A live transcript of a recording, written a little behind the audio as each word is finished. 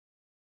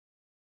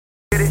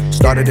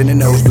Started in the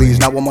nosebleeds,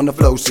 now I'm on the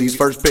flow seas.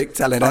 First pick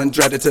talent,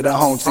 undreaded to the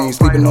home team.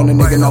 Sleeping on a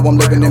nigga, now I'm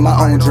living in my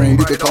own dream.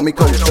 You can call me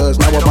coach, cause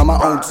now I'm on my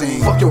own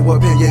team. Fuck your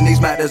opinion,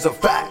 these matters are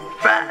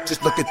fact.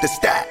 Just look at the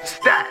stats.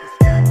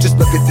 Just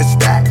look at the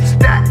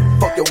stats.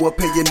 Fuck your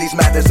opinion, these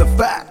matters are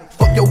fact.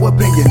 Fuck your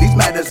opinion, these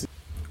matters.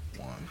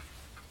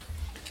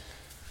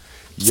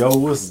 Yo,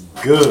 what's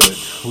good?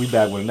 We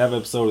back with another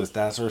episode of the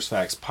Stats vs.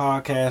 Facts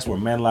podcast, where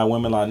men lie,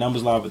 women lie,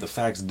 numbers lie, but the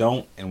facts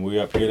don't. And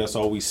we're up here, that's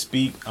all we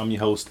speak. I'm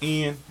your host,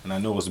 Ian, and I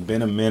know it's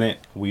been a minute.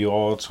 We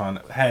all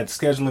had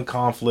scheduling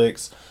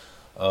conflicts,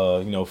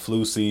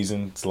 flu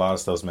season. It's a lot of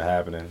stuff's been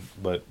happening,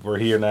 but we're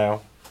here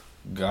now.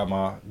 Got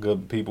my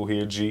good people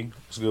here. G,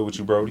 what's good with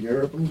you, Brody?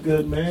 Europe, I'm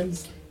good, man.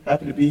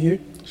 Happy to be here.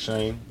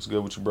 Shane, what's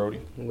good with you,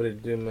 Brody? What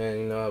it do, man?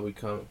 You know how we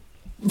come.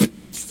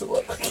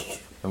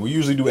 And we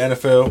usually do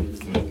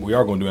NFL. We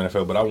are going to do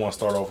NFL, but I want to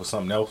start off with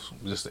something else,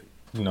 just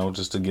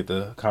to get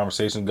the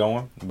conversation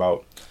going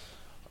about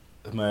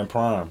man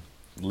Prime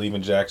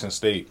leaving Jackson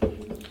State.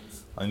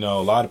 I know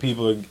a lot of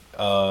people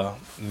are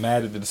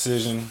mad at the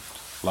decision.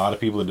 A lot of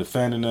people are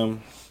defending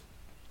him.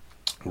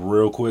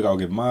 Real quick, I'll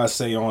give my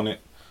say on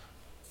it.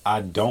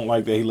 I don't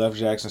like that he left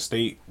Jackson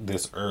State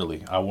this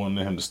early. I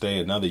wanted him to stay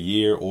another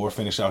year or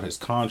finish out his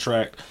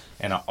contract.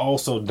 And I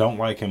also don't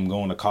like him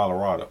going to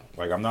Colorado.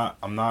 Like, I'm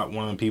not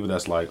one of the people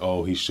that's like,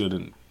 oh, he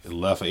shouldn't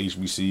left a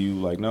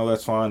HBCU. Like, no,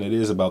 that's fine. It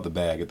is about the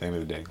bag at the end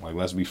of the day. Like,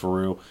 let's be for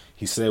real.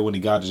 He said when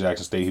he got to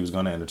Jackson State, he was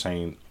going to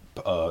entertain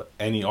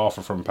any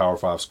offer from a Power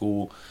 5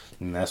 school,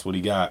 and that's what he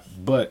got.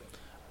 But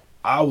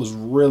I was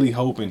really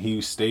hoping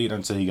he stayed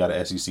until he got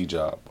an SEC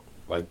job.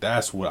 Like,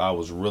 that's what I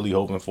was really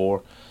hoping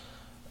for.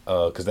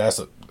 Because that's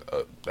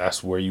the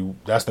next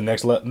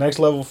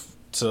level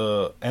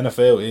to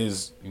NFL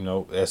is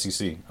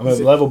SEC. I mean,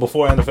 the level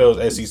before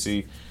NFL is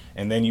SEC,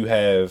 and then you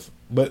have,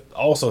 but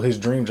also his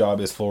dream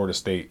job is Florida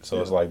State. So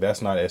it's like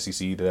that's not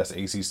SEC either, that's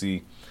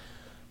ACC.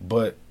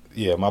 But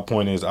yeah, my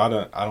point is I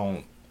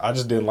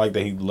just didn't like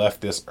that he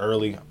left this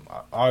early.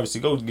 Obviously,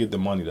 go get the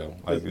money though.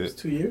 Like it's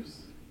 2 years.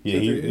 Yeah,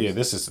 I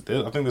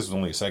think this is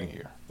only his second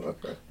year.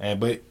 Okay.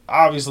 But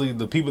obviously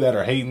the people that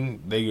are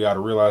hating, they got to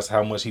realize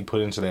how much he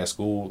put into that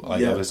school,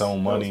 like of his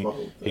own money.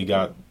 He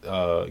got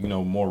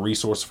more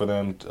resources for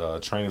them,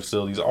 training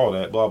facilities, all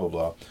that, blah blah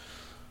blah.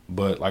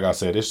 But like I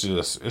said,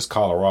 it's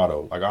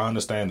Colorado. Like I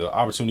understand the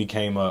opportunity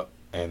came up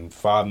and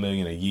 $5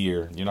 million a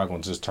year. You're not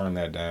going to just turn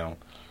that down.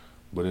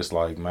 But it's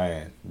like,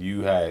 man,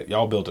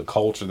 y'all built a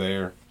culture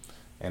there.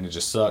 And it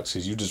just sucks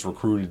because you just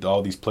recruited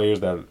all these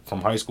players that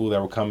from high school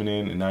that were coming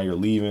in, and now you're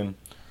leaving,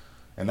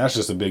 and that's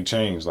just a big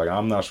change. Like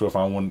I'm not sure if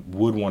I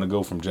would want to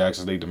go from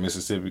Jackson State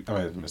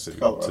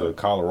to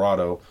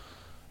Colorado.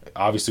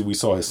 Obviously, we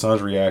saw his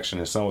son's reaction.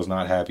 His son was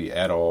not happy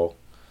at all.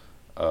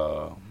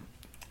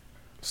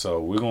 So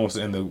we're going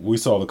to we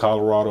saw the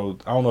Colorado.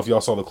 I don't know if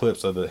y'all saw the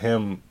clips of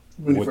him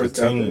with the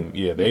team.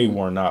 Yeah, they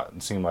were not.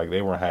 It seemed like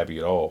they weren't happy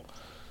at all.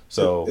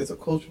 So it's a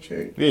culture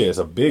change. Yeah, it's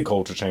a big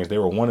culture change. They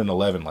were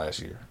 1-11 last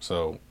year.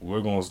 So a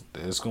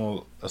lot's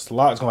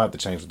gonna have to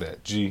change with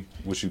that. G,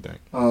 what you think?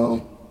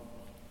 Me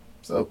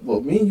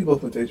and you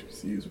both went to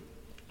HBCUs.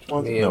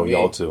 No,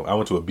 y'all too. I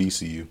went to a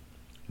BCU.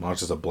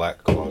 Mine's just a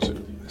black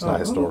closet. It's not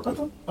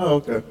historical.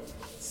 Okay.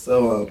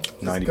 So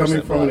 90%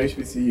 coming from an black.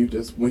 HBCU,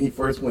 just when he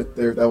first went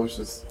there,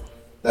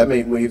 that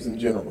made waves in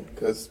general.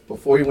 Because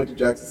before he went to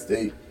Jackson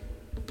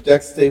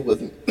State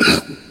wasn't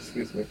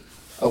excuse me,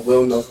 a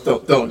well-known.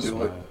 Don't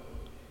do it.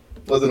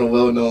 Wasn't a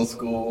well-known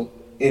school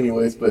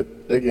anyways, but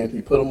again,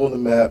 he put them on the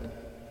map.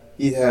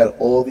 He had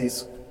all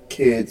these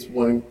kids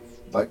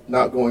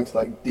not going to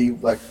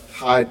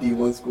high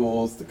D1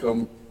 schools to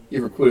come. He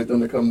recruited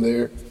them to come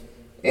there,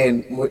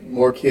 and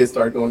more kids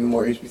started going to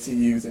more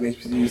HBCUs, and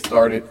HBCUs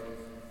started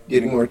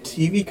getting more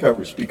TV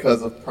coverage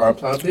because of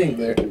primetime being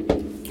there.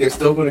 They're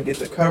still going to get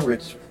the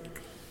coverage.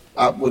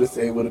 I would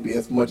say would it be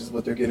as much as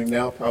what they're getting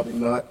now? Probably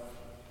not.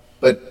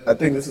 But I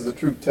think this is a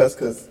true test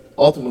because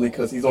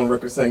he's on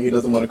record saying he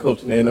doesn't want to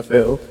coach in the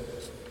NFL.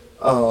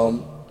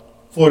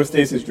 Florida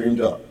State's his dream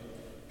job.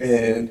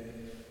 And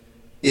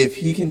if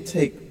he can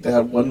take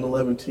that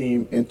 1-11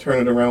 team and turn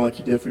it around like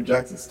he did for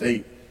Jackson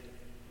State,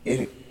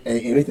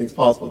 anything's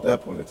possible at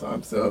that point in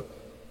time. So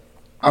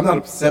I'm not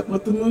upset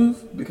with the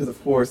move because,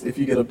 of course, if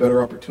you get a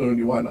better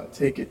opportunity, why not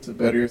take it to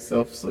better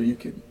yourself so you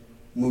can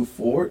move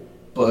forward?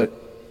 But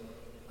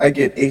I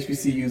get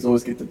HBCUs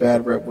always get the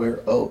bad rep where,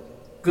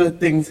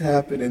 good things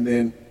happen and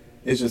then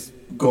it's just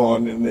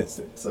gone in an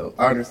instant. So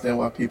I understand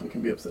why people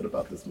can be upset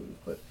about this move,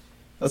 but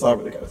that's all I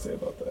really got to say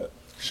about that.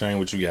 Shane,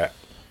 what you got?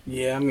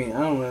 Yeah, I mean,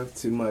 I don't have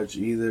too much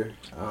either.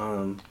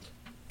 I'm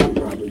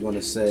probably going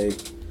to say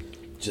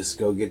just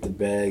go get the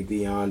bag,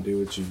 Deion, do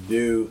what you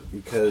do.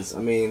 Because, I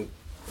mean,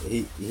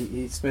 he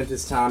spent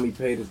his time, he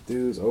paid his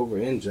dues over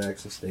in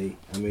Jackson State.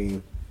 I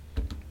mean,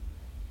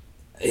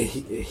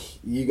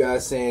 You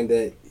guys saying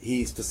that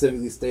he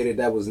specifically stated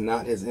that was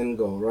not his end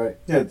goal, right?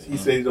 Yeah, he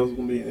said he was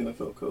going to be an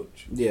NFL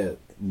coach. Yeah,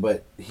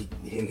 but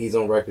he's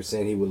on record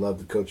saying he would love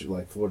to coach at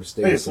like Florida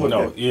State. Hey, or something.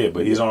 No, yeah,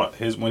 but he's on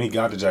his when he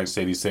got to Jackson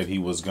State. He said he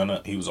was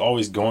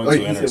always going Oh, to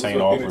he said entertain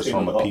was offers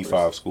entertaining from a offers.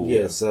 P5 school.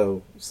 Yeah,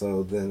 so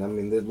then I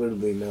mean, there's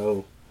literally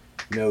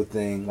no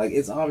thing. Like,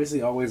 it's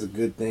obviously always a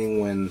good thing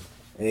when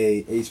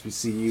a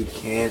HBCU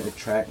can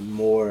attract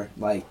more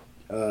like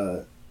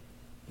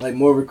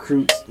more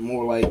recruits,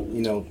 more like,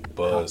 you know,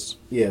 Buzz.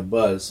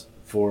 buzz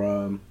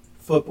for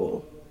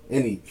Football.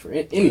 any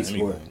sport.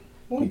 Anything.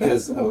 Well,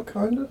 Because- basketball,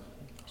 kind of.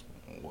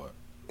 What?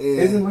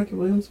 Isn't Mikey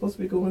Williams supposed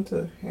to be going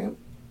to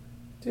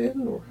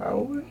Hampton or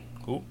Howard?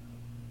 Who?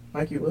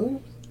 Mikey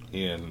Williams?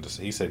 Yeah, and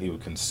he said he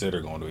would consider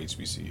going to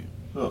HBCU.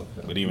 Oh, okay.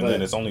 But even But-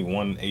 then, it's only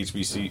one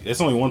HBCU.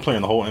 It's only one player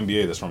in the whole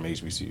NBA that's from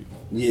HBCU.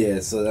 Yeah,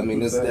 so I mean,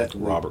 Who's that's that?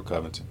 definitely Robert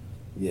Covington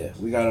Yeah,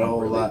 we got a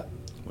whole lot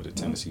with the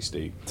Tennessee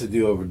State. to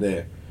do over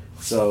there.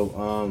 So,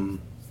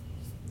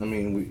 I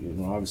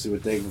mean, obviously we're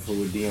thankful for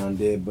what Dion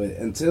did, but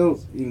until,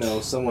 you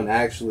know, someone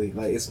actually,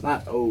 like, it's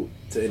not owed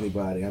to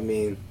anybody. I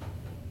mean,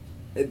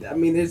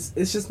 it's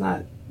just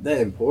not that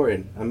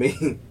important. I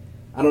mean,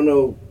 I don't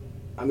know.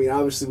 I mean,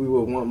 obviously we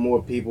would want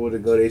more people to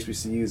go to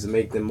HBCUs and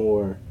make them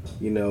more,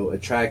 you know,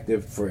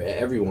 attractive for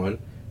everyone.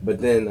 But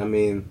then, I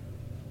mean,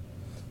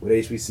 would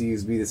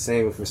HBCUs be the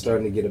same if we're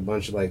starting to get a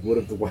bunch of, like, what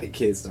if the white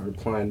kids start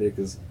applying there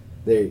because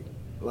they,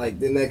 like,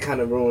 then that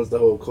kind of ruins the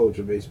whole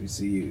culture of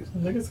HBCUs.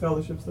 They get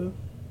scholarships, though.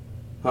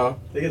 Huh?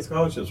 They get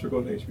scholarships for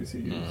going to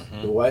HBCUs.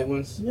 Mm-hmm. The white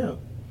ones? Yeah.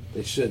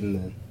 They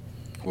shouldn't then.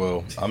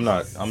 Well, I'm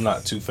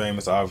not too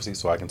famous, obviously,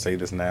 so I can say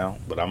this now.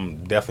 But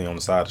I'm definitely on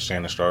the side of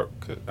Shannon Sharp.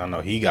 'Cause I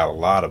know he got a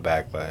lot of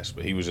backlash,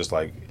 but he was just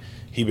like,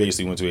 he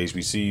basically went to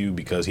HBCU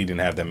because he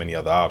didn't have that many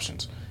other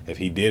options. If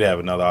he did have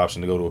another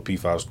option to go to a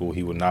P5 school,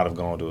 he would not have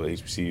gone to a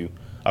HBCU.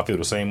 I feel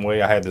the same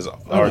way. I had this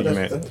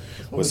argument that's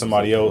with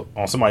somebody else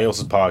on somebody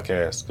else's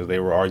podcast because they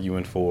were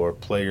arguing for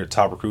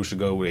top recruits should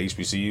go with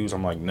HBCUs.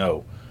 I'm like,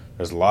 no.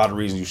 There's a lot of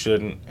reasons you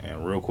shouldn't,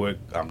 and real quick,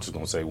 I'm just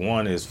going to say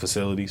one is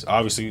facilities.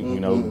 Obviously, you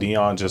know,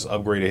 Dion just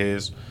upgraded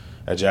his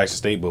at Jackson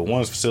State, but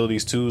one is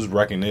facilities, two is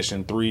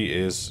recognition, three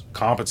is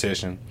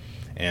competition,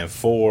 and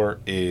four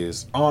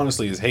is,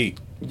 honestly, is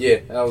hate. Yeah.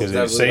 Because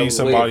if, say,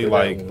 somebody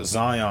like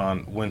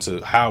Zion went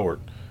to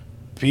Howard,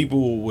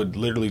 people would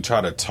literally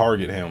try to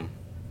target him.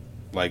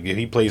 Like, if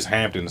he plays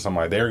Hampton or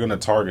somebody, they're going to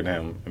target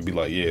him and be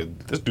like, yeah,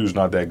 this dude's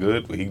not that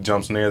good. He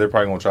jumps in there, they're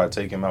probably going to try to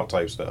take him out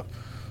type stuff.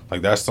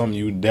 Like, that's something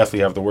you definitely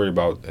have to worry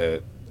about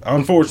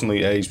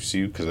unfortunately, at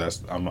HBCU,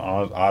 because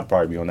I'd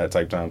probably be on that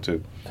type time,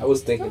 too. I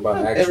was thinking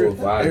about actual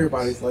violence.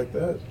 Everybody's like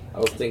that. I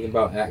was thinking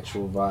about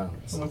actual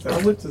violence.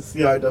 I went to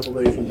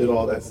CIAAs and did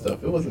all that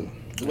stuff. It wasn't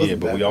Yeah,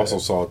 but that we also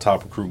bad. saw a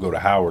top recruit go to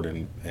Howard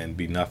and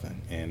be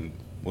nothing. And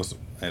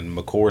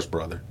McCour's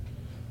brother.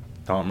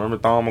 Remember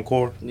Thom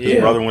McCour? His Yeah.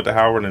 brother went to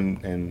Howard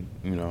and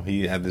you know,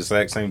 he had the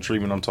exact same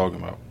treatment I'm talking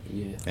about.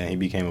 Yeah. And he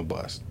became a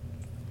bust.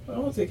 I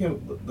don't think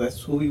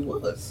that's who he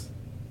was.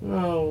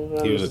 No,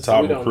 He was a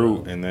top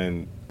recruit, and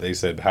then they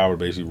said Howard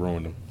basically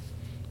ruined him.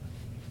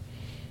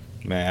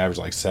 Man, averaged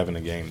like 7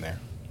 a game there.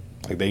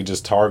 Like, they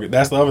just target.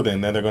 That's the other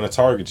thing. Then they're going to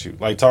target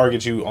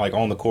you like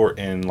on the court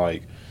and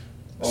like.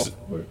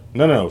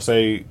 No.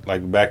 Say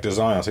like back to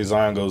Zion. Say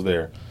Zion goes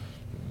there.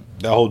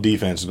 That whole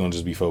defense is going to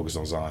just be focused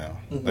on Zion.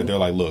 Mm-hmm. Like, they're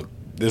like, look,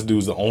 this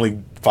dude's the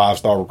only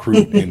 5-star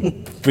recruit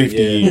in 50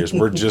 years.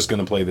 We're just going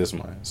to play this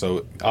man.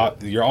 So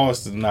you're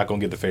always not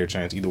going to get the fair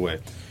chance either way.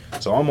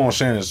 So I'm on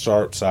Shannon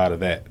Sharp's side of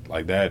that.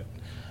 Like that.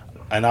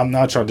 And I'm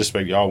not trying to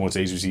disrespect y'all went to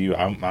HBCU.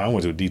 I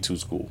went to a D2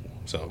 school.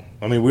 So,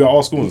 I mean, we're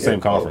all school in the same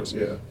conference.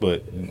 Yeah.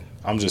 But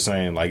I'm just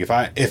saying, like,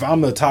 if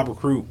I'm the top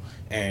recruit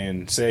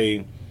and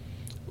say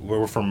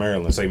we're from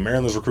Maryland, say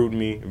Maryland's recruiting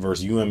me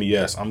versus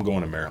UMES, I'm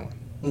going to Maryland.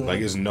 Mm-hmm. Like,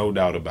 there's no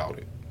doubt about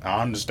it.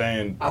 I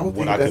understand I don't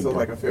think that's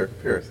like a fair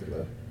comparison,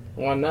 though.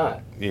 Why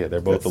not? Yeah, they're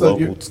both the So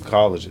local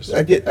colleges.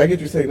 I get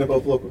you saying they're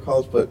both local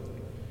college, but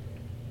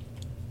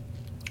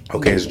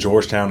Okay, is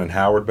Georgetown and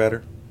Howard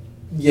better?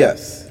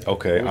 yes,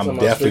 Okay, We're I'm talking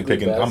about definitely strictly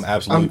picking. best. I'm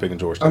absolutely I'm- picking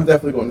Georgetown. I'm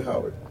definitely going to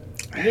Howard.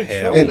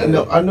 Hell And yeah.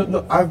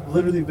 no, I've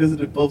literally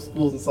visited both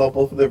schools and saw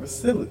both of their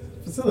facilities.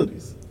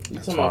 You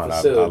That's talking about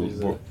fine.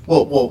 facilities?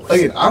 Well,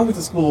 again, I went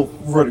to school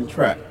running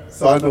track,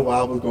 so I know what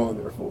I was going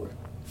there for.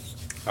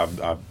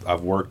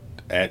 I've worked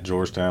at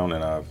Georgetown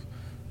and I've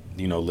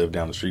lived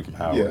down the street from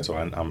Howard, Yeah. so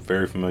I'm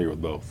very familiar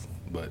with both.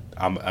 But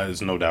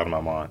there's no doubt in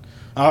my mind,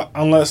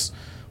 unless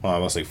I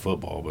must say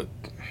football, but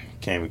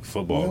can't be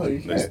football. No,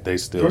 you can't. They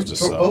still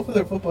just suck. both of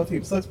their football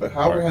teams sucks, but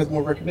Howard Right. has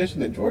more recognition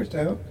than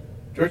Georgetown.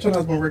 Georgetown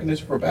has more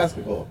recognition for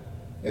basketball,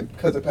 and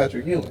because of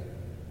Patrick Ewing.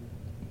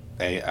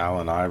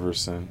 Allen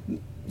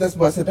Iverson. That's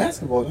why I said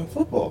basketball, not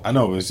football. I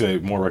know it's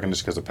more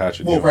recognition because of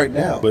Patrick. Well, Ewing. right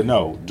now. But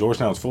no,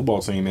 Georgetown's football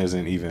team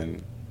isn't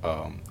even.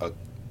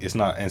 It's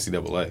not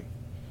NCAA.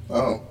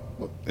 Oh,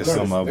 It's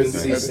some other NC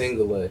thing.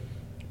 single A.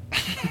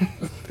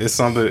 It's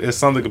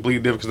something completely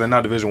different because they're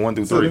not Division 1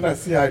 through So 3. they're not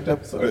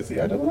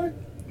CIAA?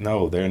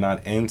 No, they're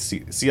not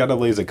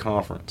NCAA is a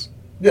conference.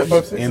 Yeah, but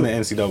I'm saying in the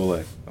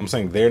NCAA. I'm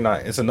saying they're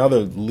not. It's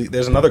another.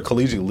 There's another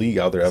collegiate league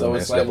out there other So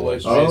than it's like NCAA.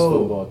 West Oh.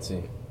 football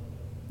team.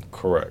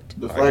 Correct.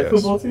 the I flag guess.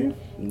 football team.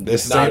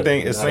 It's the Not same a-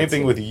 thing. It's the not a same thing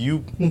team. with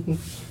you.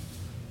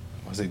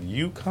 Was it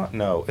UConn?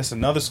 No, it's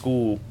another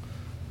school.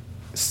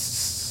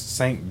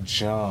 St.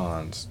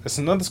 John's. It's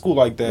another school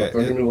like that.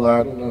 Don't get me lie,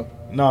 I don't know.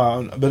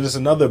 No, but it's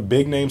another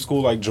big name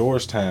school like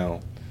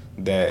Georgetown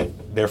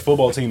that their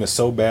football team is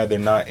so bad they're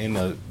not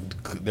even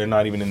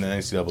in the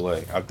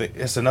NCAA. I think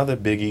it's another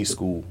Big East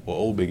school or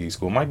old Big East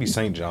school. It might be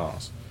St.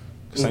 John's.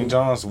 St.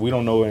 John's, we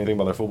don't know anything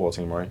about their football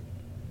team, right?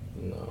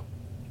 No.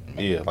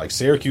 Yeah, like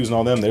Syracuse and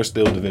all them, they're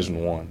still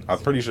Division One. I'm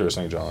pretty sure it's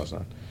St. John's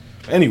now.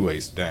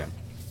 Anyways, damn.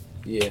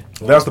 Yeah.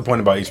 That's the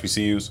point about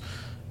HBCUs.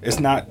 It's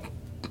not.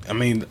 I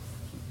mean,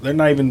 they're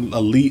not even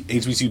elite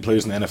HBCU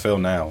players in the NFL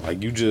now.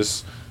 Like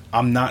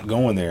I'm not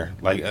going there.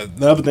 Like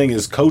the other thing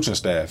is coaching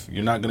staff.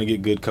 You're not going to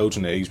get good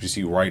coaching at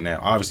HBCU right now.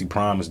 Obviously,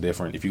 Prime is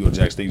different. If you go to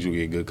Jack State, you'll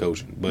get good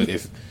coaching. But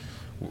if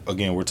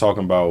again, we're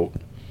talking about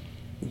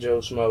Joe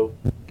Schmo.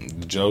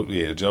 Joe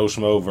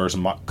Schmo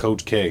versus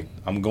Coach K.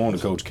 I'm going to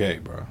Coach K,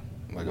 bro.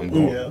 Like I'm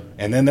going. Yeah.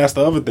 And then that's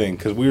the other thing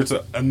because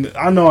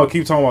I know I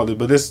keep talking about this,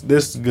 but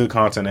this is good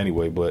content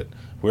anyway. But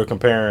we're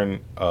comparing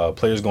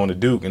players going to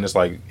Duke, and it's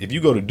like if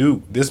you go to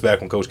Duke, this is back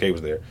when Coach K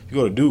was there. If you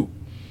go to Duke,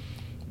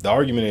 the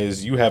argument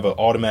is you have an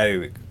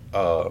automatic,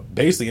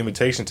 basically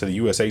invitation to the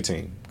USA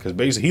team because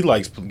basically he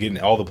likes getting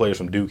all the players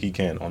from Duke he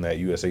can on that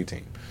USA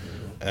team,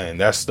 and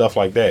that's stuff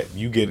like that.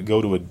 You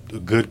go to a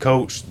good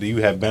coach,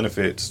 you have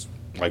benefits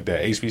like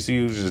that.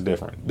 HBCU is just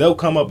different. They'll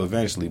come up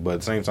eventually, but at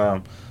the same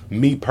time,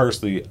 me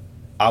personally,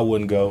 I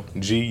wouldn't go.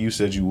 G, you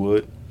said you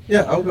would.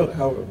 Yeah, I would go to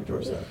Howard over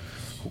Georgetown.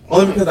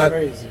 Only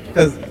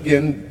because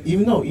again,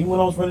 even when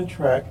I was running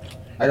track,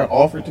 I got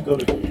offered to go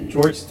to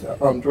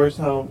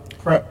Georgetown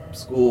prep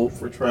school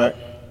for track.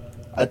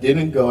 I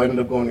didn't go. I ended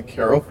up going to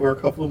Carroll for a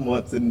couple of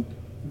months and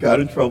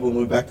got in trouble and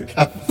went back to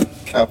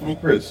Capital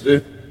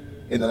Christian,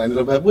 and then I ended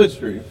up at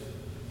Woodstream.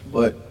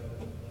 But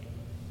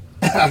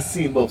I've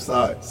seen both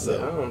sides. I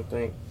So don't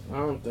think.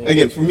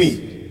 again, for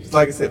me, just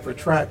like I said, for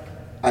track,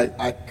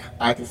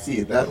 I can see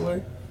it that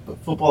way. But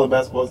football and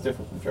basketball is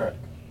different from track.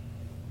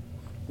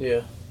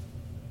 Yeah.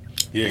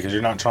 Yeah, because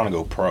you're not trying to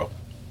go pro.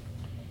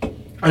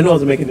 I know I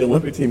was making the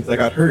Olympic team because I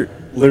got hurt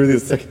literally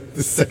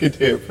the second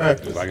day of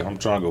practice. Like I'm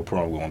trying to go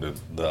pro, I'm going to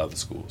the other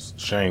schools.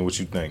 Shane, what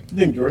you think? You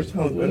think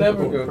Georgetown's We'll better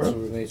never than go pro? to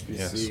an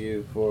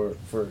HBCU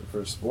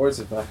for sports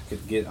if I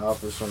could get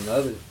offers from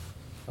the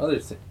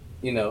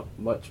other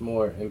much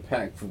more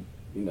impactful.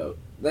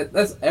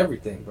 That's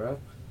everything, bro.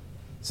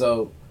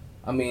 So,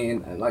 I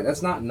mean, like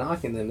that's not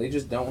knocking them. They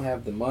just don't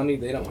have the money.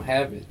 They don't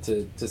have it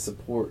to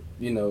support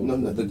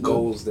the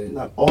goals that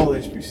Not all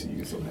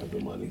HBCUs don't have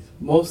the money.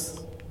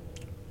 most.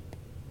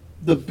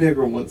 The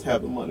bigger ones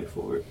have the money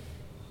for it.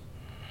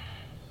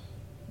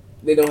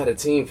 They don't have a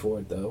team for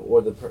it though,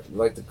 or the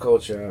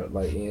culture.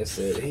 Like Ian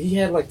said, he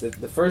had like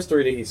the first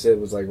three that he said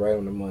was like right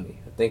on the money.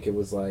 I think it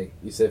was like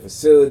you said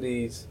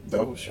facilities.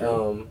 That was sure.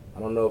 I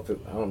don't know if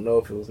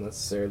it was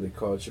necessarily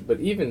culture, but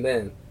even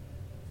then,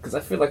 because I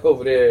feel like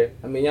over there,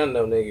 I mean, y'all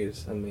know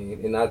niggas. I mean,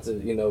 and not to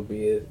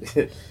be a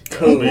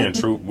coon. Being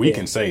true, we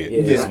can say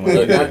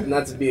it.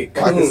 Not to be a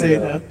coon. I can say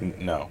though. that.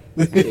 No.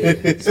 Yeah,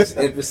 it's just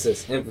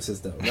emphasis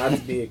though, not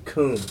to be a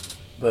coon,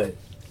 but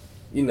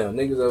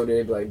niggas over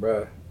there be like,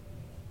 bruh.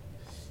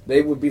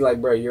 They would be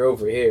like, bro, you're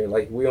over here.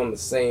 Like, we on the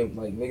same,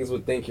 like, niggas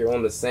would think you're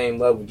on the same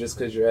level just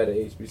because you're at a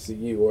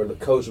HBCU. Or the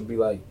coach would be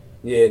like,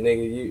 yeah,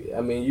 nigga,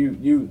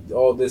 you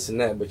all this and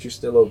that, but you're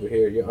still over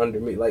here. You're under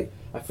me. Like,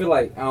 I feel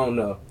like, I don't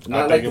know.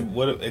 I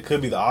think it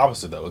could be the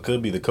opposite, though. It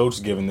could be the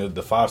coach giving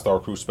the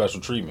five-star crew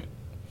special treatment.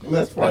 Well,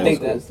 that's I think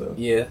schools, that, though.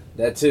 yeah,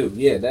 that too.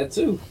 Yeah, that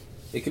too.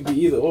 It could be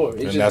either or.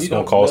 It's And just, that's you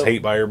going don't to cause know.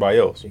 hate by everybody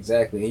else.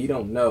 Exactly, and you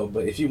don't know.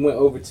 But if you went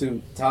over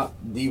to top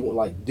D1,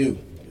 like Duke,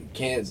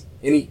 Kansas,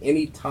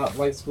 any top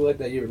like school like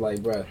that, you're like,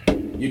 bruh,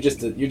 you're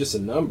just a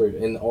number,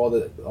 and all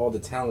the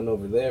talent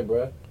over there,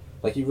 bruh.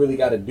 Like you really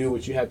got to do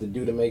what you have to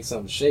do to make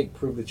something shake.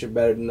 Prove that you're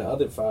better than the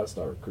other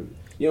 5-star recruit.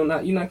 You're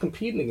not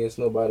competing against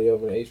nobody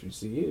over in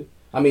HBCU.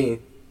 I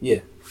mean, yeah,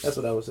 that's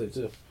what I would say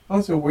too.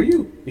 Also, were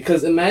you?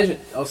 Because imagine,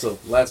 also,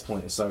 last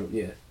point, sorry,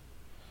 yeah.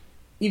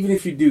 Even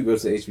if you do go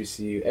to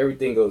HBCU,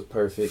 everything goes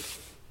perfect.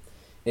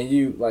 And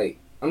you, like,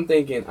 I'm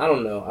thinking, I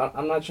don't know,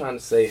 I'm not trying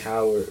to say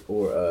Howard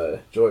or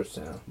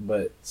Georgetown,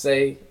 but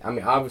say, I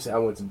mean, obviously I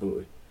went to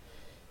Bowie.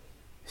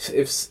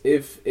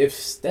 If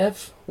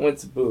Steph went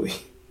to Bowie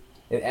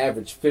and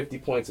averaged 50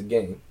 points a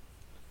game,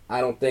 I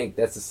don't think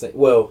that's the same.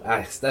 Well,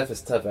 Steph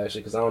is tough,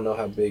 actually, because I don't know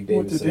how big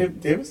Davidson is.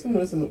 Davidson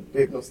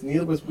wasn't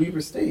neither was Weber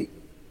State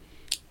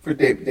for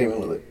Damian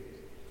Lillard.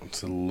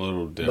 It's a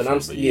little different.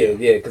 But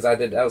because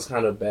that was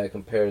kind of a bad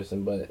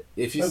comparison. But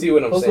if you see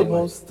what I'm saying,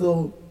 both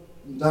still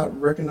not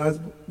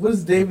recognizable. What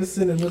is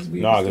Davidson and what's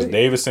Weber No, State? because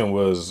Davidson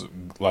was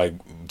like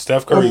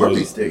Steph Or Curry Murray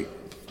was. State.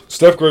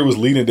 Steph Curry was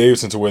leading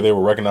Davidson to where they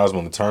were recognizable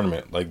in the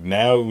tournament. Like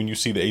now, when you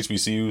see the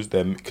HBCUs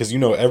that, because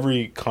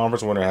every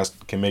conference winner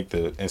can make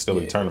the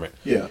NCAA tournament.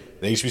 Yeah.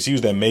 The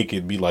HBCUs that make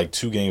it be like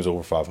 2 games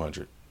over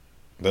 500.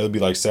 They'll be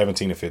like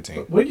 17 and 15.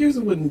 What years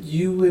when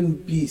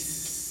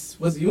UNBC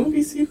was it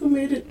UNBC who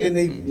made it and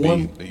they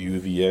won? The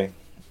UVA,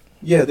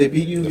 Yeah, they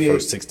beat the UVA.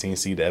 first 16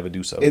 seed to ever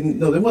do so. And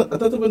no, they won. I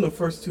thought they won the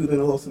first two. Then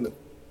they lost in the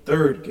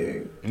third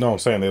game. No, I'm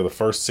saying they're the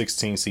first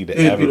 16 seed to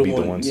They ever beat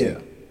the one Yeah,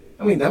 seed.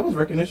 I mean that was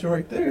recognition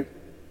right there.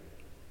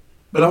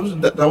 But I was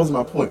that was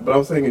my point. But I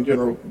was saying in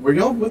general, were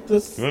y'all with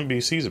this?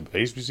 UNBC's a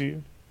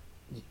HBCU.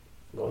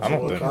 I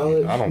College?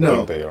 don't No.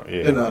 think they are.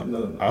 Yeah, They're not.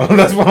 No.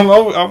 that's what I'm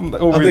I'm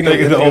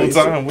overthinking the whole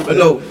time. But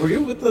no, were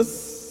you with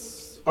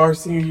us our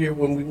senior year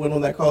when we went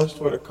on that college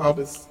tour to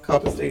Coppin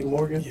State and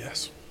Morgan?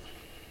 Yes,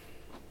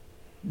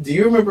 Do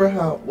you remember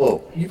how?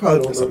 Well, you probably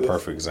don't that's a remember.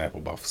 perfect example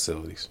about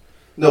facilities.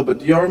 No, but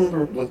do y'all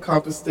remember when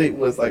Coppin State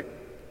was like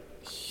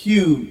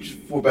huge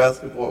for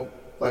basketball?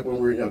 Like when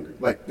we were younger,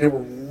 like they were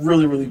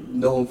really, really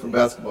known for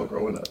basketball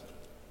growing up.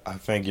 I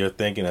think you're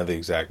thinking of the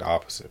exact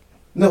opposite.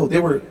 No, they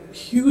were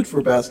huge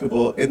for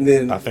basketball, and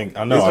then I think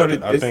I they know.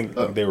 started- I think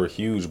they- they were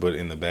huge, but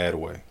in the bad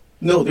way.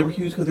 no, they were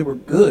huge because they were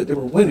good. They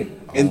were winning,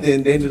 and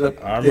then they ended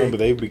up. I remember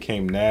they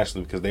became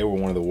national because they were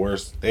one of the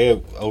worst. They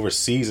had over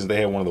seasons. They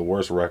had one of the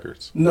worst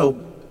records. No,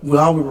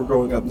 while we were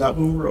growing up, not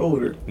when we were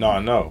older. No, I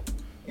know.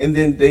 And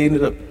then they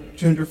ended up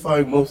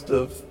gentrifying most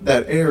of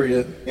that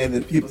area, and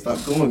then people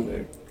stopped going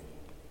there.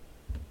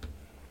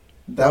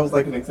 That was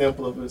like an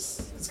example of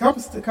this. Because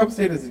Coppin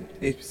State is an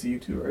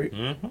HBCU too, right?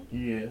 Mm-hmm.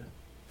 Yeah.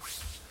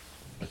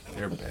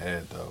 They're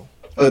bad though.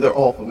 Oh, they're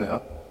awful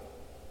now.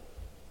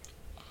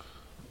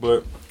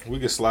 But we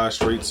can slide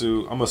straight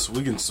to.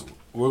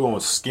 We're going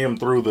to skim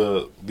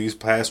through these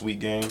past week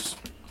games,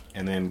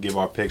 and then give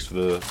our picks for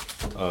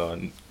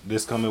the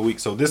this coming week.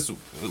 So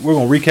we're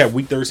going to recap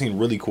week 13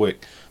 really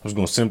quick. I'm just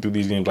going to skim through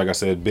these games. Like I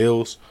said,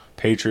 Bills,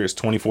 Patriots,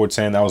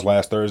 24-10. That was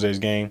last Thursday's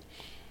game.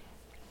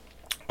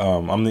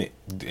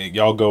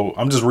 Y'all go.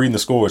 I'm just reading the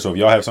score. So if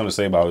y'all have something to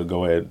say about it,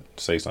 go ahead,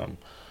 say something.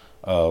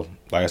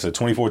 Like I said,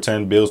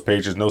 24-10, Bills,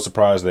 Patriots, no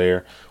surprise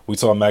there. We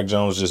saw Mac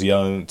Jones just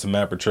yelling to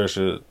Matt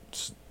Patricia,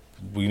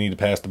 we need to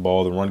pass the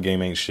ball. The run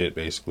game ain't shit,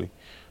 basically.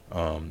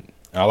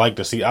 I like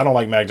to see, I don't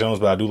like Mac Jones,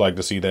 but I do like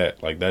to see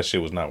that. Like, that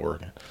shit was not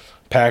working.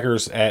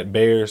 Packers at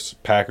Bears,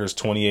 Packers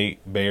 28,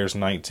 Bears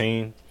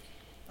 19.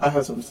 I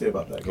have something to say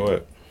about that. Go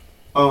ahead.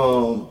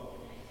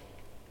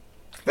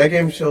 That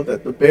game showed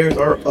that the Bears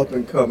are up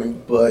and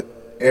coming, but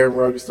Aaron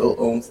Rodgers still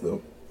owns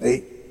them.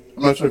 I'm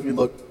not sure if you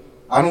looked.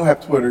 I don't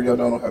have Twitter. Y'all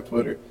don't have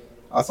Twitter.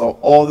 I saw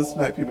all this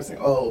night people saying,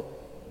 "Oh,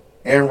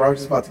 Aaron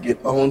Rodgers is about to get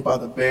owned by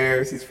the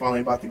Bears. He's finally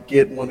about to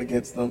get one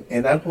against them."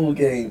 And that whole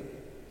game,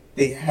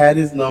 they had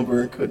his number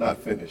and could not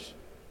finish.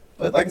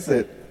 But like I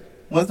said,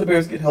 once the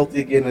Bears get healthy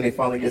again and they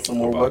finally get some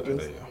more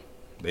weapons,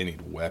 They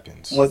need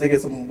weapons. once they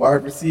get some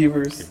wide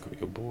receivers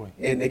Good boy.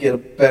 and they get a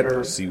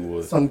better,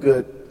 Seawood. some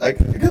good, like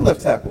a good left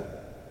tackle,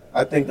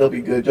 I think they'll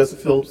be good. Justin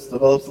Fields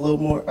develops a little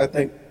more. I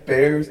think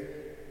Bears,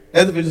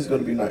 that division is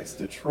going to be nice.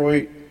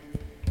 Detroit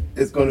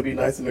is going to be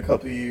nice in a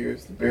couple of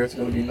years. The Bears are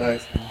going to be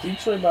nice.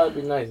 Detroit about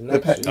to be nice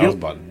next Pa- year. I was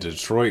about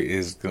Detroit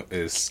is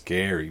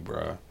scary,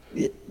 bro.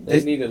 Yeah,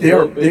 They need a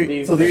little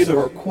bit so they're either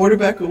a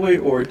quarterback away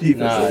or a defense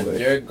Nah, away.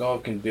 Jared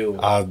Goff can do it.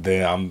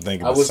 I'm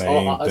thinking I the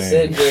same I thing.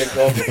 said Jared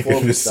Goff before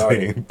we The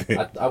started. same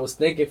thing. I was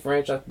thinking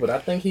franchise, but I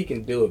think he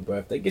can do it, bro.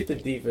 If they get the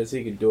defense,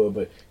 he can do it.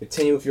 But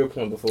continue with your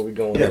point before we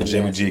go on. Yeah, to the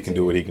Jimmy next G can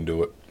do it. He can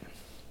do it.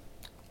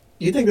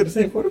 You think they're the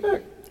same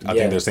quarterback? I Yeah.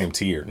 think they're the same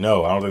tier.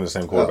 No, I don't think they're the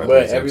same quarterback. But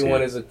They're the same everyone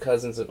tier. is a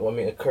Cousins. I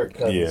mean, a Kirk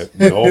Cousins.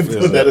 Yeah, Goff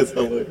That is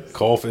hilarious.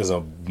 Goff is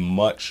a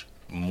much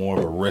more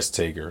of a risk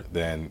taker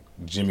than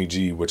Jimmy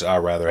G, which I'd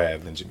rather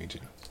have than Jimmy G.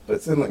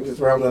 But then, like, just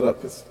round that up,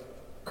 because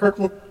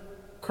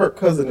Kirk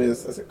Cousins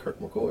is, I said Kirk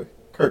McCoy.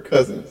 Kirk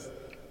Cousins.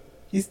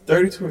 He's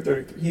 32 or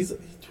 33. He's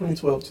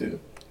 2012 too.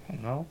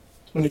 No,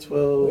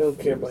 2012. We don't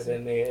care about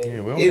that nigga.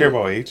 yeah, we don't It- care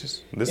about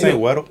ages. This it- ain't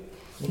Weddle.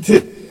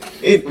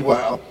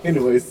 Wow.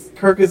 Anyways,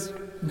 Kirk is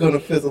gonna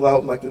fizzle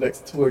out in like the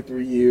next 2 or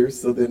 3 years.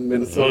 So then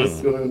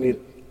Minnesota's gonna need.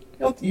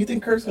 You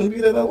think Kirk's gonna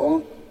be there that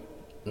long?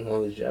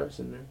 No, there's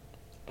Jefferson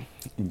there.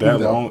 That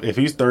No. long? If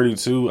he's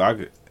 32, I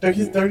could.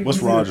 He's 30. What's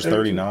he's either Rogers? 32,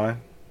 39.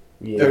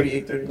 Yeah.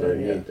 38,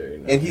 39. Yeah.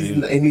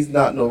 39. And he's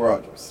not no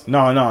Rogers.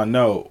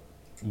 No.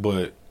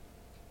 But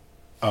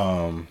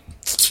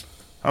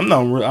I'm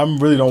not. I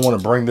really don't want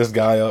to bring this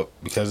guy up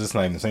because it's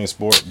not even the same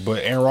sport.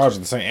 But Aaron Rodgers,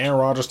 the same Aaron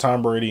Rodgers,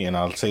 Tom Brady, and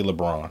I'll say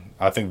LeBron.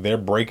 I think they're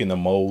breaking the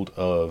mold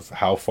of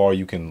how far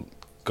you can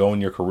go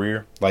in your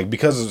career. Like,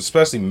 because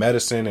especially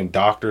medicine and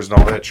doctors and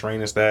all that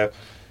training staff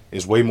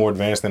is way more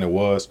advanced than it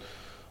was.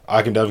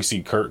 I can definitely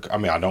see Kirk. I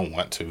mean, I don't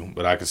want to,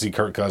 but I can see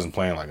Kirk Cousins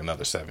playing like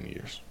another 7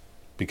 years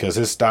because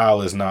his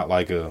style is not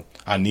like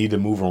I need to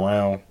move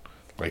around.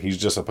 Like,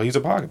 he's a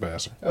pocket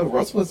passer. Oh,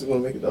 Russ wasn't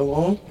gonna make it that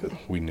long.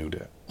 We knew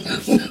that.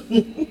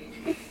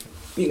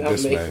 He not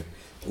This make, man.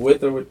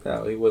 with or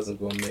without, he wasn't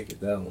going to make it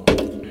that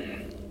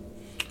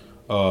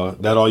long.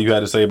 That all you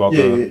had to say about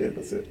Yeah,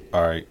 that's it.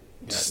 All right.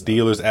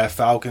 Steelers at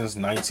Falcons,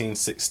 19.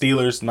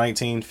 Steelers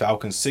 19,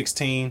 Falcons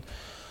 16.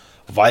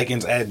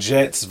 Vikings at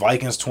Jets,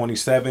 Vikings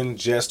 27,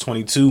 Jets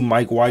 22.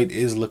 Mike White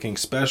is looking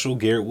special.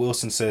 Garrett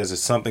Wilson says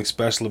there's something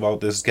special about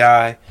this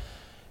guy,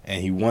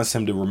 and he wants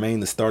him to remain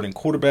the starting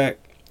quarterback.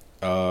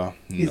 Not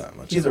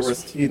much. He's a else.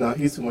 risk.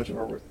 He's too much of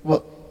a risk.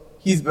 Well,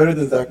 he's better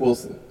than Zach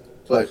Wilson,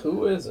 but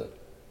Who isn't?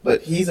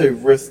 he's a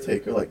risk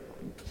taker. Like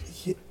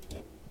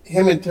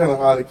him and Taylor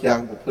Heineke, I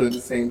would put in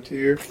the same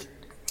tier.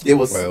 They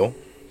would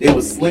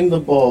sling the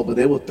ball, but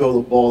they would throw the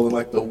ball in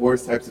like the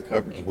worst types of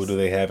coverages. What do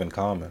they have in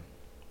common?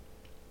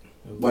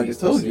 I just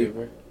told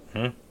you.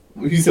 Receiver.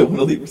 You said one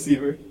elite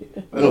receiver.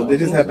 I know they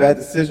just have bad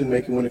decision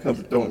making when it comes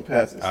to throwing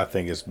passes. I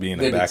think it's being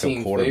They're a the backup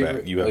team quarterback.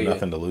 favorite? You have Oh, yeah.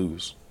 nothing to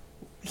lose.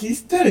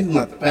 He's technically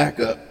not the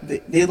backup.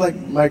 They like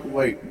Mike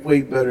White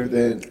way better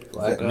than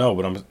Flacco? No,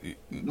 but I'm.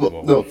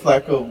 No,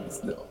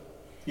 Flacco. No,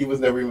 he was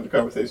never even the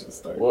conversation to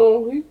start.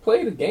 Well, he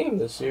played a game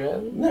this year,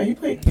 hasn't he? No, he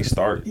played. He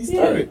started. He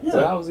started. Yeah.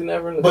 So how was he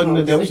never in the But that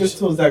conversation? was just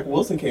till Zach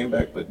Wilson came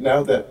back. But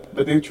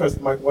they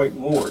trust Mike White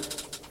more.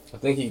 I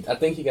think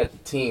he got the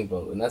team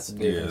vote, and that's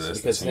the Yeah, difference. that's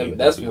the because team-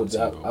 that's that's what the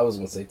team vote. I was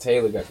gonna say.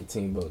 Taylor got the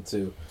team vote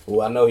too.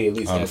 Well, I know he at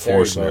least got Terry vote.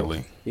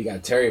 Unfortunately. He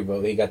got Terry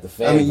vote. He got the I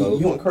fan mean, vote.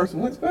 you want Carson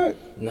Wentz back?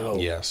 No.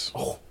 Yes.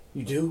 Oh,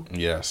 you do?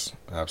 Yes.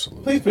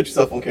 Absolutely. Please put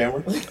yourself on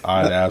camera.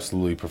 I'd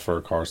absolutely prefer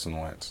Carson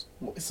Wentz.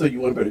 So you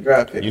want a better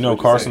draft pick? You is know, what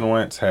you're Carson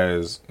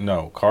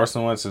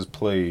saying. Wentz has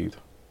played.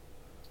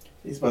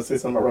 He's about to say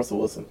something about Russell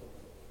Wilson.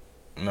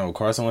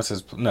 Carson Wentz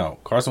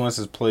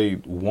has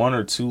played one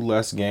or two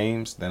less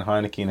games than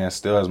Heineke and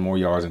still has more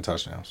yards and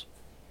touchdowns.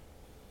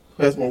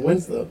 Who has more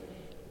wins though?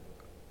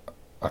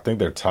 I think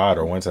they're tied,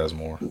 or Wentz has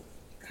more.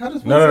 How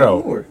does Wentz No.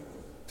 have more?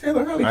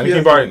 Taylor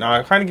Heineke.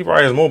 Heineke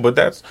probably has more, but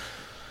that's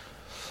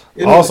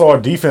It- also our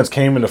defense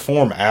came into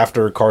form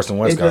after Carson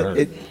Wentz got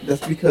hurt.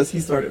 That's because he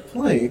started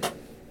playing.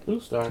 Who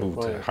started Who,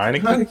 playing?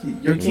 Heineke?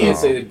 Heineke, your You team. can't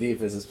say the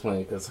defense is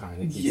playing because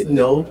Heineke. Yeah, said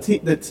no,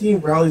 that. the team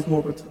rallies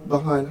more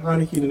behind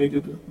Heineke than they do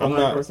I'm behind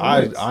not. Carson I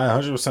Wentz.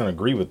 100%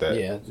 agree with that.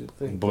 Yeah, I do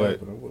think But-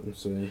 that, but I wouldn't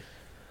say.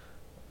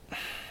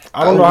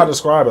 I don't know how to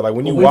describe it. Like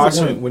when you Well, watch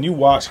when's it him, when you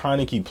watch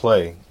Heineke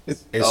play, it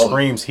oh.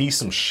 screams he's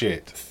some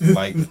shit.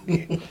 Like,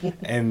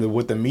 and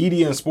what the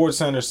media and Sports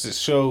Center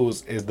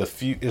shows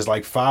is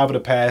like 5 of the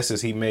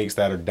passes he makes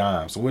that are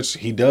dimes, which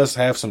he does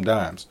have some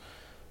dimes,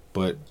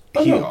 but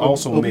Oh, he no, but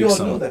also we makes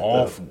all know some that,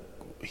 off.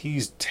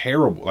 He's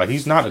terrible. Like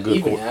he's not a good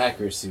Even quarterback.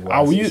 accuracy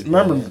I wise.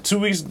 remember 3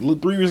 weeks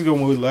ago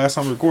when we last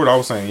time we recorded, I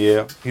was saying,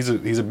 yeah, he's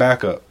a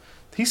backup.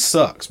 He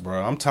sucks,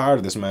 bro. I'm tired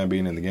of this man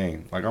being in the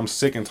game. Like I'm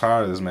sick and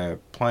tired of this man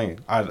playing.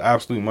 I'd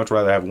absolutely much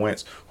rather have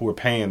Wentz, who we're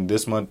paying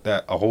this month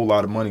that a whole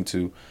lot of money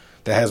to,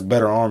 that has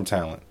better arm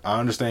talent. I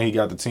understand he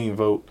got the team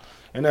vote,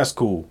 and that's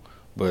cool.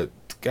 But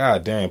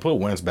god damn, put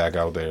Wentz back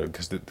out there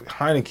because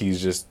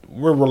Heineke's just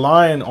we're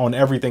relying on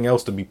everything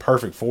else to be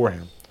perfect for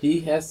him.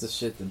 He has to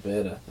shit the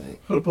bed, I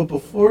think. But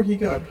before he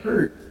got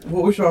hurt,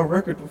 what was y'all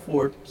record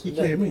before he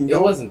came in? It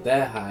wasn't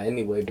that high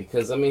anyway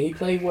because, I mean, he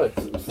played, what,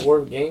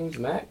 4 games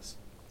max?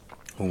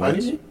 Who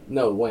Wentz? Heineke?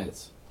 No,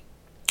 Wentz.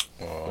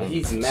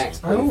 He's max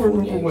I don't played 4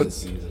 remember games what- this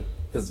season.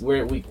 Because we're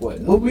at week what?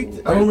 What week?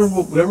 I don't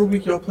remember. Whatever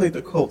week y'all played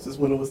the Colts is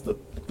when it was the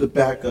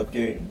backup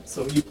game.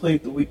 So he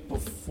played the week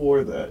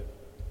before that.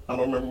 I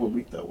don't remember what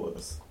week that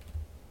was.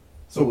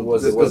 So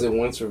was it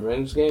Wentz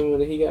revenge game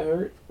when he got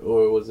hurt?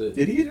 Or was it...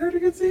 Did he get hurt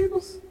against the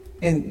Eagles?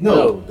 And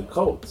No, the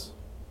Colts.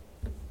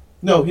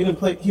 no, he didn't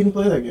play. He didn't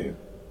play that game.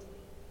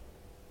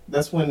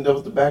 That's when that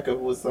was the backup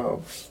was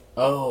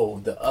Oh,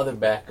 the other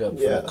backup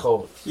for Yeah. the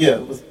Colts. yeah,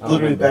 it was I don't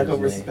literally remember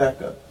backup his versus name.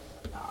 backup.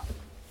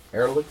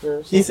 Ehrlicher or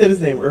He something? said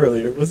his name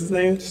earlier. What's his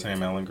name? Sam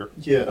Ellinger.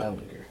 Yeah.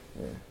 Ehrlicher,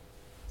 yeah.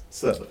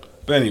 So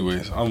But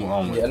anyways, I'm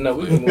Yeah, no,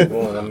 we can move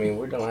on. I mean,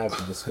 we don't have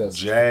to discuss.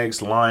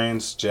 Jags,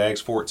 Lions, Jags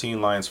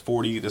 14, Lions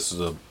 40. This is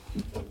a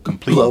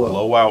complete Blowout.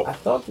 blowout. I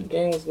thought the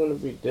game was going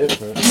to be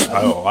different.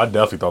 I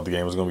definitely thought the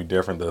game was going to be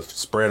different. The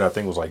spread, I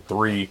think, was like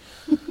 3.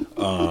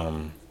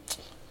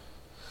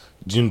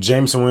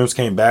 Jameson Williams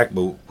came back,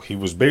 but he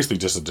was basically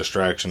just a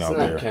distraction out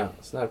there.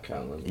 It's not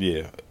counting.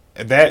 Yeah.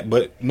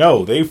 But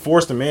no, they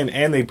forced him in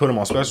and they put him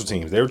on special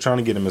teams. They were trying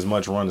to get him as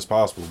much run as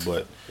possible,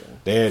 but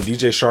they had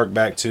DJ Shark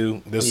back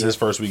too. This is his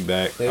first week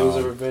back. There was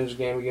a revenge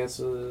game against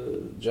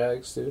the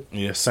Jags too.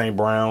 Yeah, St.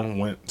 Brown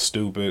went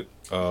stupid.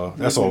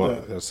 That's all I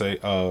gotta say.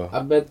 I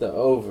bet the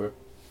over.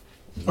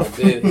 I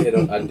did hit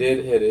him. I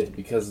did hit it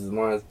because the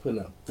Lions putting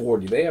up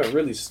 40. They are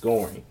really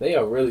scoring. They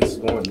are really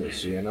scoring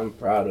this year, and I'm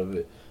proud of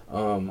it.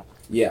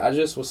 Yeah, I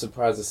just was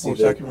surprised to see I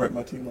wish I that. could write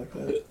my team like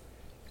that.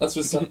 I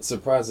was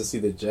surprised to see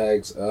the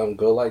Jags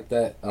go like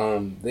that.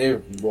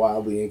 They're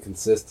wildly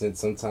inconsistent.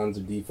 Sometimes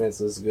their defense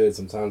looks good,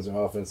 sometimes their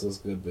offense looks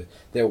good, but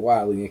they're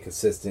wildly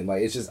inconsistent.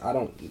 Like it's just I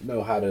don't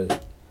know how to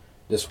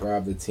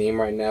describe the team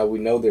right now. We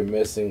know they're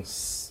missing.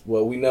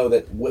 Well, we know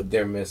that what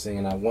they're missing,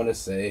 and I want to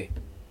say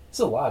it's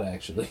a lot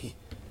actually,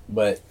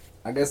 but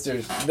I guess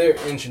they're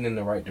inching in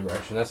the right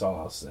direction. That's all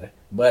I'll say.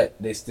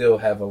 But they still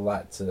have a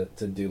lot to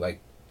do. Like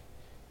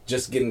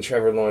just getting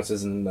Trevor Lawrence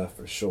isn't enough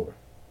for sure.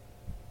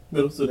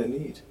 What else do they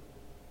need?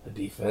 A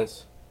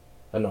defense,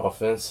 an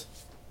offense,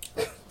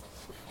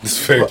 It's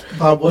fair.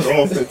 Bob, what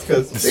offense?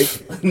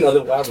 Because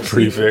another wide receiver,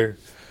 Pretty fair.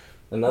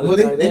 another Well,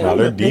 tight they- end. No,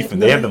 their They- defense.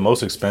 They have the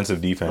most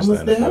expensive defense in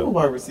unless the they have a NFL.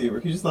 wide receiver,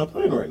 he's just not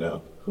playing right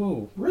now.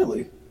 Who?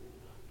 Really?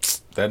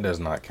 That does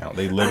not count.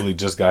 They literally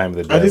just got him the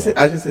I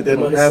deadline. just said they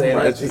don't I'm have saying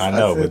him. I just- I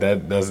know, said- but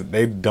that doesn't.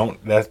 They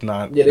don't. That's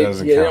not. Yeah, they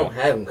doesn't don't count.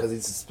 have him because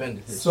he's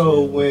suspended. This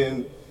So year.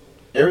 when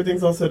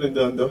everything's all said and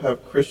done, they'll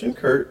have Christian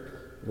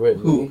Kirk,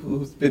 Ridley,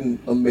 who's been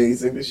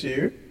amazing this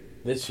year,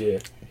 this year,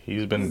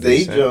 He's been Zay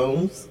decent.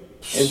 Jones,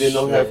 and then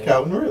they'll have Yeah.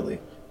 Calvin Ridley.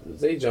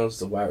 Zay Jones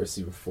is a wide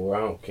receiver 4. I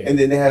don't care. And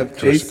then they have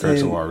Christian Kirk's a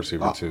Jason wide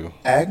receiver too.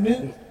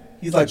 Agnew.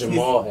 He's like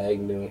Jamal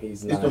Agnew.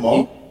 He's He's not.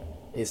 Jamal.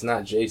 It's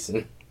not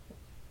Jason.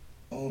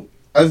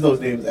 I just know his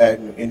name is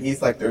Agnew, and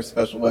he's like their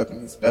special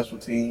weapon. He's special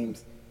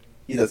teams.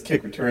 He does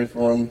kick returns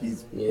for them.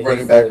 He's Yeah, running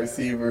he's back the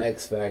receiver.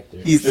 X Factor.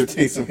 He's their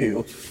Taysom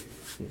Hill.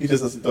 He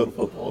just doesn't throw the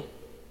football.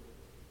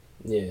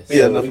 Yeah.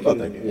 Yeah, so enough we about can-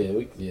 that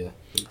game. Yeah.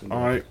 We can- All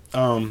right.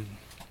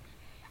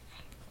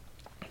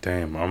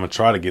 Damn, I'm gonna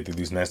try to get through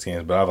these next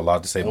games, but I have a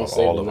lot to say Don't about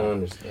say all the of them.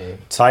 Niners game.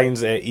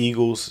 Titans at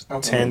Eagles,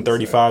 I'm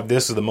 10-35.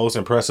 This is the most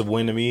impressive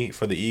win to me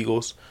for the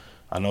Eagles.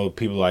 I know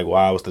people are like,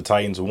 wow, it's the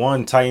Titans.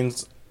 One,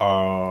 Titans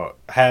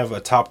have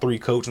a top 3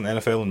 coach in the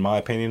NFL, in my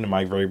opinion,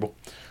 Mike Vrabel.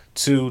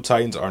 2,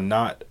 Titans are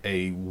not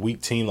a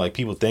weak team like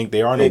people think.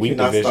 They are in They a weak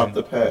cannot division. stop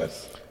the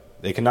pass.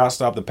 They cannot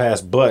stop the pass,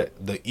 but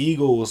the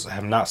Eagles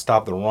have not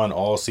stopped the run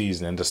all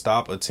season. And to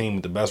stop a team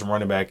with the best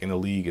running back in the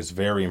league is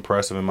very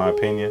impressive, in my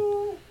opinion.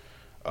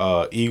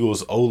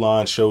 Eagles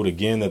O-line showed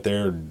again that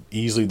they're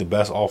easily the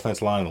best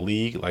offense line in the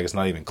league. Like, it's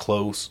not even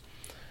close.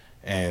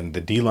 And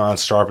the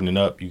D-line's sharpening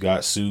up. You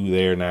got Sue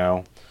there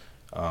now.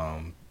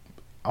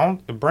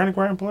 Did Brandon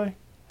Graham play?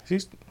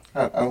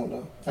 I don't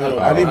know. I don't know.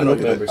 I didn't even I look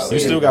don't at remember it. You seeing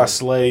still got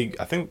Slade.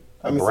 I think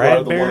I missed a lot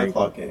of the 1 Bradbury.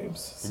 o'clock games.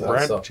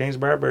 So. James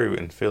Bradbury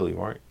in Philly,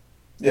 right?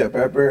 Yeah,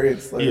 Bradbury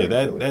and Slater. Yeah,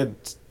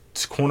 that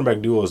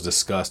cornerback duo is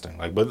disgusting.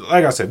 But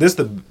like I said, this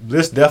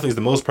definitely is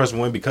the most impressive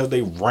win because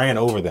they ran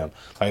over them.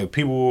 Like,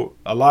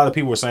 a lot of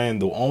people were saying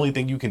the only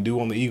thing you can do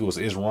on the Eagles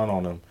is run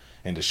on them,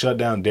 and to shut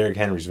down Derrick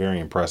Henry is very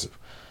impressive.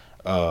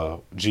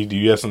 G, do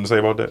you have something to say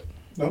about that?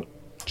 Nope.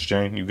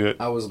 Jane, you good?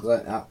 I was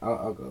glad.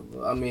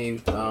 I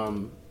mean,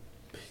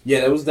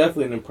 yeah, that was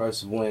definitely an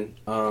impressive win.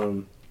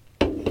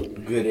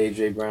 Good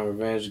AJ Brown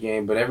revenge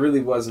game, but it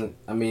really wasn't.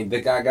 I mean,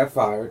 the guy got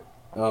fired.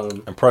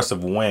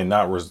 Impressive win,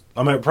 not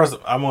impressive.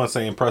 I'm gonna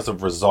say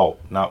impressive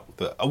result. Not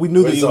we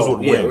knew the Eagles would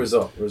win,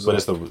 result. but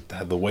it's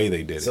the way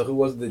they did So it. who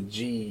was the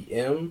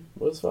GM?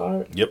 Was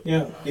fired? Yep.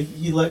 Yeah,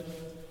 he let.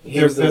 He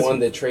was the one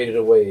that traded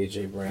away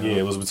AJ Brown. Yeah,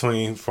 it was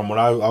between, from when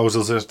I was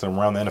listening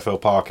around the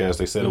NFL podcast,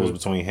 they said it was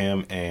between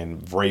him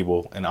and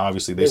Vrabel. And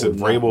obviously they said would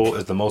not. Vrabel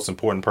is the most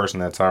important person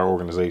in that entire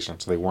organization,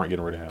 so they weren't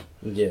getting rid of him.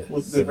 Yeah.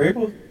 Was the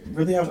Vrabel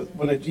really have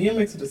when a GM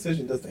makes a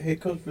decision? Does the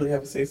head coach really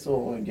have a say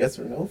so on yes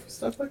or no for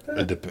stuff like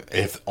that?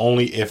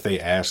 If they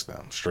ask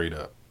them straight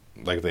up,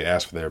 like if they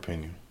ask for their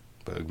opinion.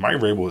 But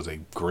Mike Vrabel is a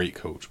great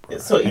coach, bro.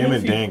 Yeah, so him even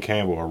and if Dan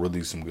Campbell are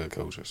really some good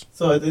coaches.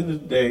 So at the end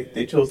of the day,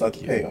 they chose not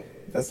to pay him.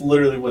 That's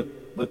literally what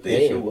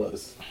the issue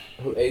was.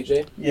 Who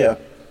AJ? Yeah, I don't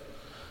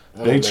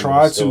They remember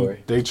tried the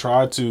story. they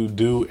tried to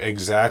do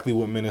exactly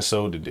what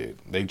Minnesota did.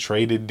 They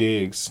traded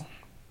Diggs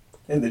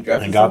and they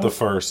drafted and got the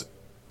someone?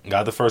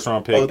 first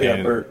round pick Oh, they got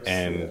and Burks,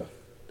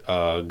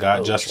 got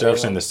Oh, Justin Traylon.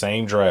 Jefferson in the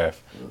same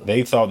draft.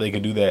 They thought they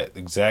could do that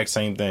exact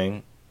same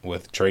thing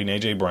with trading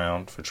AJ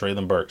Brown for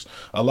Traylon Burks.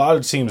 A lot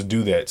of teams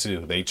do that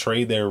too. They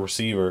trade their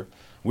receiver.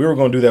 We were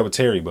going to do that with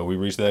Terry, but we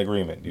reached that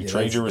agreement. You Yeah,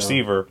 trade that's your dumb.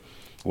 receiver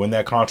when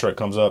that contract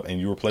comes up and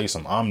you replace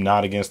him. I'm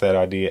not against that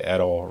idea at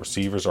all.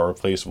 Receivers are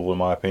replaceable in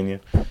my opinion.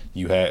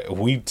 If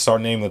we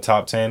start naming the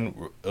top 10,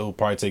 it'll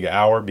probably take an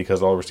hour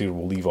because all the receivers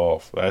will leave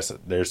off.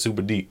 They're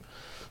super deep.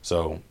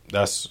 So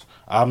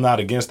I'm not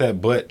against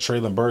that, but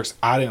Traylon Burks,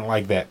 I didn't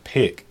like that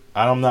pick.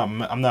 I'm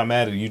not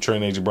mad at you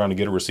trading AJ Brown to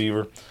get a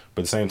receiver,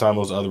 but at the same time,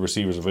 those other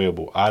receivers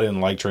available. I didn't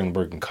like Traylon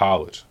Burks in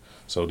college,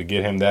 so to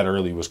get him that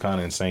early was kind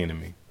of insane to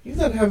me. He's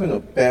not having a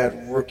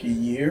bad rookie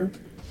year,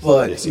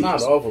 but It's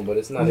not awful, but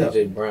it's not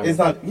AJ Brown. It's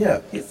not.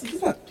 Yeah,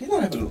 he's not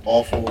having an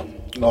awful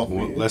Well,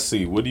 year. let's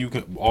see. What do you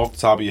off the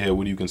top of your head?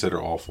 What do you consider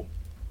awful?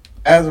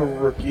 As a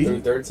rookie,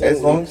 through 13 as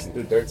weeks. long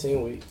Through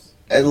 13 weeks.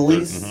 at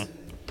least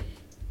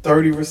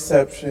 30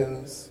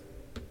 receptions,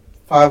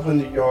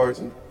 500 yards,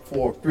 and 3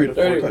 to 4 30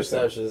 touchdowns.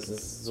 receptions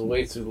is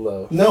way too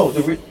low. No,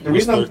 the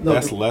reason I'm no,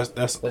 That's less.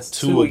 That's That's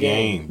two two a a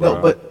game. game, bro.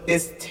 no, but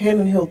it's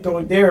Tannehill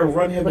throwing. They're a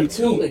run heavy But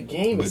two a team.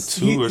 game But is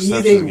two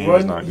receptions a game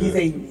is not He's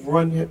good. a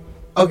run.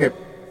 Okay,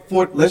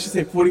 let's just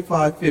say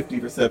 45, 50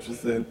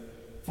 receptions then.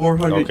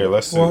 400. Okay,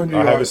 let's see. 400 I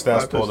have yards, his stats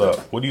 5 pulled up.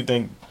 touchdowns. What do you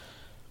think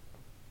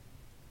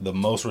the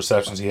most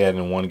receptions he had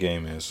in one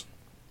game is?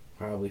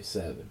 probably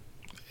 7.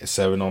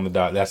 7 on the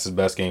dot. That's his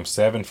best game.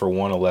 7 for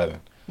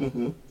 111.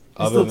 Mm-hmm. It's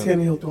Other still than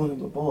Tannehill throwing him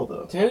the ball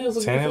though.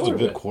 Tannehill's Tannehill's a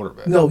good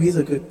quarterback. No, he's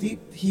a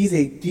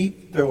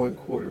deep throwing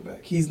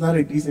quarterback. He's not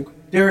a decent.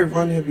 They're a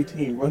run heavy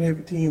team. Run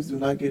heavy teams do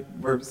not get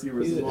wide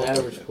receivers. He's an involved.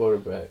 average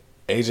quarterback.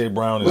 AJ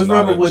Brown is What's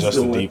not Robert Woods just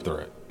doing? a deep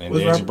threat, and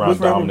What's AJ Brown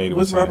dominated.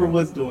 What's with Robert Tannehill.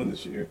 Woods doing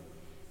this year?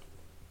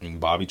 And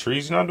Bobby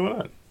Tree's not doing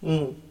that.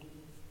 Mm.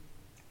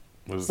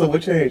 Was- So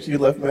what changed? You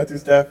left Matthew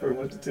Stafford,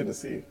 went to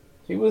Tennessee.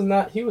 He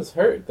was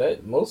hurt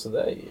that most of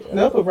that year.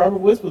 No, but Robert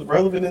Woods was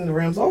relevant in the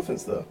Rams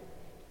offense though.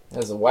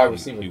 As a wide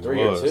receiver, He 3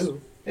 was. or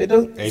 2. It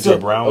doesn't. AJ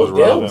Brown was Odell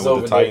relevant was with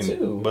over the there, Titans,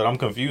 too. but I'm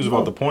confused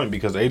about the point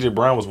because AJ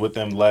Brown was with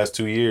them the last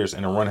 2 years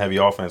in a run-heavy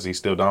offense. He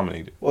still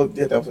dominated. Well,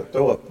 yeah, that was a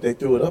throw up. They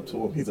threw it up to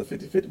him. He's a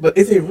 50-50. But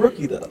it's a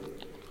rookie, though.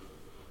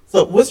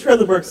 So what's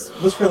Traylon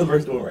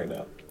Burks doing right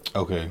now?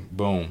 Okay,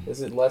 boom.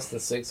 Is it less than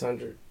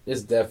 600?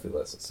 It's definitely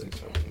less than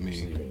 600 Me.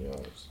 receiving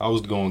yards. I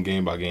was going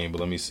game by game, but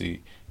let me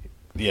see.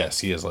 Yes,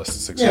 he has less than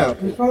 600. Yeah,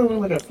 he's probably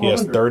winning like a He has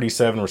 400.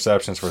 37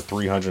 receptions for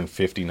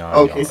 359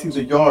 Okay, yards. see,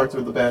 the yards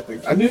are the bad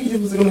thing. I knew he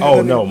was going to have Oh,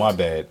 that no, many. my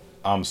bad.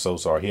 I'm so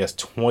sorry. He has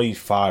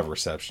 25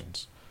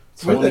 receptions.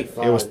 Where'd that-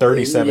 25. It was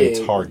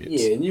 37 targets.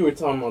 Yeah, and you were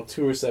talking about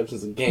 2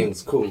 receptions a game.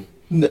 It's cool.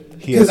 He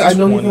Because has I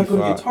know he's not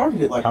going to 25. get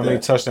targeted like How that. many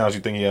touchdowns do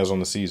you think he has on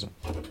the season?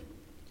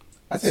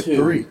 I said 2.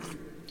 3.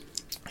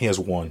 He has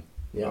 1.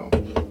 Yeah.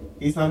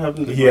 He's not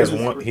having the He has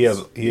greatest 1.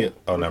 He has.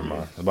 Oh, never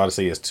mind. I was about to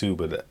say he has 2,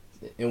 but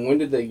And when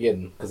did they get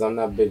him? Because I'm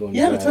not big on He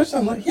had a drafts.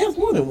 touchdown. He has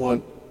more than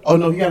one. Oh,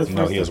 no, he got his first.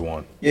 no, he has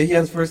 1. Yeah, he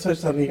had his first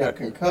touchdown and he got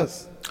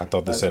concussed. I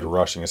thought this said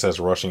rushing. It says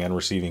rushing and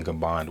receiving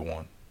combined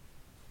 1.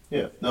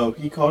 Yeah, no,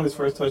 he caught his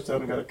first touchdown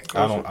and got a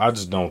concussion. I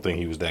just don't think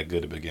he was that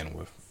good to begin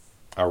with.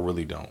 I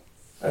really don't.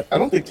 I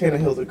don't think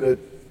Tannehill's a good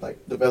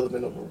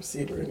development of a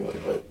receiver anyway.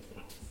 But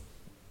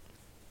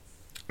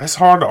It's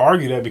hard to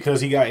argue that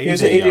because he got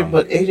here's AJ. AJ, Young.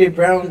 but AJ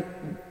Brown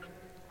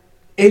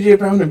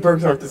and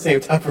Burks aren't the same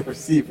type of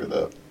receiver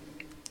though.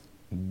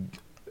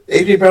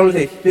 AJ Brown is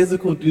a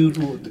physical dude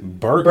who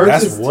Burks,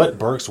 that's is- what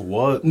Burks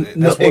was. No,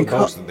 That's what in,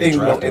 Burks they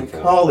drafted in him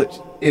for. college,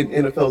 in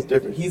NFL is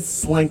different. He's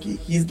slinky.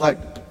 He's like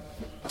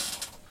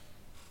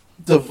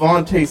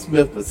Devontae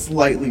Smith, but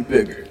slightly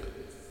bigger.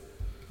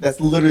 That's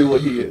literally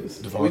what he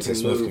is. We Devontae can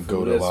Smith move can go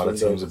from to a this lot of one,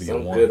 teams though, to be 'cause a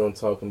I'm one. good on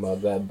talking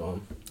about that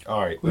bum. All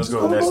right, Who's let's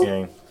go to the next talking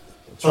game.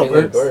 Oh,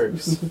 Traylon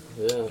Burks. Burks.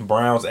 Yeah.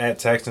 Browns at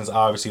Texans.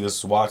 Obviously, this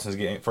is Watson's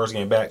game, first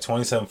game back,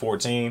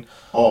 27-14.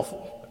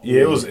 Awful.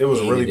 Yeah, it was a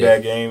really Hated bad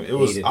it. game. It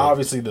was Hated it.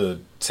 obviously the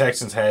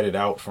Texans had it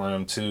out for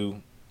him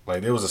too.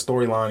 Like there was a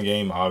storyline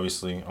game.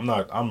 Obviously,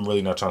 I'm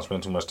really not trying to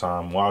spend too much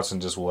time. Watson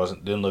just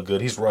didn't look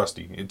good. He's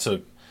rusty. It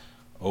took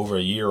over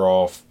a year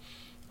off.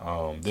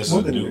 This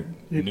More is a than a new. year.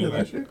 You played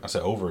last year? I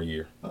said over a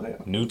year. Oh, yeah.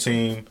 New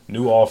team,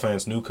 new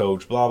offense, new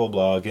coach, blah blah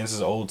blah against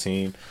his old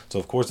team. So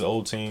of course the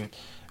old team,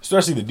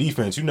 especially the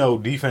defense. You know,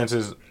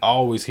 defenses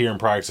always here in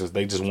practice.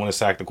 They just want to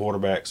sack the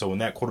quarterback. So when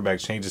that quarterback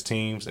changes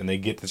teams and they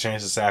get the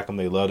chance to sack him,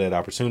 they love that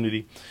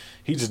opportunity.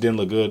 He just didn't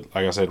look good.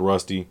 Like I said,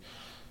 rusty.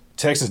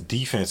 Texans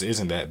defense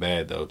isn't that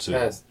bad though, too.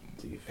 That's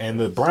defense. And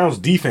the Browns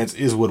defense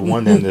is what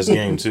won them this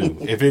game too.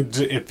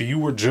 If you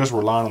were just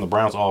relying on the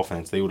Browns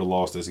offense, they would have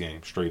lost this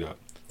game straight up.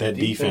 That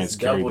defense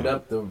carried doubled them.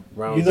 up the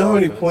Browns. You know how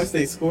many offense. points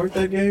they scored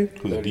that game?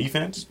 Who the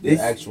defense? They,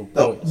 actual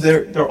no, points.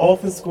 their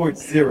offense scored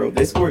 0.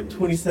 They scored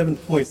 27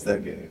 points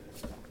that game.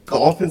 The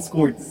offense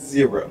scored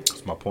 0.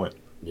 That's my point.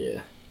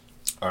 Yeah.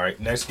 All right,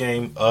 next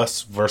game,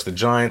 us versus the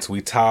Giants.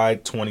 We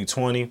tied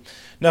 20-20.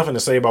 Nothing to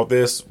say about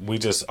this.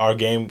 Our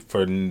game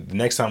for the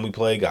next time we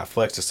play got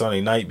flexed to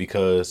Sunday night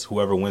because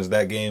whoever wins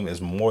that game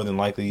is more than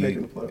likely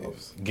Making the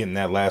playoffs. getting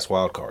that last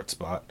wild card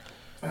spot.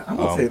 I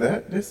won't say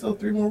that. There's still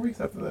 3 more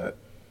weeks after that.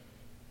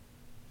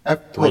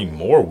 3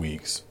 more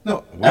weeks.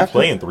 No, We after-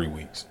 play in 3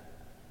 weeks.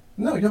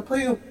 No, y'all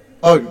play.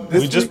 Oh,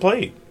 this We just week?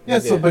 played. Yeah,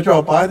 so Yeah. but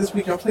y'all buy this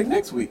week. Y'all play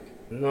next week.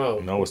 No.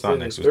 No, it's we not said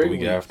next in week, the 3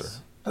 week after.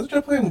 I thought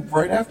y'all playing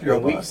right after y'all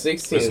In buy. week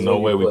 16. There's is no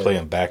when way you we play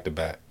them back to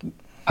back.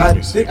 I'm pretty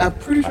I sure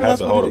have that's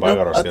to what hold it up. I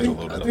got our I schedule think,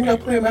 loaded I up think y'all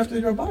anyway. play them after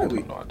your bye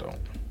week. No, I don't.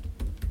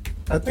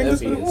 I think That'd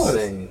that's be what it was.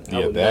 insane. I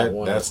Yeah, would not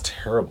want that's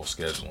terrible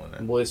scheduling.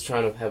 Then. boys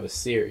trying to have a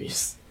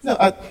series. No,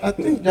 I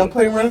think y'all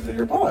playing right after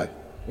your bye.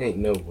 Ain't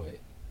no way.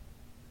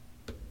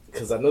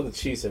 Because I know the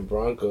Chiefs and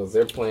Broncos,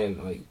 they're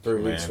playing like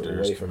 3 weeks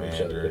away from each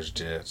other. Commanders,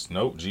 Jets.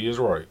 Nope, G is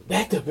right.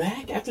 Back to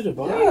back after the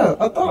bye? Yeah,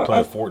 I We thought.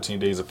 playing 14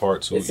 days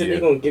apart too. They said Yeah.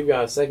 they're going to give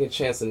y'all a second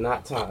chance to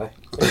not tie.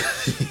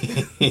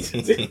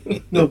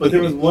 No, but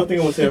there was one thing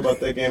I want to say about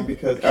that game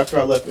because after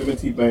I left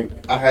M&T Bank,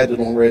 I had it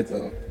on red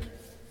zone.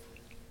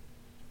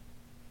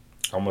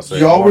 I'm gonna say,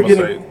 Y'all I'm were gonna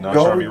getting- say, not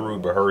y'all trying to be were-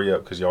 rude, but hurry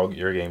up because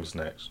your game's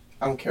next.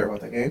 I don't care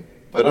about that game,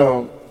 but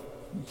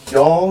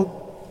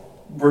y'all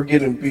were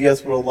getting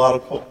BS with a lot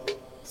of calls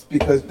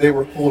because they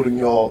were holding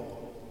y'all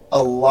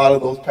a lot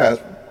of those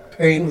passes.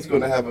 Payne was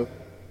going to have a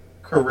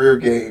career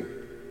game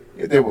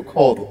if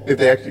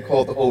they actually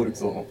called the holding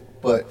zone,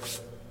 but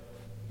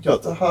y'all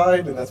to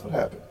hide, and that's what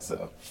happened.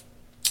 So.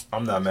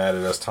 I'm not mad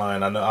at us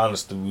tying. I know,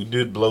 honestly, we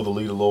did blow the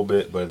lead a little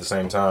bit, but at the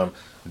same time,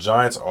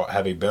 Giants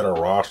have a better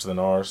roster than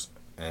ours,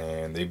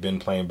 and they've been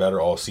playing better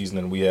all season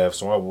than we have.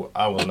 So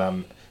I was not.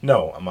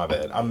 No, my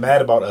bad. I'm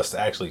mad about us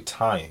actually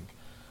tying,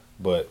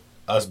 but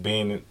us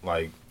being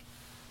like,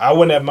 I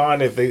wouldn't have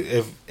minded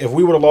if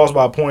we would have lost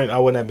by a point. I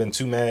wouldn't have been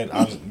too mad.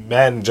 I was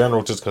mad in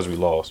general just because we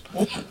lost.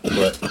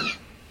 But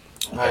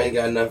I ain't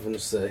got nothing to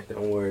say.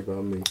 Don't worry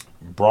about me.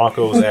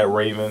 Broncos at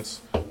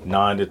Ravens,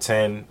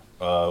 9-10.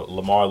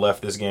 Lamar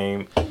left this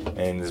game,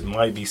 and this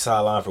might be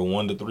sidelined for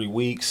 1 to 3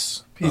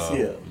 weeks.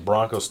 PCL.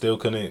 Broncos still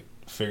couldn't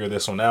figure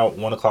this one out.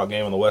 1 o'clock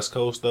game on the West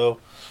Coast, though.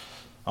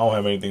 I don't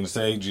have anything to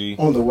say, G.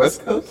 On the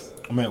West Coast?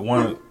 I'm at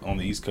 1 on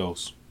the East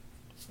Coast.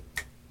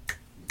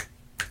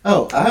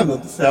 Oh, I have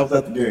nothing to say. I was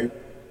at the game.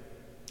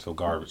 So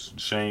garbage.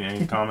 Shane,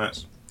 any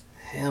comments?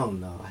 Hell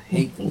no. I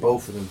hate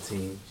both of them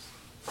teams.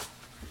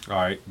 All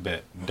right,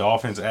 bet.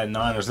 Dolphins at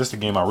Niners. This is the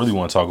game I really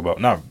want to talk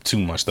about. Not too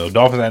much, though.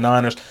 Dolphins at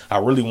Niners. I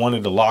really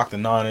wanted to lock the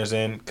Niners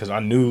in because I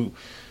knew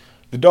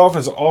the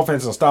Dolphins'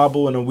 offense is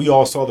unstoppable, and then we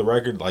all saw the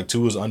record. Like,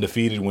 Tua's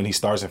undefeated when he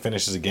starts and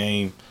finishes a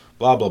game,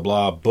 blah, blah,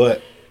 blah.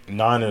 But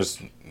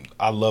Niners,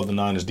 I love the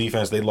Niners'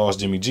 defense. They lost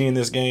Jimmy G in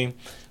this game.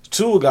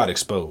 Tua got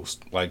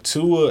exposed. Like,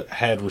 Tua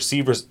had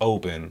receivers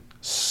open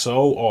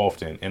so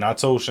often, and I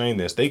told Shane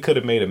this. They could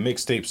have made a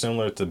mixtape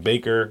similar to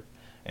Baker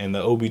and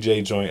the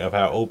OBJ joint of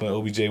how open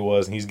OBJ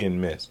was, and he's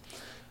getting missed.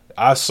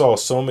 I saw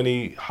so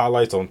many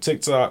highlights on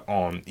TikTok,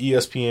 on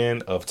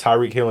ESPN, of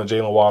Tyreek Hill and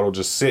Jalen Waddle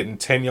just sitting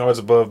 10 yards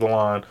above the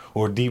line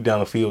or deep down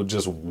the field,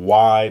 just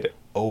wide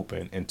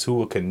open, and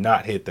Tua could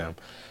not hit them.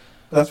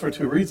 That's for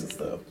two reasons,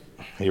 though.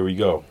 Here we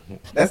go.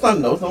 That's not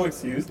no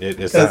excuse.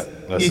 It's not.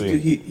 Let's see.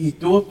 He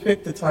threw a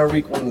pick to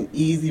Tyreek on an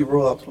easy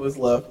roll out to his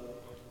left,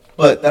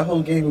 but that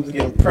whole game he was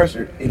getting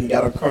pressured, and he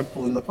got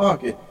uncomfortable in the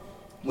pocket.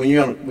 When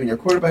your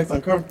quarterback's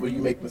uncomfortable, you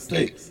make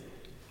mistakes.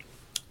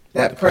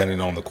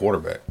 Depending on the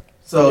quarterback.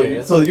 So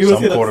Yeah. so you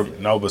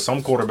But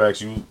some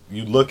quarterbacks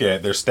you look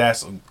at their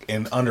stats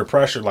in under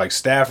pressure, like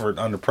Stafford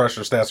under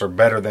pressure stats are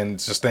better than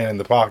just staying in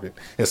the pocket.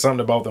 It's something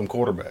about them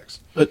quarterbacks.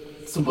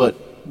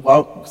 why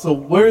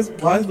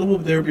is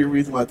there be a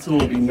reason why Tua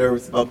would be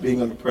nervous about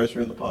being under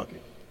pressure in the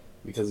pocket?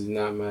 Because he's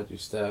not Matthew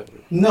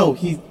Stafford. No,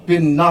 he's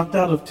been knocked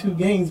out of 2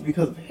 games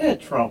because of head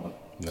trauma.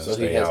 So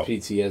he has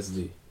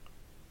PTSD.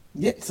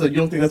 Yeah, so you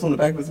don't think that's on the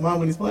back of his mind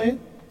when he's playing?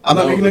 I'm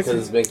not making because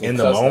it's that. making In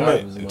the cuss out of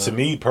his moment, mind. to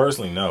me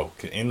personally, no.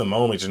 In the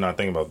moment, you're not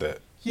thinking about that.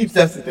 He's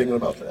definitely thinking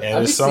about that. And I've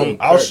there's seen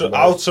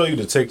I'll show you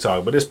the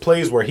TikTok, but it's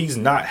plays where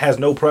has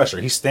no pressure.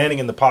 He's standing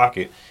in the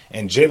pocket,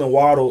 and Jalen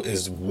Waddle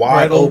is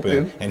wide Wide open,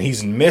 open. and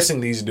he's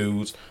missing these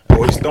dudes,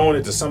 or he's throwing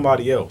it to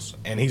somebody else,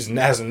 and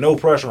has no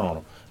pressure on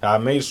him. I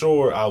made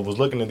sure I was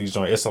looking at these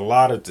joints. It's a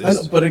lot of. I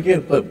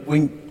know, but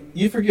when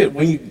you forget,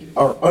 when you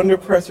are under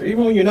pressure,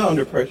 even when you're not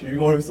under pressure,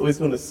 you're always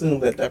going to assume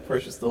that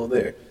pressure's still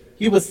there.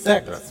 He was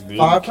sacked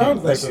 5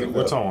 times that game.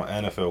 We're though. talking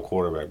NFL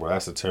quarterback, bro.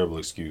 That's a terrible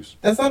excuse.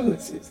 That's not an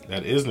excuse.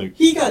 That isn't.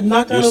 He got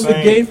knocked out You're of the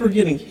saying- game for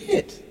getting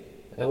hit.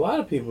 A lot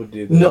of people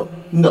do that.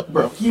 No,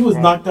 bro. He was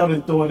knocked out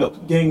and throwing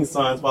up gang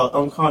signs while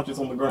unconscious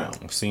on the ground.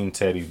 I've seen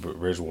Teddy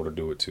Bridgewater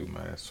do it too,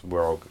 man. So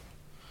we're all good.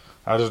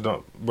 I just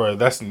don't, bro.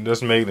 That's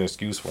making an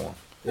excuse for him.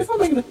 That's not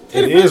making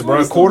It is,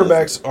 bro.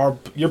 Quarterbacks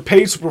you're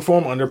paid to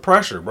perform under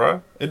pressure,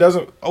 bro. It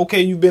doesn't.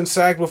 Okay, you've been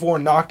sacked before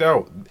and knocked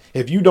out.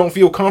 If you don't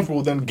feel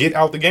comfortable, then get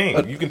out the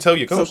game. You can tell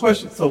your coach.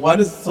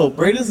 So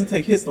Brady doesn't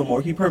take hits no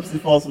more. He purposely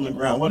falls on the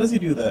ground. Why does he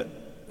do that?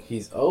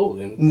 He's old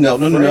and No.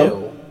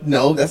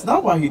 No, that's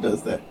not why he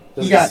does that.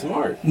 Because he's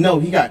smart. No,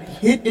 he got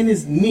hit in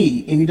his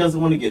knee and he doesn't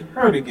want to get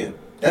hurt again.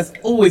 That's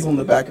always on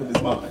the back of his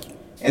mind.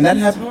 And that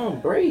happened. Tom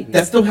Brady.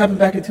 That still happened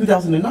back in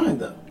 2009,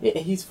 though. Yeah,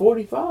 he's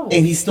 45.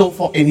 And he's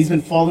he's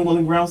been falling on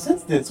the ground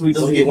since then, so he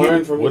doesn't get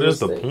hit. What is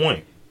the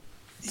point?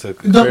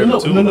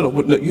 No.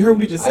 You heard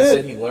what he just I said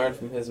said. he learned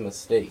from his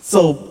mistakes.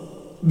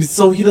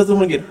 So he doesn't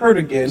want to get hurt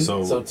again.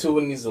 So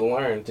Tua needs to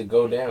learn to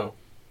go down.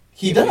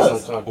 He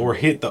does. Or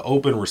hit the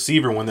open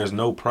receiver when there's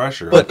no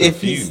pressure. But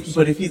if he's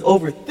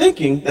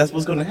overthinking, that's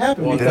what's going to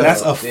happen. Then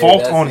that's a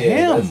fault on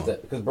him.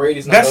 Because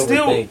Brady's not That's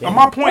still overthinking.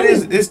 my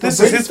point. This is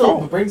his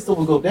fault. Brady still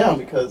will go down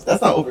because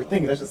that's not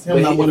overthinking. That's just him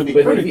But not wanting to be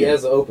but hurt if he again.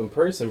 has an open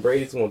person,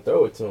 Brady's going to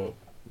throw it to him,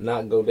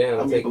 not go down.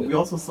 I and mean, take but it. we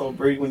also saw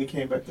Brady when he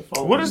came back to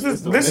fall. What is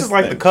this? This is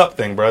like the cup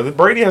thing, brother.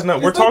 Brady has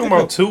not. We're It's talking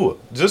not the about Tua.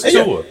 Just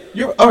Yeah, Tua.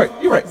 You're all right.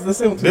 You're right. It's the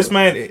same. This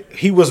man,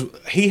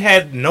 he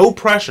had no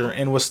pressure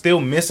and was still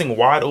missing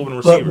wide open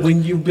But receivers.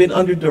 when you've been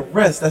under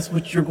duress, that's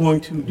what you're going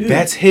to do.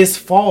 That's his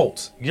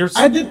fault.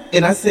 I did,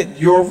 and I said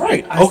you're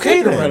right. I Okay, said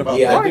you're then. right about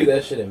Yeah, that. I do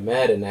that shit in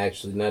Madden,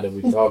 actually, now that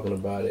we're talking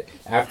about it.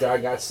 After I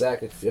got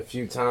sacked a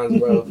few times,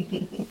 bro,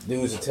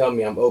 dudes would tell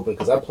me I'm open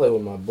because I play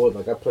with my boy.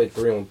 Like, I play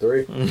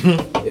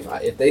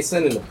 3-on-3. If they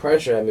sending the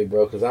pressure at me,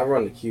 bro, because I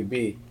run the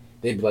QB,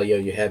 they'd be like, yo,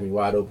 you had me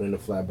wide open in the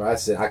flat. But I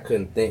said I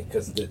couldn't think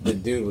because the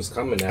dude was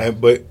coming at me.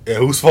 But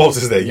whose fault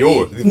is that?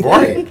 Yours,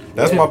 right?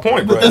 That's my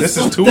point, bro. This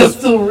is That's Tua's.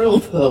 still real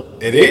though.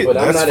 It is. but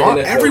I'm That's not an fine.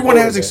 NFL Everyone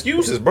has quarterback.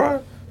 excuses, bro.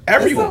 That's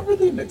Everyone. not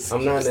really an excuse.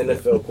 I'm not an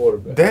NFL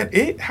quarterback. That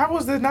it? How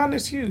is that not an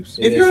excuse?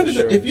 It is for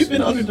sure If you've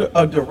been an excuse.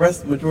 under a duress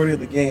the majority of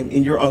the game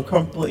and you're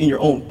uncomfortable in your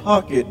own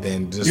pocket,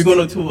 Then just- you're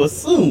going to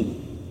assume.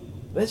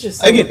 That's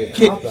just Again, like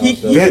a cop-out, he-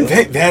 though.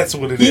 That's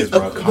what it is,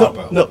 bro. Cop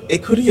out. No,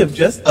 it could he have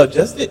just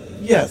adjusted?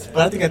 Yes,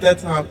 but I think at that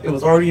time it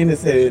was already in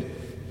his head,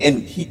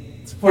 and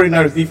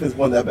 49ers defense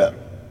won that battle.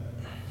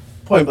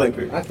 Point blank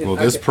period. Well,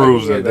 this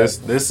proves that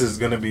this is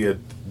going to be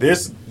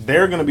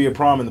they're going to be a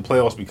problem in the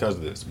playoffs because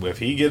of this. If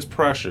he gets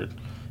pressured,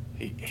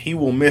 he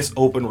will miss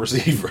open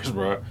receivers,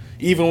 bro.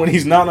 Even when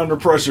he's not under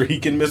pressure, he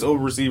can miss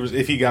open receivers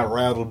if he got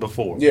rattled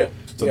before. Yeah.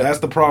 So Yeah. that's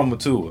the problem with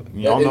Tua.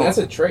 Y'all And know that's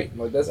a trait.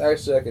 Like, that's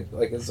actually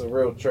like it's a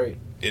real trait.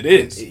 it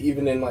is.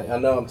 Even in, like, I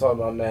know I'm talking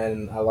about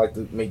Madden, I like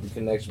to make the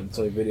connection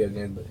between video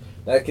games, but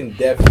that can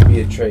definitely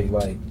be a trait.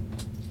 Like,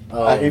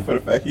 I hate for the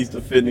fact he's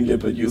defending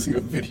it, but using a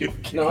video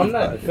game. No, I'm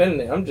not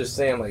defending it. I'm just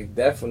saying, like,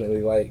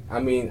 definitely, like, I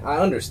mean, I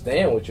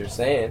understand what you're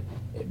saying,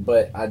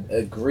 but I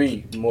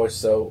agree more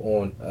so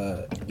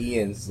on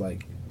Ian's,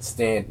 like,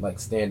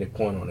 standing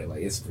point on it.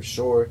 Like, it's for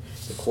sure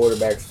the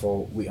quarterback's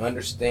fault. We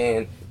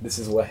understand this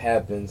is what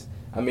happens.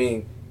 I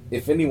mean,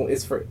 if anyone,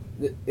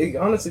 it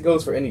honestly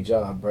goes for any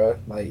job, bro.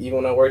 Like, even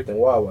when I worked in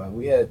Wawa,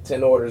 we had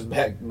 10 orders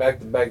back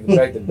to back.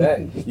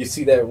 You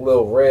see that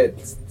little red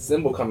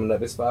symbol coming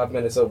up, it's 5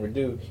 minutes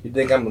overdue. You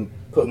think I'm going to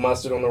put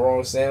mustard on the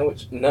wrong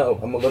sandwich? No,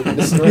 I'm going to look at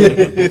the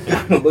screen.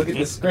 I'm going to look at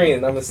the screen,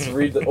 and I'm going to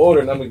read the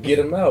order, and I'm going to get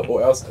them out,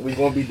 or else we're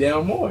going to be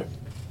down more.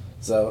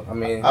 So, I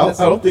mean... I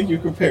don't think you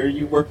compare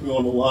you working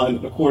on the line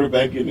and the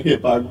quarterback getting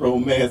hit by a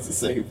grown man. It's the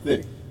same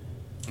thing.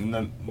 And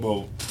then,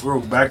 well, we'll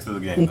go back to the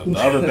game. The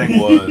other thing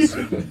was,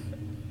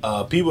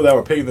 people that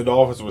were picking the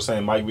Dolphins were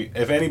saying,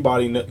 if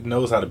anybody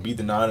knows how to beat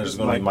the Niners, it's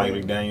going to be Mike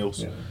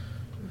McDaniels. Yeah.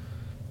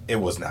 It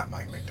was not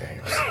Mike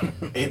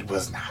McDaniels. It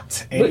was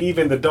not. And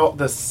even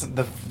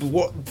the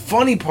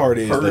funny part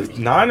is the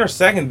Niners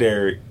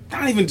secondary,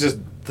 not even just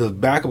the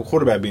backup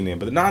quarterback being in,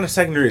 but the Niners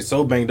secondary is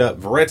so banged up.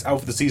 Verrett's out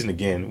for the season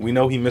again. We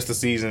know he missed the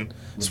season.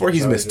 I swear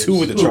he's missed 2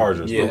 with the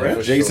Chargers.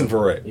 Yeah, Jason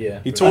Verrett.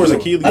 Yeah. He tore his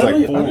Achilles I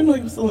didn't 4. know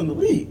he was still in the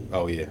league.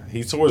 Oh yeah,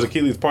 he tore his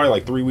Achilles probably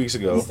like 3 weeks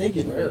ago. He's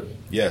thinking really.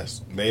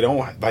 Yes, they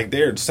don't like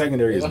their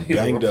secondary is They don't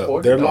even banged up.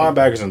 report Their them.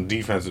 linebackers and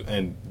defense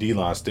and D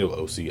line still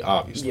OC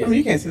obviously. Yeah. I mean,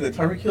 you can't see that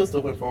Tyreek Hill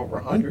still went for over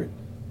 100.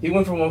 He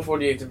went from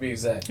 148 to be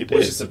exact, He did.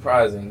 which is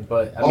surprising.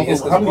 But I mean,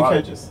 it's How many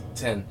Waddle, catches?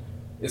 10.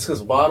 It's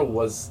because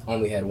Waddle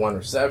only had 1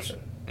 reception.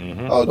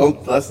 Mm-hmm. Oh,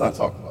 let's not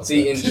talk about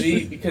See, that. in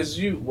G, because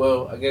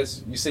I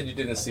guess you said you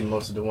didn't see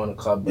most of the one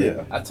club, but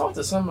Yeah. I talked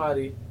to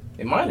somebody,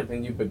 it might have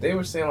been you, but they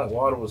were saying like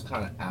Waddle was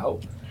kind of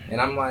out, and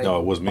I'm like, No,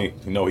 it was me.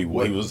 No, he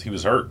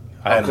was hurt.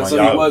 I had him on so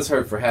y'all. he was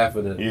hurt for half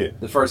of the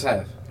first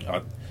half.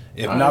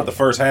 If All not right. the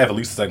first half, at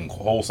least the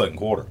whole second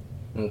quarter.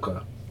 Okay,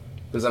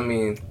 because I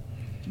mean,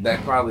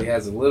 that probably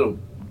has a little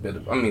bit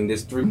of. I mean,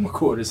 there's 3 more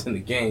quarters in the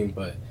game,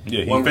 but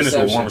Yeah, he one finished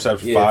with 1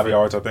 reception, yeah, 5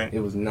 yards, I think. It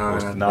was 9. It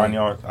was I 9 think.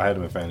 yards. I had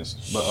him in fantasy.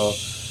 But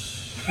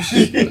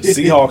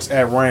Seahawks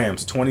at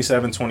Rams,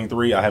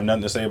 27-23. I have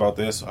nothing to say about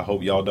this. I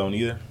hope y'all don't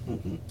either.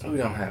 We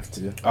don't have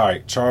to. All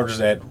right, Chargers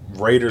at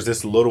Raiders. This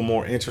is a little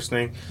more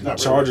interesting. Not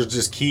Chargers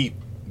just keep.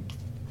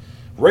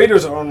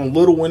 Raiders are on a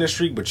little winning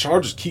streak, but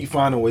Chargers keep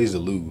finding ways to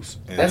lose.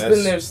 And That's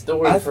been their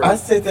story I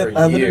said that for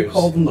I literally years.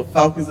 called them the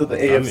Falcons of the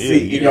AFC,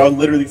 yeah. and y'all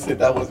literally said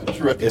that wasn't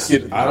true.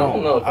 I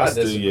don't know if I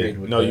still, disagreed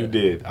with No, that. you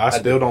did. I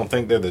still don't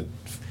think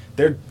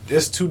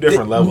it's 2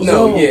 different levels.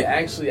 No, No. yeah,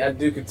 actually, I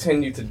do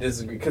continue to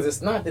disagree because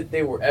it's not that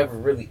they were ever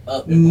really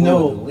up and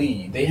No. blew the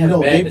lead. They had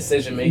bad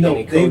decision making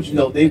and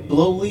coaching. They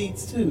blow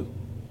leads too.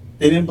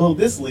 They didn't blow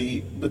this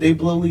lead, but they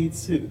blow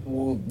leads too.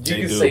 Well, you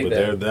They can do, say but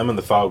that them and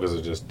the Falcons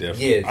are just different.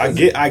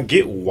 Yeah, I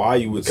get why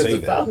you would because say the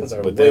that. Falcons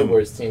are a but way them,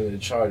 worse team than the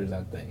Chargers.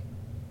 I think.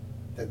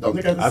 Don't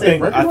they got the I same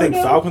think record I think right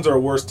now? Falcons are a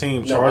worse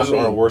team. No, Chargers I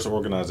mean- are a worse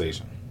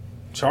organization.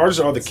 Chargers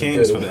are the That's a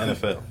kings good for the one.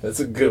 NFL. That's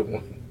a good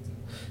one.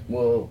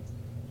 Well,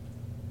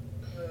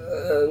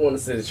 I want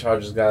to say the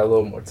Chargers got a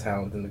little more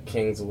talent than the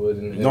Kings would.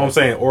 You know what I'm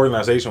saying?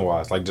 Organization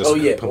wise, like just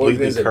completely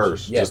organization,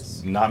 cursed. yes.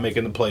 Just not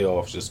making the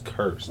playoffs, just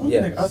cursed.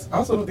 I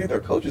also don't think their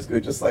coach is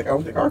good. Just like I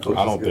don't think our coach.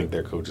 I is don't good. think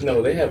their coach is No,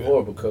 that they good. have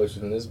horrible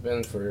coaching, and it's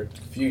been for a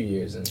few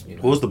years. And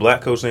What was the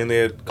black coach name they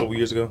had a couple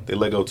years ago? They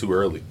let go too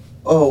early.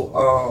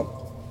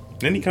 Oh,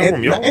 Didn't he come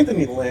from y'all?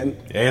 Anthony Lynn.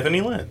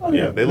 Anthony Lynn. Oh,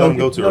 Yeah, they let him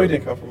go too No, he early.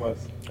 didn't come from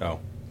us. Oh,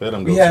 they let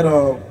him go. We had too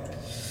early.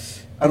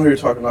 I know what you're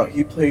talking about.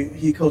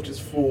 He coaches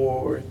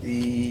for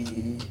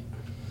the.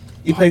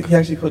 He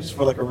actually coaches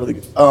for like a really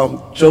good.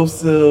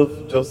 Joseph.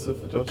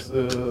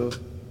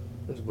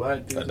 It's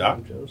black dude. Doc?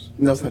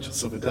 No, it's not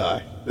Joseph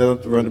Adai. They'll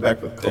have to run it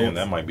back with the Damn, Colts.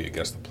 that might be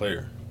against the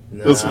player.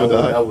 No, Those would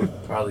die. I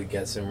would probably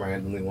guess him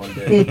randomly one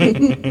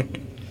day,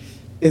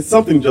 It's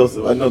something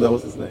Joseph. I know that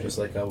was his name. just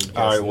like I would guess.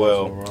 All right, him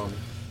well, wrong.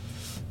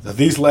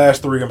 These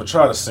last 3, I'm gonna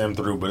try to sim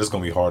through, but it's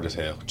gonna be hard as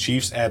hell.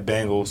 Chiefs at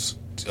Bengals.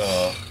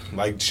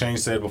 Like Shane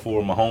said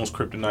before, Mahomes'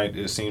 kryptonite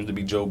it seems to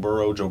be Joe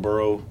Burrow. Joe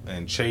Burrow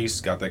and Chase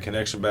got that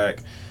connection back.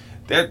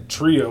 That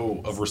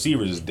trio of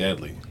receivers is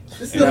deadly.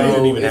 This And is they a-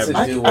 didn't even it's have. a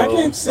I duo,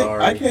 can't say.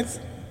 sorry. I can't.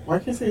 Why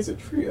can't I say it's a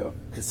trio?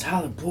 Cause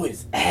Tyler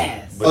Boyd's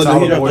ass. But Oh, no, Tyler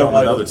he don't Boyd know on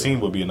why another not. team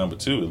would be a number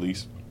 2 at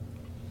least.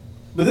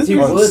 But this He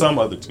is On would. some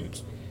other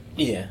teams.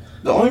 Yeah.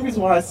 the only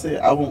reason why I say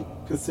I won't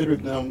consider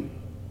them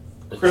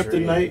A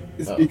kryptonite trio.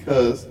 is Oh.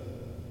 because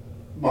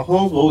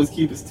Mahomes will always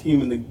keep his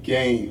team in the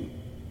game.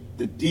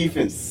 The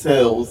defense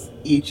sells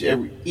each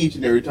and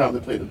every time they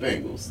play the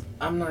Bengals.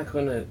 I'm not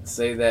gonna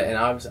say that, and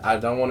obviously I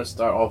don't want to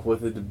start off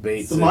with a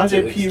debate.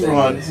 Samaje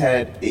Perine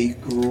had a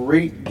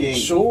great game.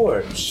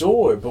 Sure,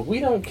 but we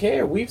don't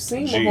care. We've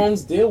seen Gee.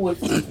 Mahomes deal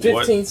with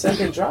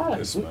 15-second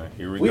drives. This man,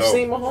 here we We've go.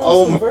 seen Mahomes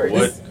Oh, convert.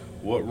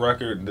 What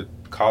record? The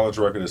college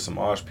record does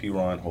Samaje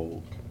Perine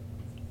hold?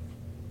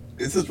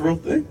 Is this a real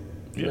thing?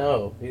 Yeah.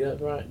 No, he does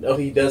right. No,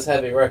 he does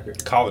have a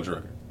record. College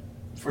record.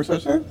 For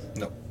touchdowns?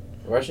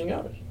 Rushing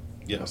yards.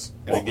 Yes.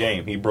 In a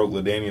game, he broke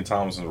LaDainian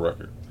Thompson's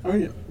record. Oh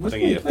yeah. I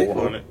think he had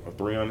 400 or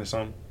 300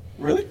 something.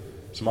 Really?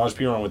 Samaj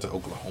P. Ryan went to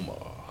Oklahoma.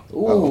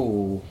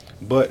 Ooh.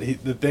 But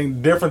the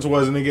difference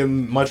was he didn't get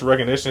much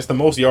recognition. It's the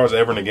most yards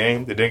ever in the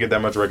game. They didn't get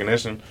that much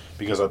recognition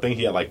because I think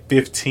he had like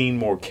 15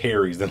 more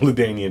carries than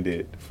LaDainian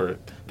did for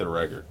the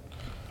record.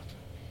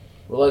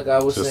 Well, like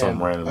I was Just saying,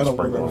 some random I don't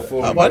sprinkle.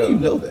 remember that. Why do you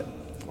know that?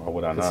 Why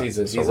would I 'cause not? he's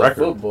a It's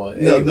record. Football.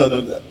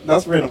 No.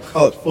 That's random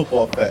college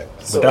football fact.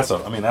 But that's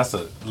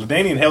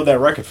LaDainian held that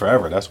record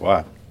forever. That's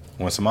why.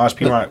 When Samaj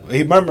P. Ryan,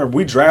 remember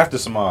we drafted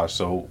Samaj,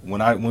 so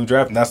when we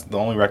drafted, that's the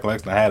only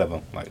recollection I had of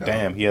him. Like,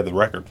 damn, he had the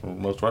record for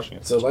most rushing.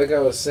 So, like I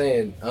was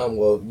saying,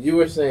 well, you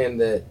were saying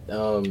that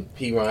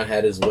P. Ron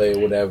had his way or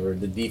whatever.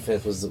 The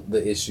defense was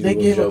the issue They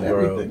with gave Joe up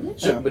Burrow. everything.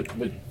 Yeah.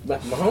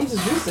 But Mahomes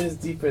is used to his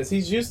defense.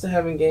 He's used to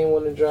having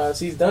game-winning drives.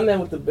 He's done that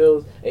with the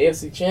Bills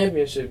AFC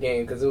Championship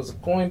game because it was a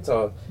coin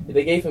toss.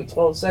 They gave him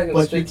 12 seconds.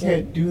 But you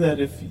can't do that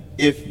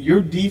if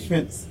your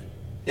defense,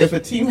 if a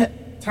team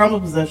had time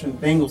of possession,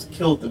 Bengals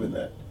killed them in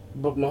that.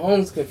 But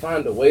Mahomes can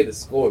find a way to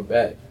score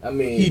back. I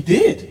mean, He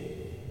did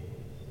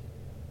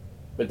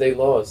but they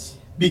lost.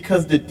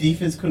 because the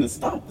defense couldn't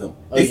stop them.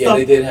 Oh yeah,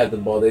 they did have the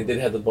ball. They did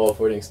have the ball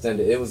for an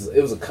extended. It was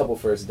a couple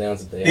first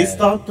downs that they They had.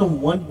 stopped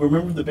them one.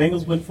 Remember, the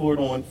Bengals went for it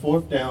on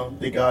 4th down.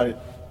 They got it.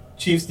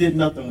 Chiefs did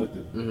nothing with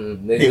it.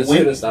 Mm-hmm. They just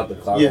couldn't stop the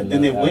clock. Yeah, from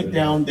then not they went happening.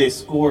 down. They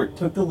scored,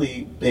 took the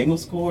lead. Bengals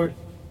scored.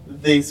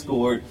 They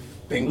scored.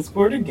 Bengals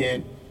scored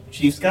again.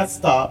 Chiefs got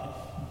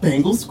stopped.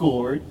 Bengals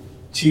scored.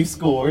 Chiefs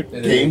scored. And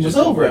then Game they was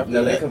just over convert- after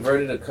No, they that.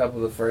 converted a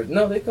couple of first.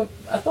 No, I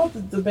thought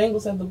that the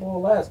Bengals had the ball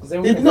last because they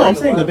were. No, I'm converting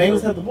saying a the lot Bengals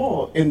of had the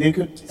ball and they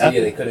could. So,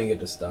 yeah, they couldn't get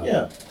the stop.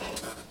 Yeah,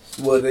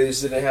 Well, they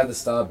just didn't have the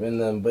stop in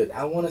them. But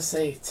I want to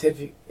say,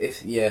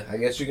 I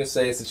guess you can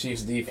say it's the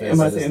Chiefs' defense.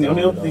 am I that is saying the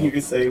only throwing other it thing you off.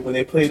 could say when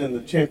they played in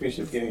the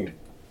championship game,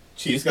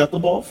 Chiefs got the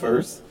ball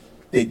first.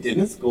 They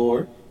didn't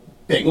score.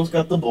 Bengals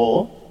got the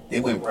ball.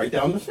 They went right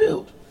down the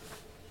field.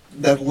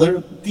 That's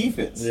literal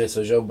defense. Yeah,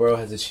 so Joe Burrow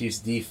has the Chiefs'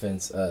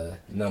 defense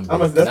number. I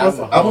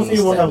don't see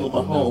you won't have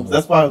Mahomes.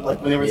 That's why, like,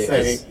 when they were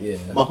saying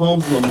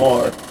Mahomes,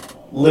 Lamar,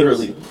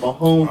 literally,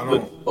 Mahomes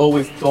would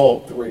always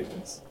dog the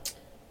Ravens.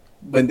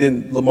 But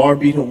then Lamar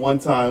beat him one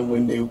time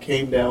when they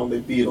came down, they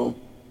beat him,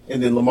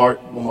 and then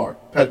Patrick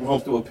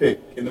Mahomes threw a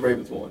pick, and the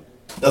Ravens won.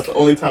 That's the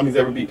only time he's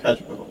ever beat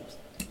Patrick Mahomes.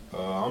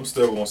 I'm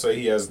still gonna say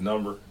he has the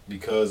number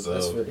because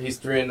of he's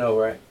 3-0,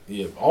 right?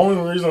 yeah. Only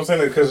reason I'm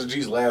saying that because of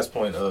G's last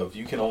point of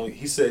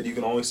he said you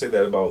can only say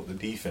that about the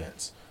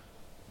defense.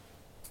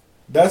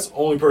 That's the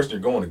only person you're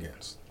going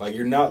against. Like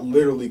you're not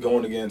literally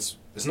going against.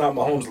 It's not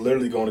Mahomes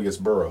literally going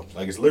against Burrow.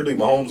 Like it's literally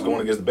Mahomes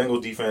going against the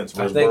Bengals defense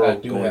I versus think Burrow I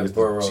do going have against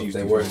Burrow the if Chiefs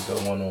they were to defense.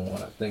 go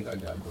one-on-one. I think I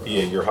got Burrow.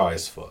 Yeah, you're high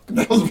as fuck.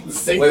 I was going to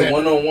say Wait, that.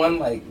 one-on-one,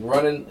 like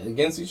running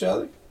against each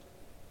other?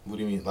 What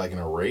do you mean, like in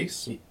a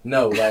race?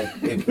 No,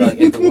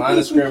 if the line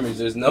of scrimmage,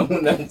 there's no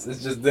one else.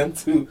 It's just them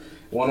two.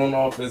 One on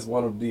offense,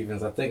 one on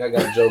defense. I think I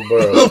got Joe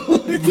Burrow. I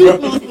thought you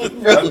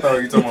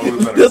were talking about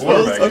who's better That's what I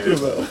was quarterback. talking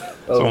is. about.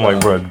 So I'm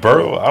like, bro,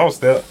 Burrow, I don't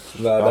step.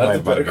 No, I'm that's like,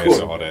 a better about to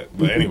answer quarterback. all that.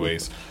 But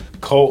anyways,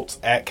 Colts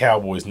at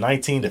Cowboys,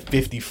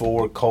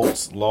 19-54.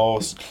 Colts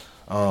lost.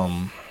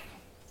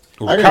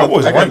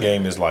 Cowboys' run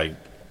game is like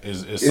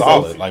is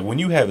solid. over. Like when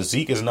you have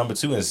Zeke as number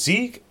 2, and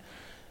Zeke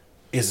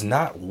is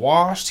not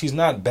washed. He's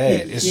not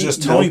bad. It's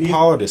just Tony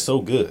Pollard is so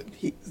good.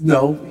 He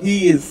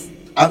is.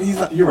 He's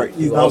not. You're right.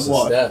 He's He not lost his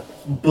washed, step.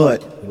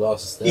 but He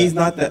lost his step. he's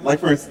not that. Like,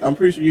 for instance, I'm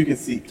pretty sure you can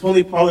see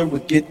Tony Pollard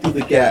would get through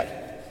the gap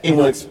and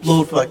will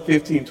explode for like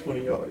 15,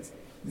 20 yards.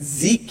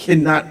 Zeke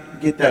cannot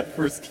get that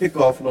first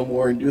kickoff no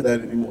more and do that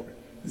anymore.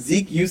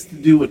 Zeke used to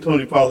do what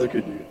Tony Pollard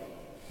could do,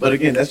 but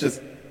again, that's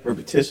just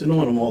repetition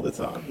on him all the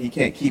time. He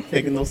can't keep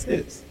taking those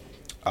hits.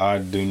 I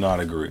do not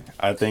agree.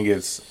 I think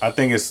it's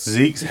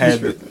Zeke's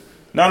had.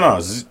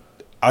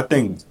 I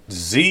think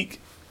Zeke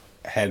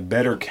had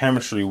better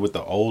chemistry with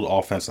the old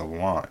offensive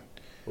line.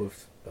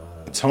 With,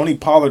 Tony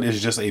Pollard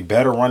is just a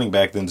better running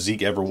back than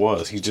Zeke ever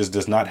was. He just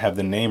does not have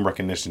the name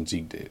recognition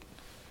Zeke did.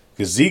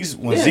 Because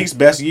Zeke's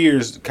best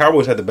years,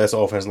 Cowboys had the best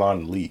offensive line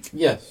in the league.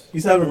 yes.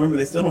 You have to remember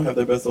they still don't have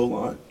their best O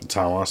line.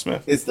 Tyron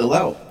Smith. It's still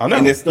out. I know.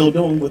 And they're still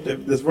doing what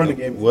this running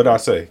game. What did I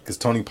say? Because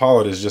Tony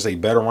Pollard is just a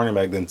better running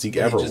back than Zeke He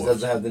ever just was.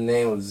 doesn't have the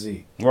name of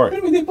Zeke. I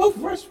Right. mean, they both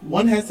rushed.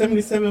 One had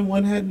 77,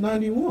 one had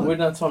 91. We're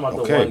not talking about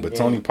the Okay, one but game.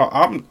 Tony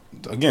Pollard,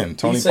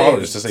 Tony He's saying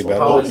Pollard is just a better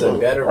Pollard's a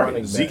running back. better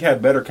running back. Zeke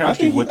had better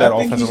chemistry with that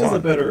offensive he's just line.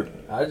 a better.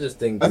 I just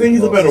think. I think he's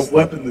a Zeke better lost his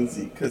weapon than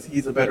Zeke because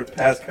he's a better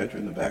pass catcher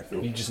in the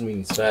backfield. He just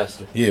means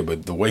faster. Yeah,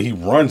 but the way he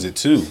runs it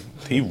too,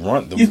 He's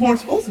more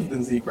explosive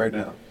than Zeke right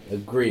now.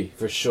 Agree,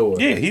 for sure.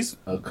 Yeah, he's.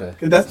 Okay.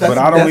 Cause that's But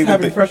I don't even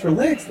having think- fresher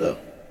legs though.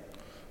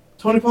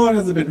 Tony Pollard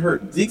hasn't been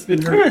hurt. Zeke's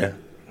been hurt Yeah.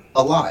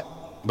 a lot.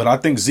 But I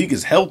think Zeke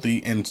is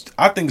healthy, and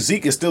I think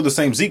Zeke is still the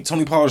same Zeke.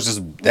 Tony Pollard's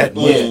just that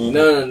Yeah, dude.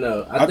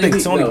 no. I think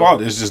Tony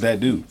Pollard is just that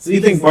dude. So you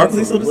think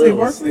Barkley's still the same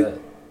Barkley?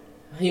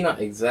 He's not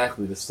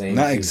exactly the same.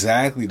 Not Zeke.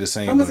 exactly the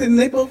same. I'm not but- saying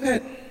they both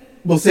had.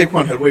 Well,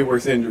 Saquon had way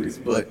worse injuries,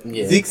 but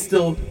Yeah. Zeke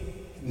still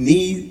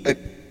knee,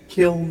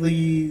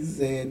 Achilles,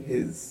 and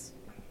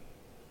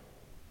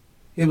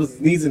it was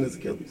knees and his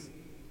Achilles.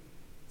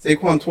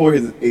 Saquon tore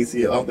his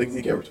ACL. I don't think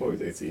Zeke ever tore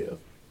his ACL.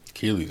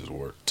 Achilles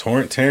work.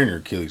 Tearing your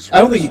Achilles. I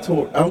don't think he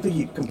tore. I don't think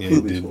he Yeah,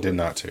 completely tore. did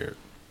not tear it.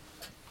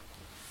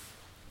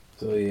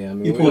 So yeah, I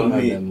mean, You we pulled don't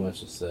have me. that much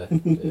to say.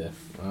 Yeah,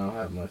 I don't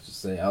have much to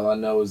say. All I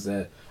know is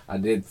that I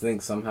did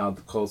think somehow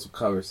the Colts would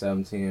cover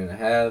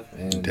 17.5,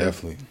 and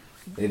Definitely.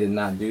 they did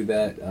not do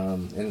that.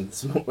 In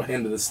the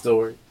end of the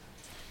story.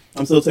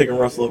 I'm still taking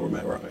Russell over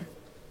Matt Ryan.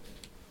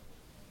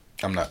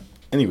 I'm not.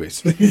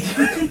 Anyways.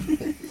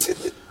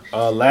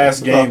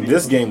 Last game.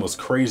 This game was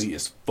crazy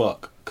as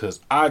fuck. Because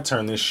I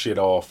turned this shit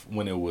off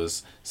when it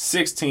was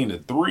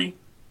 16-3.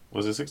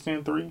 Was it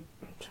 16-3? I'm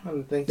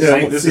trying to think.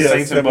 Yeah. This is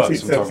Saints and Bucks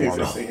 17, I'm talking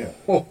about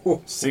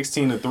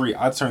 16, yeah. 16-3.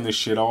 I turned this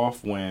shit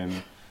off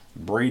when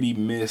Brady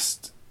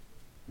missed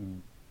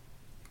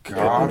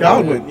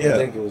Godwin, yeah. I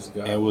think it was And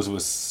Godwin. it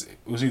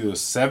was either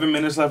 7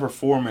 minutes left or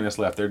 4 minutes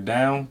left. They're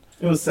down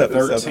It was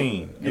 13.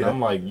 13. And Yeah. I'm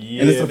like,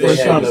 yeah, And it's the this first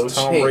shit time- is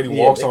Tom Brady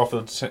Yeah, walks they-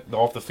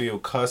 off the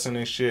field cussing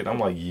and shit. I'm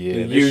like, yeah,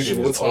 The this shit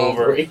usual is Tom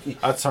over. Brady.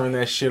 I turned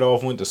that shit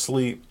off, went to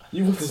sleep.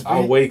 You went to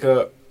I bed? wake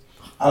up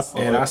I saw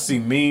and it. I see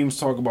memes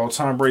talk about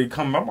Tom Brady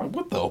coming. I'm like,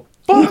 what the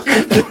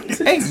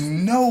fuck? Ain't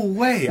no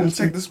way. I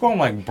checked the score. I'm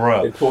like, They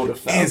bruh, pulled a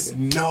foul. it's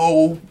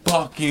no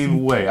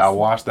fucking way. I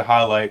watched the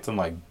highlights. I'm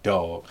like,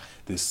 dog,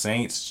 the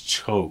Saints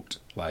choked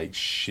like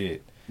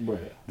shit. Bruh.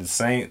 The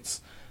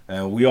Saints,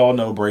 and we all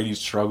know Brady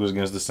struggles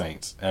against the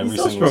Saints every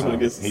still single struggled time.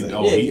 against the Saints.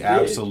 Yeah, He he did.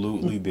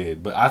 absolutely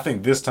did. But I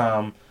think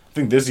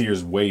this year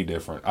is way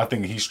different. I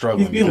think he's He's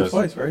struggling beat him because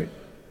twice, right?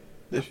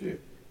 This year.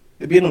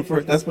 They beat him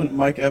first. That's when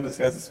Mike Evans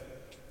got his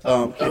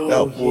kicked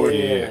out for it.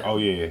 yeah, oh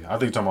yeah. I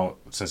think you're talking about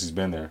since he's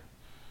been there.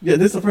 Yeah,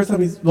 this is the first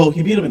time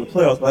he beat him in the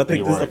playoffs, but I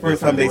think You're this is right. the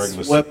first Yeah, time they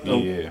regular- swept him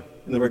yeah.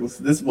 in the regular.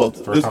 This well,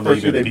 First this time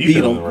first year they they beat beat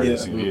them in him. the regular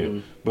Yeah. season,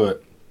 yeah.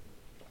 But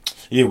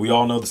yeah, we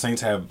all know the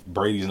Saints have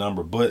Brady's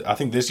number, but I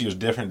think this year's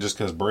different just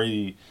because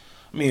Brady.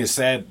 I mean, it's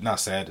sad, not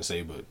sad to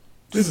say, but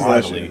This is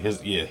last finally,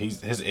 year.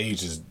 his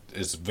age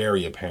is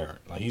very apparent.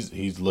 Like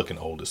he's looking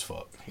old as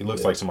fuck. He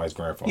looks like somebody's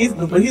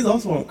grandfather. But he's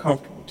also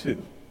uncomfortable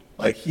too.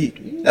 Like that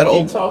Keep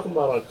old talking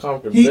about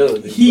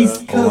uncomfortability. he's bruh.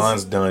 because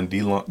O-line's done.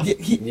 D-line.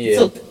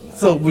 Yeah.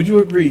 So would you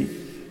agree?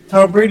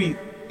 Tom Brady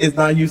is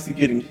not used to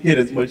getting hit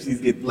as much as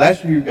he's getting.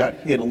 Last year he got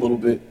hit a little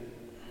bit.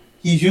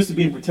 He's used to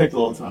being protected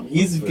all the time.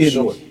 He's For getting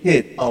sure.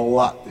 hit a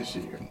lot this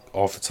year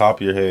Off the top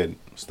of your head,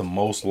 it's the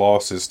most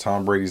losses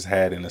Tom Brady's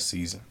had in a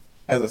season.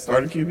 as a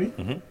starting QB.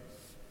 Mhm.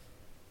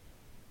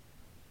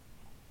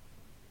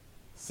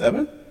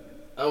 7?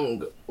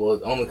 Well,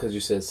 only because you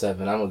said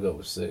 7. I'm gonna go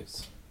with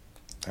 6.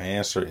 The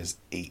answer is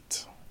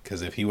 8.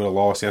 Because if he would have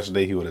lost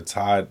yesterday, he would have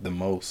tied the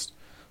most.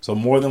 So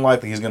more than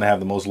likely, he's going to have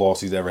the most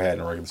losses he's ever had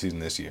in a regular season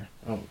this year.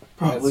 Oh,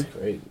 Probably. That's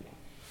crazy.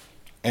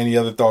 Any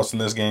other thoughts on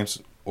this game?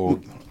 Or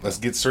let's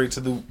get straight to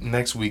the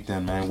next week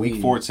then, man. Week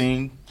Please.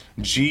 14.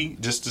 G,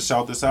 just to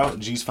shout this out,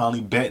 G's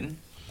finally betting.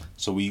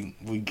 So we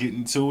get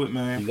into it, You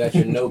man. got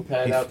your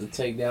notepad out to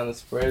take down the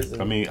spreads.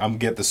 I mean, I'm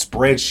get the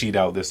spreadsheet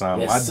out this time.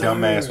 Yes, My sir.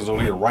 dumb ass was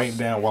over here writing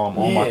down while I'm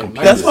on my Yeah,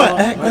 computer. That's why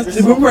I Microsoft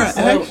remember I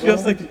Excel, asked you. I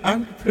was bro. like, I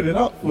can put it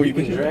out for you. You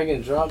can but you- drag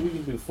and drop. You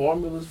can do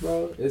formulas,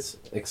 bro. It's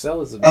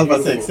Excel is a I was beautiful. about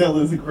to say Excel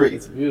is great.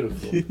 It's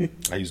beautiful.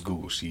 I use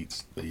Google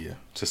Sheets, but yeah,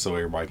 just so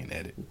everybody can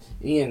edit.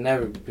 Ian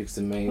never picks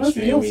the Why don't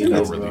mainstream you send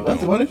either, that? really bro.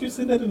 don't. Why don't you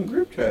send that in the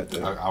group chat?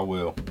 Then? I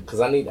will.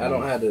 Cause I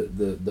don't have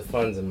the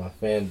funds in my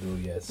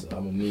FanDuel yet, so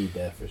I'm gonna need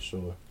that for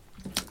sure.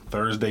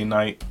 Thursday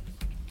night.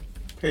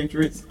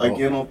 Patriots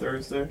again on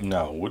Thursday.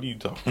 No, what are you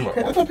talking I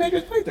about? thought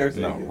Patriots played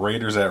Thursday. No, again.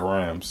 Raiders at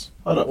Rams.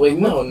 Hold up. Wait,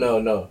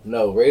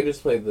 no. Raiders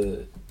play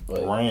the.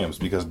 Wait, Rams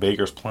because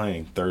Baker's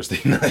playing Thursday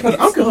night.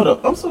 Hold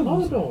up. I'm so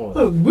hold on.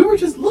 Look, we were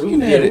just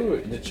looking at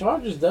it. The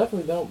Chargers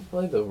definitely don't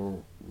play the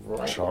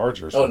Rams.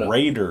 Chargers. Oh, no.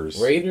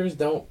 Raiders. Raiders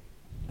don't.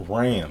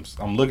 Rams.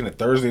 I'm looking at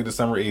Thursday,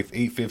 December 8th,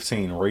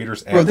 8:15.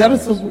 Raiders at Bro, that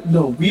is Rams. so.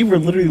 No, we were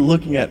literally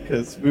looking at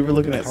because we were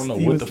looking I at. don't know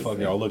what the Stevenson's fuck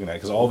thing. y'all looking at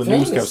because all the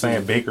news kept Fantasy.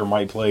 saying Baker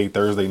might play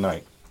Thursday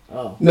night.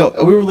 Oh, No,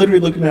 we were literally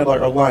looking at like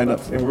our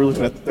lineups and we were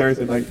looking at the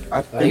Thursday night.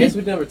 I guess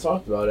we never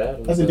talked about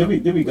Adams. I said, did we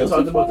We go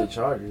talked too about far? the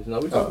Chargers. No,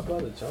 we talked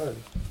about the Chargers.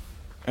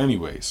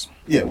 Anyways,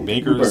 Yeah,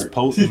 Baker's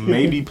we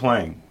may be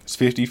playing. It's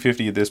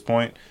 50-50 at this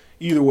point.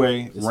 Either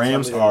way, Just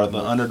Rams tell me are that.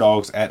 the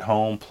underdogs at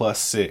home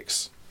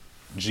 +6.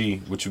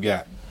 G, what you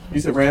got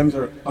You said Rams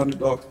are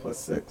underdogs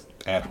 +6.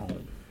 at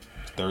home?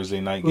 Thursday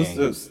night Who's game.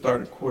 the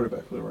starting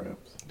quarterback for the Rams?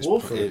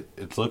 Wolford.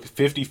 It's looking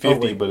 50-50, Oh,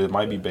 wait. but it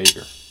might be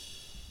Baker.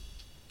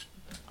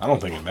 I don't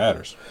think it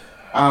matters.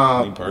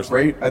 Me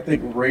personally. I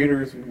think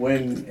Raiders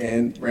win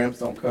and Rams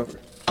don't cover.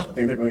 I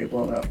think they're going to get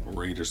blown out.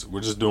 Raiders.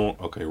 We're just doing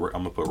okay. I'm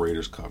gonna put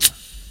Raiders cover.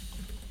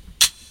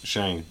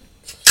 Shane.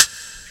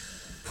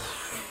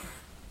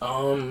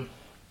 I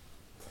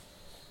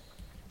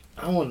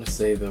want to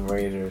say the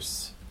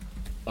Raiders.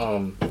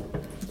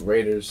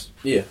 Raiders,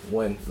 yeah,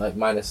 win like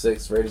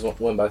 -6. Raiders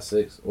win by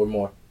 6 or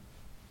more.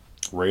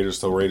 Raiders.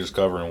 So Raiders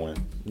cover and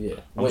win. Yeah.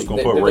 I'm just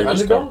gonna put they're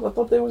Raiders underdogs? cover. I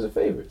thought they was the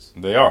favorites.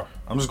 They are.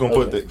 I'm just gonna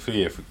Okay. put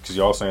because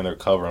y'all saying they're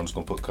cover. I'm just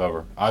gonna put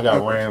cover. I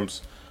got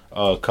Rams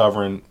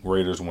covering.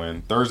 Raiders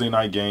win. Thursday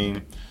night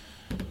game.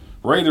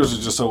 Raiders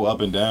are just so up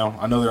and down.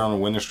 I know they're on a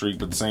winning streak,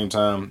 but at the same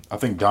time, I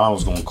think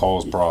Donald's going to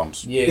cause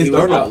problems. Yeah, Is he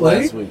was Darnold out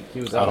playing? last week. He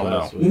was I out don't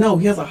last know. week. No,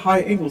 he has a high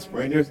ankle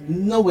sprain. There's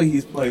no way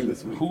he's playing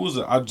this week. Who was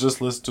it? I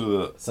just listened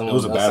to it Someone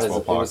was a else basketball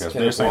says it was podcast.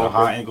 They're Kenneth saying a Walker.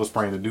 high ankle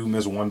sprain. The dude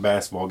missed one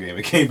basketball game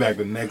and came back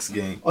the next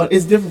game.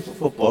 It's different for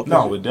football.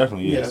 No, it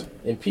definitely Yeah. is.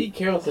 And Pete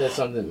Carroll said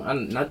something.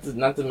 Not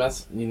to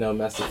mess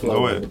the flow.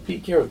 Go ahead. But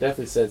Pete Carroll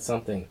definitely said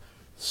something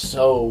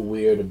so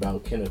weird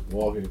about Kenneth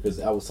Walker because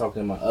I was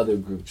talking in my other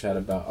group chat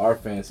about our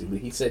fantasy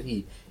league. He said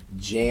he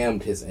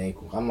jammed his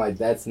ankle. I'm like,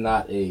 that's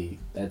not a.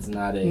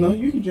 No,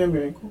 you can jam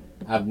your ankle.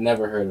 I've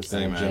never heard of Hey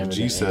someone man, jamming. if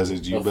G their says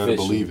ankle it, you better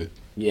officially. believe it.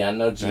 Yeah, I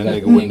know G That got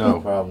nigga would ankle know.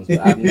 problems, but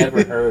I've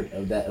never heard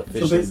of that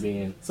officially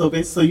being. So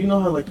you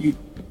know how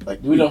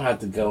We don't have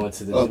to go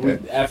into the Okay.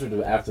 after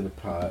the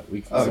pod.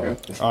 We can Okay.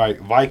 talk. All right,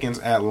 Vikings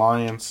at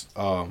Lions.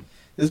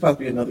 This is about to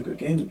be another good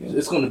game again.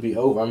 It's going to be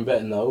over. I'm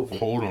betting the over.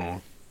 Hold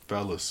on,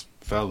 fellas.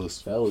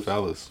 Fellas.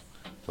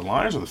 The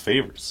Lions are the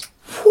favorites.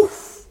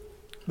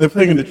 They're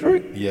playing in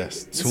Detroit.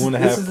 Yes, This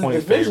 2.5 is a point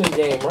division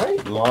favorite. game,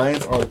 right?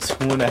 Lions are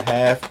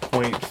 2.5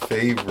 point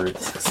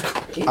favorites.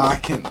 I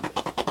can.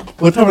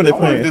 What time are they I wonder if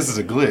playing? this is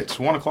a glitch.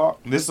 1 o'clock.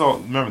 This is all.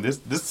 Remember this.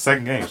 This is the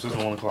second game. So this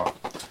is 1 o'clock.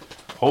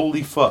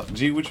 Holy fuck,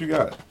 G, what you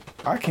got?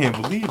 I can't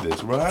believe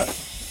this, right?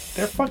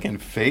 They're fucking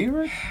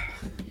favorite.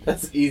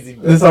 That's easy.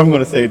 This is what I'm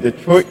going to say.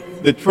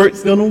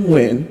 Detroit's going to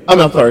win.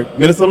 I'm sorry.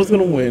 Minnesota's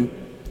going to win.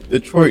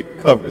 Detroit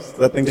covers.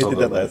 I think they did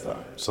that last time.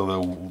 So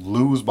they'll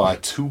lose by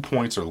 2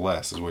 points or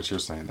less, is what you're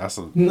saying. That's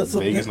a No, so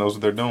Vegas that- knows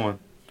what they're doing.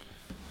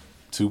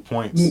 2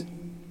 points.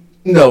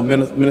 No,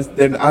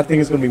 Minnesota. I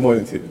think it's going to be more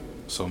than 2.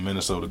 So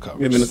Minnesota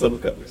covers. Yeah, Minnesota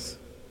covers.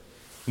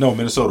 No,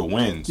 Minnesota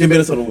wins. Yeah,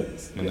 Minnesota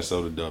wins.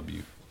 Minnesota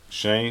W.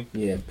 Shane,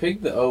 Yeah,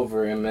 pick the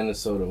over and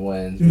Minnesota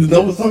wins.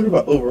 No one's talking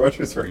about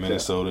overrushers right now.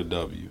 Minnesota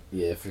W.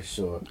 Yeah, for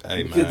sure.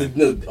 Hey,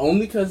 Because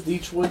only because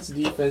Detroit's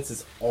defense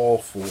is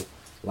awful.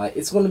 Like,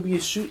 it's going to be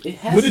a shoot. It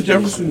has What to did be a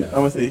Jefferson? shootout. I'm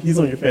gonna say he's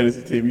on your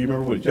fantasy team. You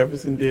remember what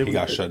Jefferson did? He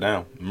got shut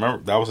down.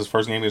 Remember, that was his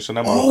first game. He shut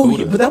down by Oh,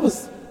 yeah, Okuda. but that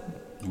was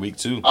Week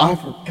 2 I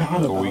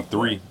forgot or about week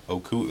 3.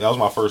 Okuda. That was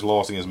my first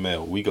loss against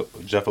Mel.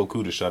 Jeff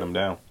Okuda shut him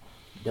down.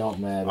 Don't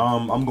matter.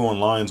 I'm going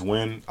Lions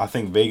win. I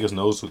think Vegas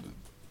knows.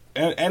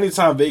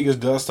 Anytime Vegas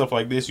does stuff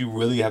like this, you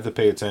really have to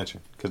pay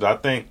attention. Because I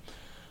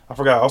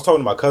forgot. I was talking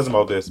to my cousin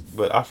about this,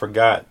 but I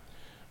forgot.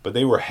 But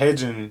they were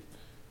hedging.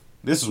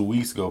 This was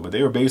weeks ago, but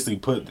they were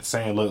basically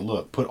saying,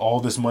 look, put all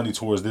this money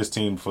towards this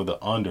team for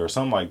the under or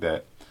something like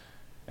that.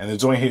 And the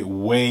joint hit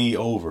way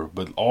over.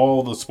 But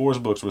all the sports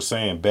books were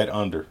saying bet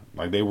under.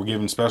 Like they were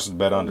giving specials to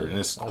bet under. And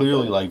it's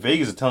clearly like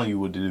Vegas is telling you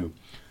what to do.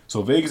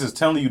 So Vegas is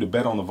telling you to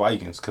bet on the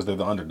Vikings because they're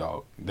the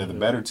underdog. They're the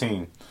better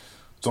team.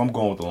 So I'm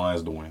going with the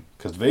Lions to win.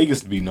 Because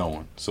Vegas be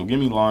knowing. So give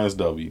me Lions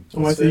W.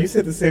 Oh, I said you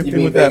said the same you thing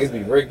mean with Vegas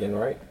that. be rigging,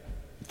 right?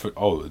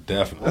 Oh, I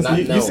definitely.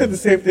 said, you said the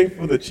same thing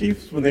for the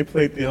Chiefs when they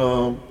played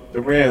the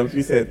Rams.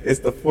 You said it's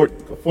the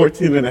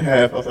 14 and a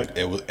half. I was like,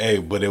 It was,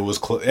 but it was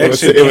close. it That was-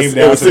 shit it was- came it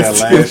down was to that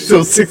 16, last.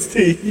 still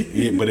 16.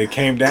 Yeah, but it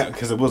came down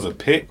because it was a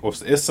pick. It was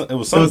some It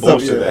was bullshit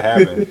something, that yeah.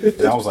 happened.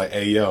 And I was like,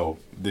 hey, yo,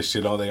 this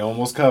shit they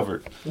almost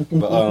covered.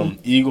 But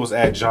Eagles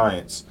at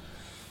Giants.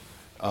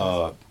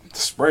 The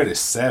spread is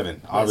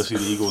 7. Obviously,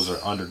 the Eagles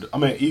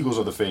are Eagles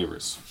are the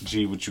favorites.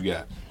 G, what you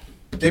got?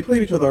 They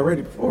played each other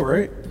already before,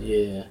 right?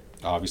 Yeah.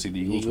 Obviously, the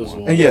Eagles, Eagles won.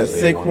 won. And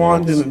yes, They won Saquon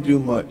once. didn't do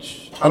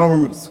much. I don't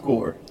remember the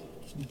score,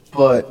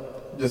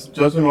 but just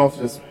judging off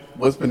just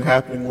what's been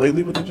happening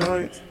lately with the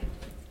Giants,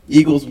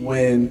 Eagles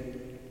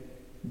win,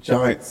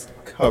 Giants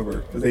cover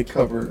because they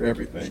cover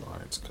everything.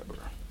 Giants cover.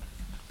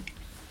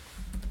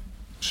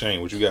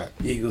 Shane, what you got?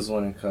 Eagles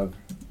win and cover.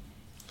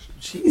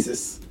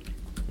 Jesus,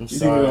 I'm you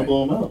think we're gonna sorry.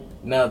 blow them out?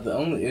 Now, the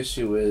only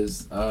issue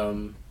is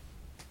the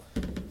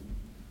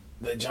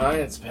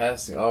Giants'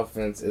 passing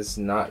offense is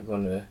not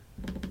going to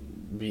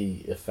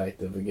be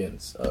effective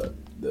against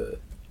the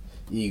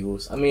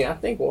Eagles. I mean, I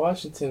think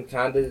Washington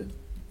kind of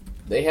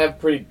they have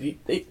pretty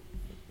they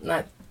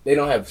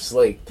don't have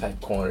Slate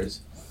type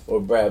corners or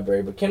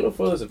Bradbury, but Kendall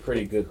Fuller's a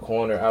pretty good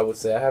corner. I would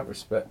say I have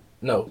respect.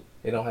 No,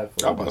 they don't have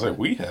Fuller. I was about to say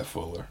we have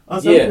Fuller. I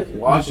was Yeah, like, the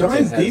Washington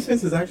Giants' has-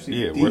 defense is actually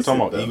Yeah, we're decent,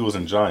 talking about though. Eagles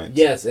and Giants.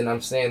 Yes, and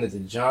I'm saying that the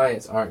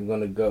Giants aren't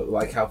going to go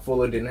like how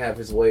Fuller didn't have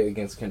his way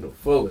against Kendall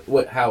Fuller.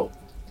 How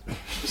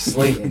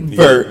Slayton.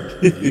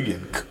 Bird. You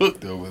getting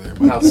cooked over there,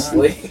 man. How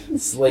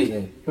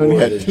Slayton Only or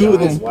had the 2 of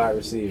Giants them. wide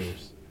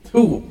receivers.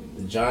 Two.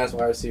 The Giants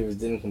wide receivers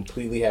didn't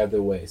completely have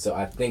their way, so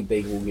I think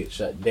they will get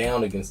shut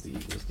down against the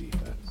Eagles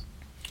defense.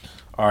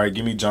 All right,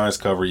 give me Giants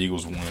cover,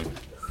 Eagles win.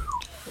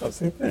 Oh,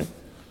 same thing.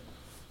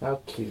 How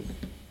cute!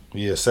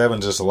 Yeah,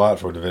 7's just a lot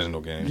for a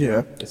divisional game.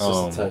 Yeah. It's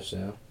just a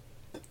touchdown.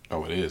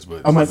 Oh, it is, but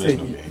it's I might a say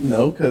divisional game.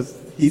 no because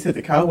he said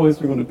the Cowboys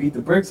were going to beat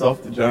the brakes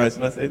off the Giants,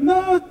 and I said,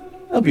 nah,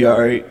 they'll be all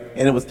right.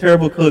 And it was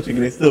terrible coaching,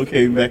 and they still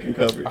came back and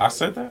covered. I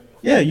said that?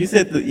 Yeah, you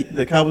said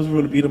the Cowboys were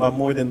going to beat them by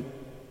more than,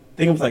 I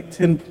think it was like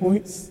 10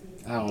 points.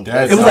 I don't.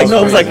 That It was like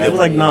sounds it crazy. was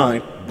like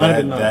 9.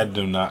 That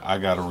do not. I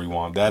gotta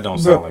rewind. That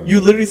don't Bro, sound like you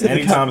me. literally said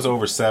the anytime it's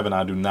over 7,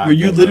 I do not. Where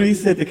you get literally that.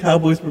 said the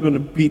Cowboys were going to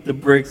beat the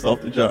brakes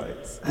off the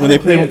Giants when they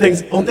played on hear that.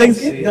 Thanksgiving. On I don't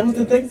see Thanksgiving, it. that was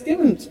the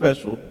Thanksgiving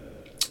special.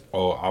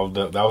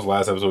 That was the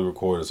last episode we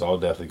recorded, so I'll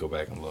definitely go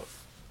back and look.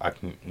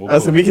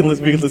 So we can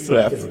listen to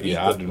that after.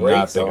 Yeah, I do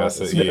not think I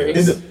said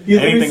Yeah.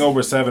 anything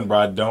over 7, bro.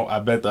 I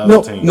bet the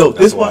other team.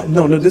 This is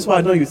why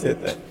I know you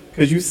said that,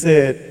 because you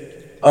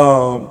said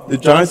the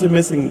Giants are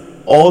missing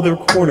all their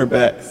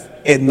cornerbacks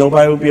and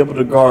nobody will be able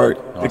to guard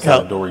the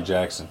Cowboys. Dory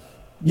Jackson.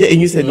 Yeah,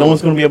 and you said no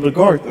one's going to be able to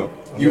guard them.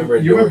 You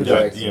remember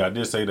that? Yeah, I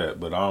did say that,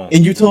 but I don't.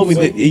 And you told me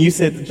that, and you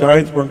said the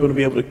Giants weren't going to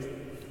be able to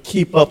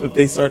keep up if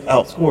they start to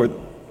outscore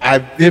them. I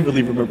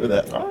vividly remember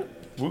that. All right,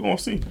 we're gonna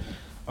see.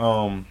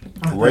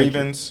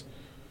 Ravens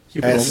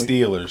at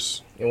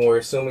Steelers. And we're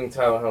assuming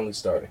Tyler Huntley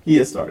starting. He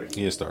is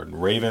starting.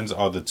 Ravens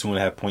are the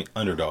 2.5-point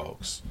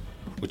underdogs.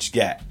 What you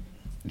got?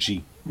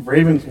 G.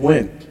 Ravens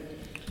win.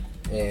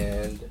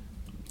 And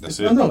That's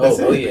it. No, that's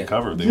it. They Yeah.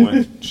 cover. They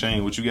win.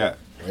 Shane, what you got?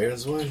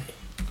 Ravens win.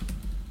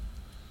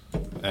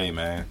 Hey,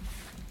 man.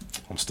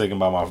 I'm sticking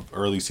by my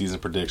early season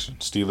prediction.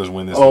 Steelers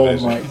win this Oh,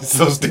 division. my.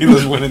 So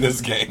Steelers winning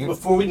this game.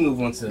 Before we move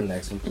on to the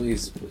next one,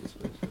 please.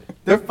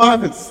 They're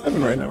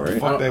 5-7 right now, right?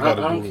 Fuck that I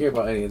gotta don't do. care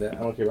about any of that.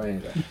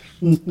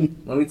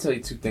 Let me tell you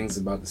two things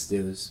about the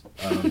Steelers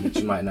that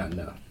you might not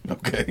know.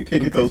 Okay.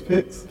 Can't get those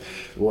picks.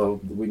 Well,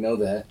 we know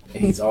that.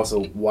 And he's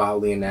also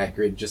wildly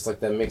inaccurate, just like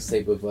that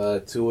mixtape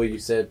of Tua you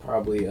said,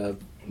 probably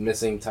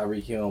missing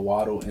Tyreek Hill and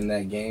Waddle in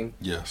that game.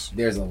 Yes.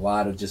 There's a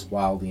lot of just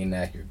wildly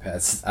inaccurate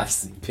passes I've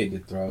seen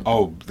Pickett throw.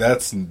 Oh,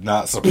 that's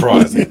not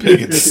surprising.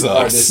 Pickett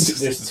sucks.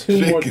 There's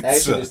two more. Pickett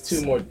Actually, there's sucks.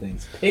 two more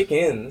things.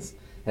 Pickens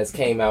has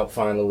came out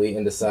finally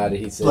and decided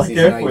he says Black he's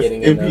Air not Force,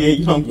 getting NBA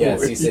enough. young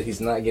Yes, boy. he said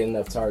he's not getting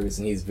enough targets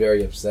and he's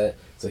very upset.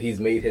 So he's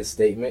made his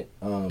statement.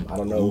 I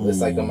don't know. It's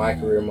like the my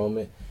career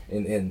moment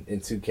in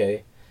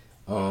 2K.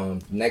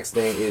 Next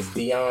thing is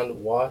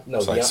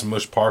It's like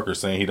Smush Parker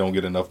saying he don't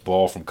get enough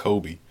ball from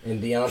Kobe.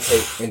 and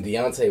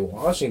Deontay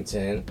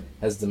Washington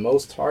has the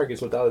most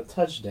targets without a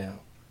touchdown.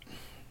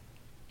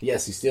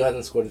 Yes, he still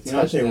hasn't scored a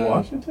touchdown. Deontay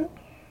Washington?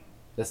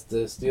 That's the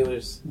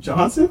Steelers.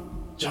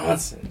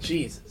 Johnson?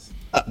 Jesus.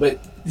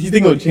 But You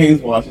think of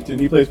James Washington?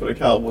 He plays for the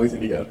Cowboys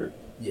and he got hurt.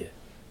 yeah,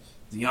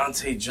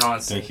 Deontay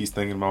Johnson. Think he's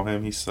thinking about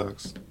him? He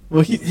sucks.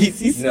 Well,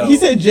 No. he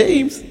said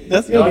James.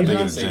 That's the No, only. I'm thinking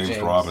Didn't of say James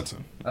James.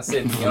 Robinson. I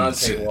said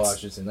Deontay Shit.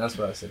 Washington. That's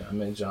what I said. I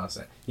meant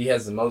Johnson. He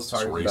has the most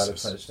It's targets without a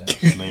racist. touchdown.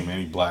 Just name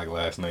any black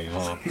last name,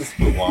 huh?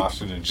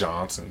 Washington,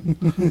 Johnson.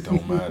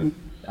 Don't matter.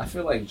 I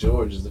feel like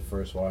George is the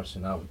first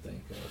Washington I would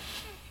think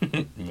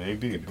of.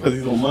 Maybe. Because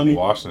he's on money.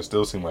 Washington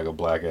still seems like a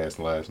black ass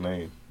last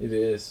name. It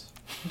is.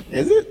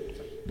 Is it?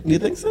 You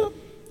think so?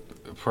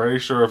 Pretty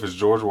sure if it's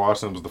George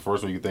Washington was the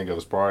first one you think of,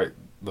 it's probably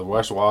the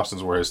West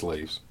Washingtons were his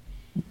slaves.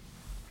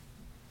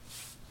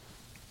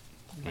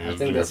 I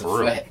think that's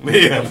a fact.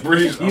 Yeah, I'm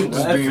pretty sure. I'm just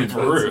laughing, being but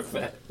for it's a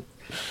real.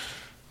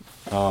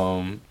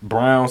 fact.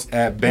 Browns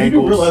at You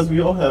do realize Bengals.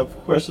 we all have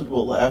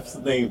questionable last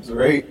names,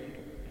 right?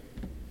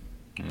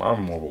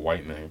 I'm more of a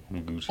white name.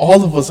 I'm Gucci.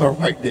 All of us are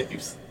white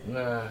names.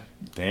 Nah.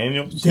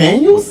 Daniels?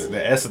 Daniels?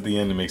 The S at the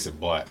end that makes it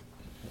black.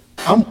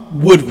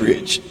 I'm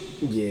Woodridge.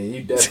 Yeah,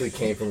 you definitely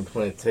came from a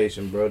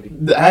plantation, Brody.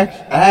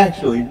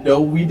 Actually,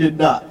 no, we did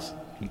not.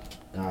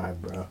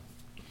 Alright, bro.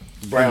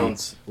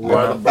 Browns. I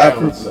We're the prove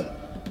Browns. that.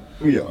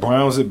 We are.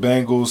 Browns at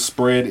Bengals.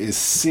 Spread is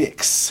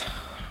 6.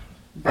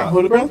 Who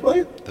are the Browns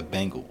playing? The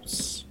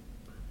Bengals.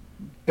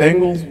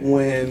 Bengals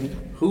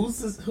win. Who's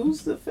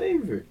the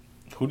favorite?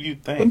 Who do you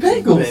The think?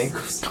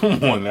 Bengals.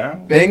 Come on now.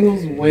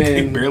 Bengals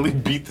They win. barely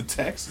beat the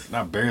Texans.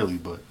 Not barely,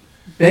 but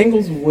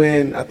Bengals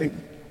win. I think.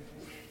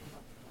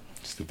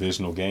 it's a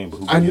divisional game. But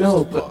who I gives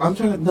know, a but fuck? I'm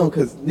trying to know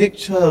because Nick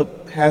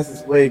Chubb has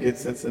his way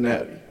against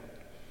Cincinnati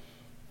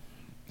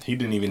He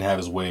didn't even have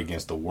his way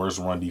against the worst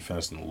run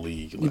defense in the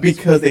league. last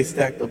because they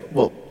stacked up.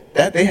 Well,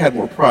 that they had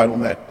more pride on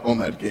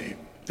that game.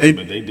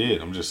 But they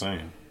did. I'm just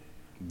saying.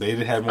 They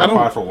did have I more don't-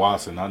 pride for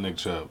Watson, not Nick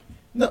Chubb.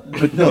 No,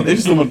 they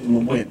just don't want them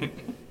to win.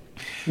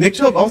 Nick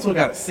Chubb also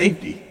got a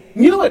safety.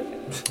 You know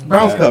what?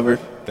 Browns That- covered.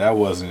 That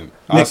wasn't.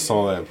 I Nick-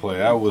 saw that play.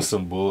 That was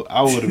some bull.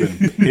 I would have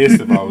been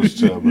pissed if I was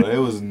Chubb, but it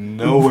was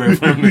nowhere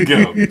for him to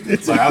go.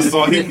 Like I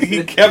saw,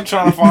 he kept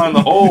trying to find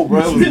the hole, bro.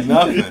 It was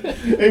nothing.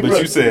 But bro.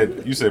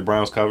 you said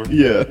Browns cover.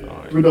 Yeah, All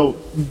right. but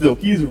no,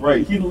 he's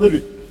right. He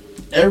literally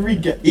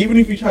even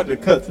if he tried to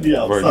cut to the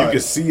Bro, outside, you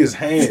could see his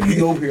hand. He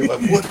over here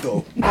like, what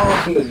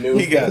the?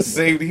 He got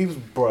saved. He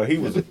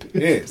was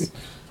pissed.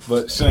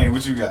 But Shane,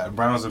 what you got?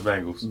 Browns and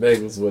Bengals.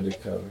 Bengals would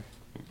have covered.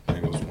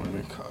 Bengals win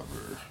and cover.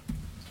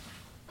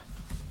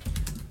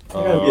 I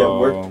gotta be at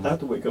work. I have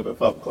to wake up at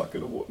 5 o'clock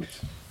in the morning.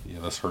 Yeah,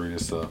 let's hurry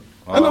this up.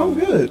 I know I'm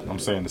good. I'm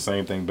saying the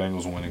same thing.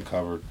 Bengals win and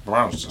covered.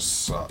 Browns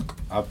just suck.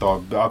 I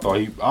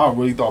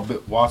really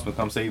thought Watson would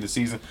come save the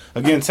season.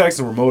 Again,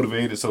 Texans were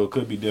motivated, so it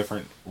could be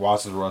different.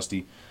 Watson's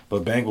rusty,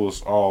 but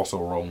Bengals are also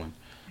rolling.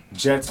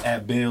 Jets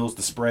at Bills.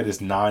 The spread is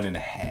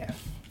 9.5.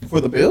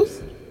 For the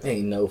Bills?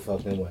 Ain't no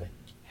fucking way.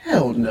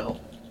 Hell no.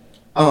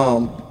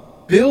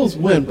 Bills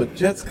win, but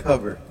Jets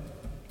cover.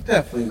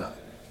 Definitely not.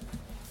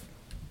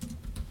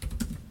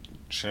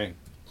 Shane.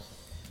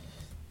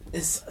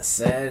 It's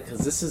sad because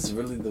this is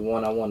really the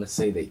one I want to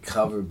say they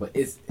cover, but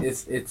it's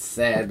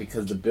sad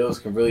because the Bills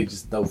can really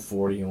just throw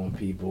 40 on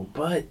people.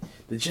 But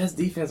the Jets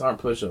defense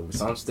aren't pushovers,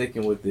 so I'm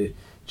sticking with it.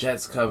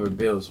 Jets cover,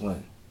 Bills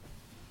win.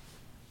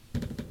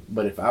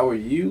 But if I were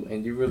you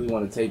and you really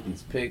want to take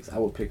these picks, I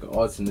would pick an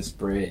alternate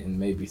spread and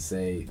maybe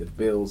say the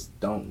Bills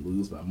don't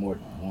lose by more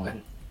than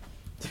one.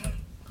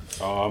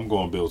 I'm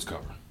going Bills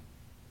cover.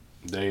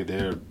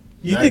 They're.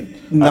 You I think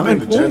think 9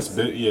 the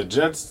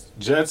points?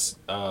 Jets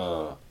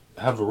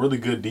have a really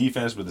good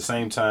defense, but at the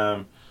same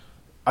time,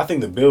 I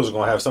think the Bills are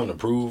gonna have something to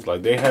prove.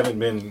 Like they haven't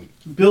been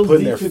Bills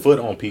putting their defense- foot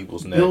on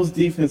people's neck. Bills'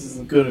 defense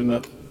isn't good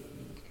enough.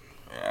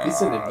 You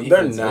said the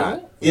They're defense, not.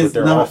 right? But It's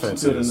their not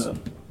offense good is. enough.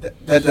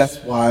 That's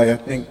why I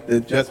think the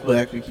Jets will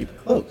actually keep it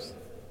close.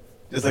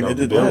 Just like No, they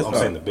did Bills- last I'm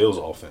time. saying the Bills'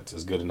 offense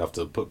is good enough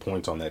to put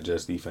points on that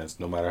Jets defense,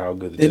 no matter how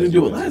good the They Jets didn't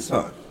do it defense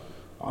last is.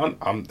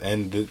 time.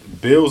 And the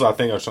Bills, I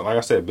think, like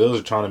I said, Bills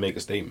are trying to make a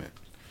statement.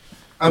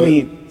 I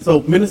mean,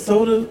 so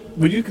Minnesota,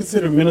 would you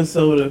consider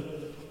Minnesota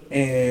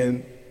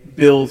and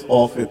Bills'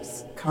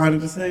 offense kind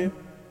of the same?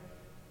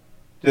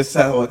 Just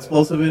how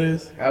explosive it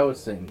is? I would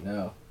say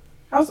no.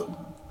 How's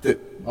the,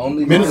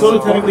 Only Minnesota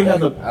because- technically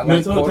has a I like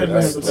Minnesota technically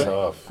quarterbacks. has a That's better,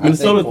 tough. I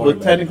Minnesota think would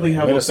quarterback. technically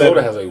have Minnesota a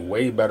better, has a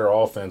way better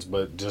offense,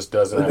 but just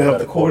doesn't But have they a have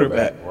better the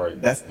quarterback.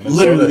 Right. That's Minnesota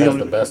literally the has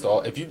only- the best.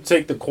 If you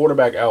take the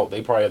quarterback out,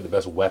 they probably have the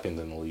best weapons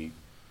in the league.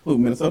 who,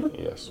 Minnesota?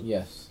 Yes.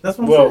 Yes. That's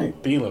what I'm Well, saying.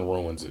 Thielen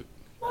ruins it.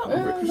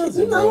 It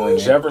doesn't No. ruin it.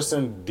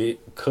 Jefferson,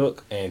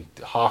 Cook, and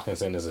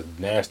Hawkinson is a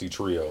nasty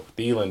trio.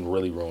 Thielen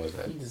really ruins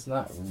that. He does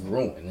not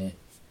ruin it.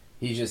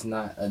 He's just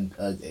not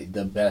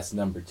the best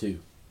number two.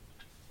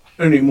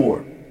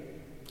 Anymore.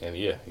 And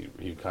yeah,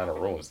 he kind of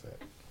ruins that.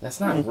 That's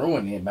not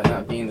ruining it by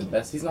not being the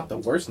best. He's not the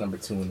worst number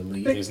two in the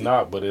league. He's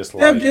not, but it's They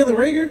have like, Jalen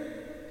Rager?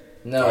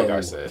 No. like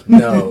I said,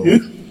 No.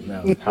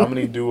 No. how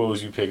many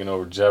duos you picking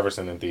over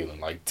Jefferson and Thielen?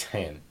 Like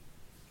 10.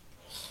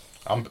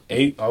 I'm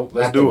 8. Oh, let's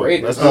Not the do it.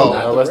 Raiders. Let's do No, it. not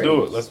No, the let's do it.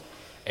 Raiders. Let's.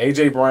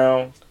 AJ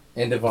Brown,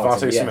 And Devontae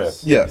Devontae, yes.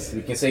 Smith. Yes.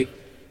 You can say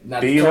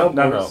not the Thielen.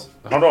 No, no. Cowboys.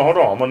 Hold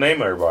on. I'm gonna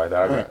name everybody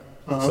that I got.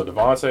 Uh-huh. So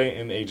Devontae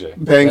and AJ.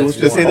 Bengals. That's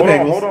Just say the one.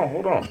 Bengals.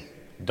 Hold on.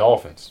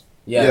 Dolphins,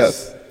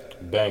 Yes.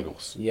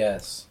 Bengals,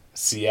 Yes.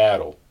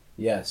 Seattle,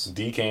 Yes.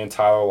 DK and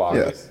Tyler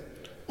Lockett.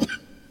 Yes.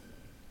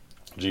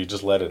 Gee,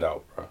 just let it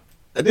out, bro.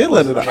 I did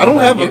let it out. I don't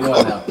have Get a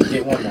one call. out.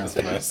 Get one out.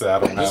 Man said I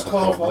don't Just have a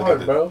call call. Look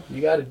hard, at bro.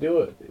 You got to do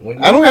it. When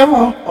you, I don't have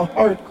a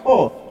hard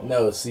call.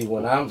 No, see,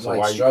 when I'm So why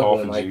like you struggling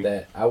coughing, like G?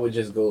 that, I would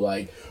just go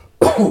like,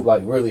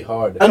 like really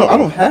hard. I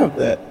don't have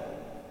that.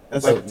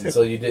 That's So, like a tip.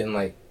 so you didn't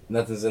like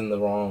nothing's in the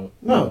wrong.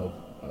 No.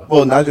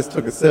 Well, no, I just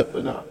took a sip,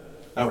 but no.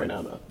 Not right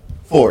now, no.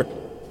 4.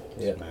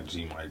 Yeah. Man,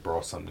 G Mike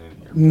brought something in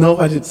here. No,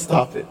 I didn't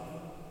stop it.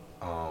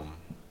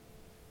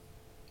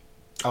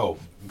 Oh,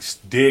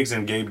 Diggs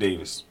and Gabe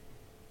Davis.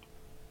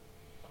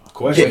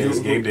 Question Yeah. is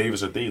Gabe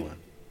Davis or Thielen?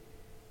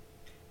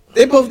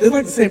 They're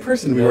like the same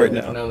person to me right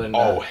now. No, they're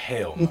Oh not.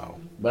 hell no.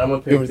 But I'm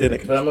gonna You ever did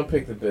pick. it? But I'm gonna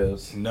pick the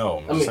Bills. No,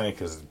 I'm I just mean- saying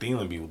because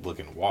Thielen be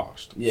looking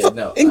washed. Yeah,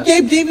 no. And I-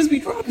 Gabe Davis be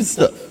dropping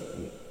stuff.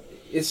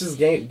 It's just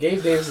Gabe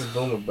Davis is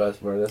boom or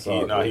bust, bro. That's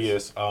all. He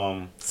is.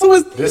 So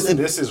is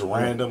This is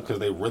random because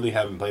they really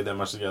haven't played that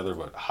much together.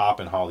 But Hop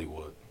and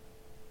Hollywood.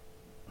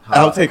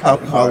 I'll take Hop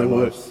and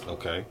Hollywood.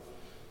 Okay.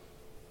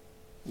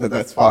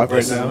 That's 5 right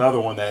This is now. another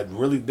one that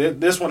really.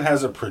 This one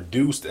hasn't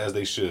produced as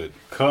they should.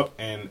 Cup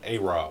and A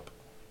Rob.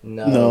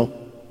 No.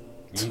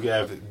 You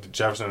have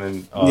Jefferson and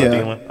Yeah.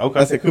 Thielen. I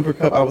Okay. said Cooper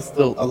Cup. I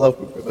love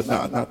Cooper, but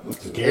not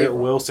Cooper. Garrett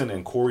Wilson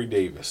and Corey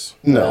Davis.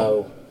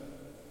 No.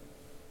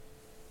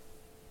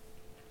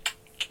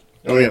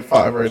 Only have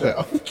 5 right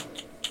now.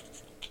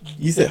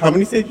 You said, how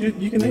many said you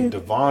can name?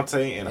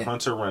 Devontae and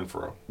Hunter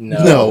Renfro.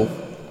 No.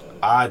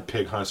 I'd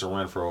pick Hunter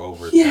Renfro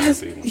over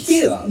Yes. Thielen.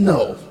 Yes.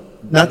 No.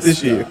 Not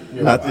this year.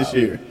 You're Not wild. this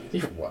year.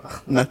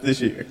 Wow. Not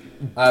this year.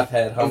 I've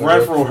had Hunter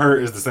Renfro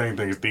hurt is the same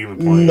thing as Thielen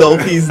playing. No,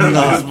 he's At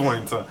not. this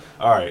point in time.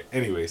 All right.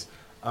 Anyways,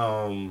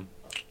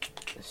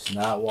 It's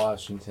not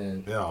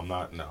Washington. no, I'm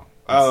not. No.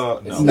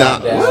 It's No.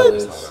 not.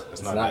 Dallas. It's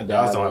It's not. not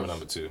Dallas don't have a Dallas.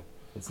 number 2.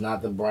 It's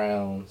not the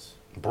Browns.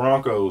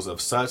 Broncos of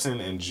Sutton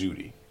and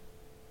Judy.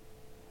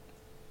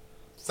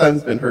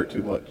 Son's been hurt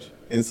too much,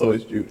 and so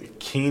is Judy.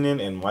 Keenan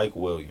and Mike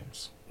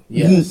Williams.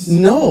 Yes.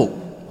 No.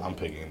 I'm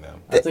picking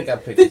them. I think I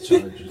picked the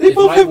Chargers. They If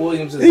both Mike have,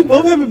 Williams is they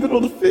both haven't been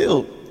on the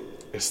field.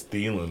 It's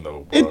Thielen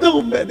though, bro. It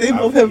don't matter. They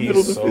both haven't been on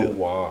He's the so field.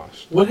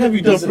 washed. What have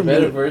you done He's for a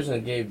better me? version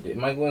of Gabe.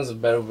 Mike Williams is a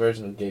better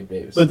version of Gabe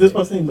Davis. But this is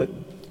what I'm saying. But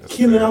That's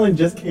Keenan fair. Allen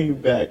just came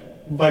back.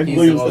 Mike He's the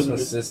Williams most hasn't been-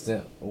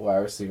 consistent wide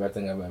receiver I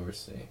think I've ever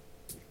seen.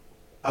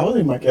 I was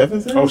think Mike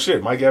Evans. in Oh it?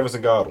 shit, Mike Evans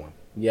and Godwin.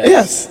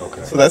 Yes.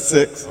 Okay. So that's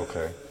 6.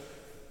 Okay.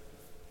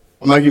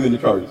 I'm not giving the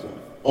Chargers one,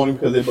 only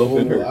because they both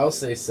been Ooh, hurt. I'll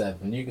say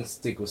 7. You can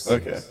stick with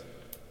 6. Okay.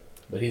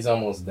 But he's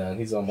almost done.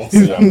 He's almost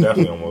Yeah, I'm done.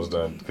 definitely almost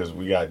done because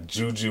we got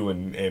Juju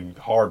and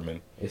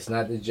Hardman. It's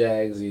not the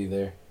Jags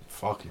either.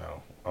 Fuck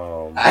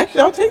no.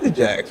 Actually, I'll take the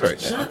Jags right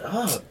now. Shut up.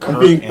 I'm Kirk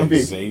being, and I'm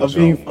being, Zay I'm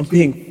being, Jones. I'm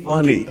being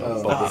funny.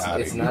 Oh, Fuck it's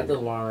outta it's here. not the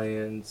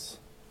Lions.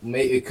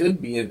 It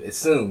could be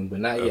soon, but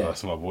not yet.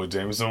 That's my boy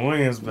Jameson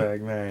Williams back,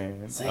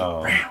 man.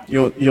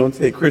 You don't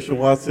take Christian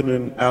Watson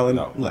and Allen.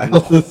 No.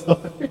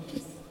 Lazard?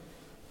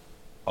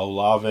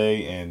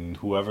 Olave and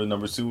whoever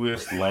number 2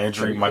 is,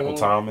 Landry, Michael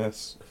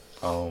Thomas.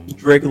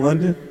 Drake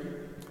London.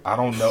 I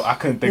don't know. I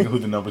couldn't think of who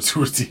the number 2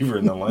 receiver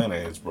in Atlanta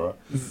is, bro.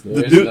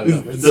 The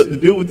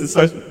dude with the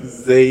starts with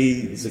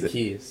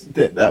Zacchaeus.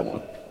 That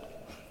one.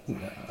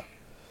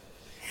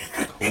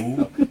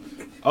 Who?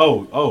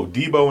 Oh,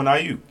 Debo and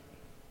Ayuk.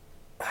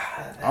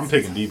 I'm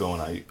picking Debo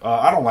and Ayuk.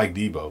 I don't like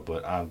Debo,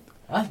 but I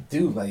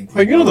do like.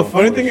 But you know the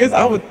funny thing is,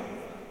 I would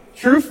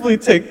truthfully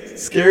take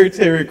Scary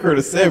Terry and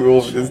Curtis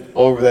Samuel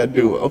over that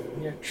duo.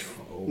 You're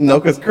troll. No,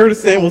 because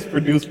Curtis Samuel's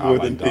produced I more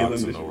like than Thielen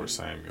Dotson this over year.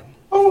 Samuel.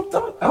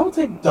 I would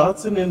take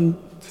Dotson and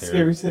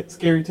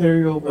Scary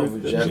Terry over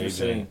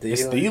Jefferson. JJ.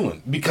 It's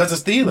Thielen. Because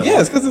it's Thielen. Yeah,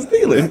 it's because it's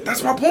Thielen.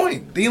 That's my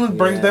point. Thielen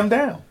brings Yeah. them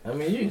down. I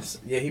mean,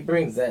 he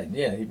brings that.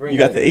 Yeah, he brings. You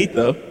got that. the 8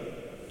 though.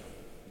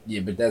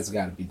 Yeah, but that's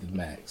got to be the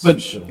max. But- for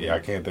sure. Yeah, I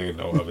can't think of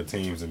no other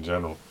teams in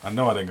general. I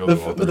know I didn't go But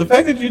through all the three.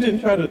 fact that you didn't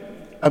try to,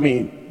 I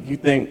mean, you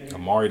think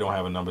Amari don't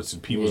have a number 2.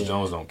 Peoples Yeah.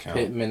 Jones don't count.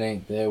 Pittman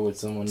ain't there with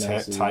someone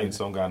else. either. Titans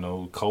don't got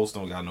no. Colts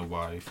don't got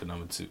nobody for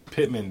number 2.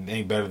 Pittman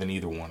ain't better than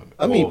either one of them.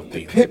 I mean,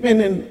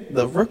 Pittman and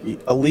the rookie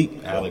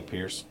elite. Alec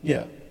Pierce.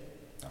 Yeah,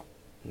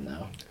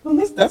 No. well,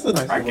 that's a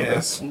nice. I one.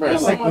 guess. Bro, Yeah,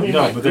 like- somebody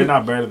No, like but they're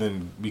not better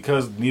than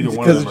because neither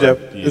one Because of them.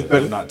 Jeff Are, is better.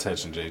 they're not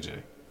touching JJ.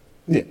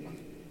 Yeah,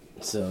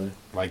 So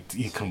Like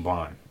he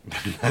combined,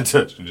 they're not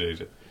touching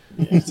JJ.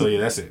 So yeah,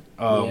 that's it.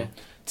 Yeah.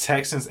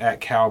 Texans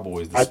at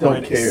Cowboys. The I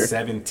don't spread care. is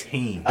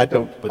 17. I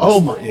don't. But Oh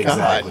the my spread-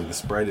 exactly. god! The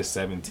spread is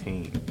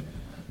 17.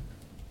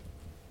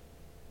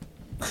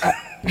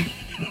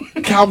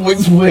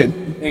 Cowboys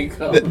win.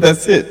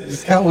 That's it.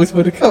 Just Cowboys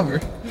win the cover.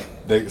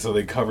 So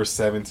they cover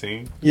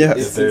 17. Yes,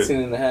 it's they're-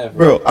 16 and a half.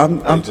 bro.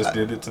 They just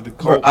did it to the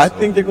Bro, Colts. I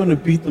think they're gonna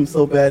beat them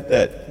so bad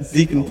that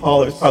Zeke and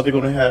Pollard's probably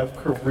gonna have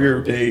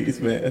career days,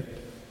 man.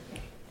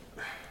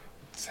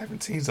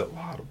 17's a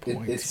lot of It's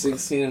points.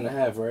 16 and a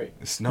half, right?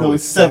 No,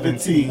 it's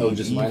 17. Oh,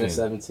 just even. minus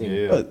 17.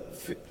 Yeah, But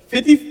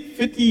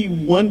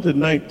 51 to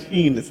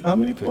 19 is how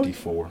many points?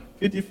 54.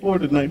 54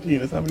 to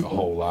 19 is how many A points?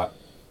 whole lot.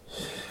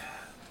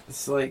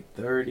 It's like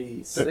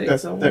 36.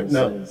 That's, I wanna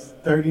no, say.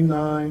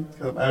 39.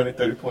 Because I'm adding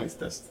 30 points.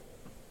 That's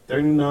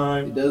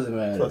 39 It doesn't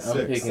matter. plus I'm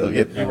 6. picking So,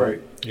 yeah, you're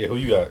right. Yeah, who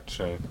you got,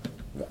 Shane?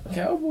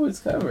 Cowboys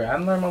cover. I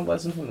learned my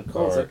lesson from the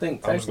Colts. All right. I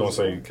think I'm just gonna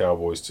Texans. say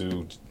Cowboys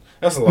too.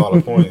 That's a lot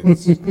of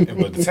points.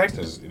 But the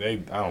Texans, I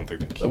don't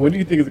think they So what do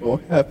you think is going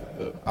to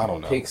happen? I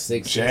don't know. Pick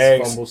sixes,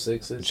 Jags, fumble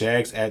sixes.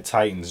 Jags at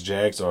Titans.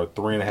 Jags are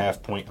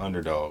 3.5 point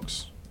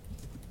underdogs.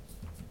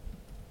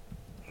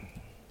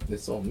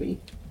 It's on me.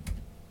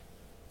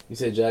 You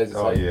said Jags.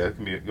 Oh yeah, it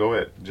can be. Go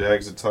ahead.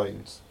 Jags at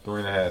Titans.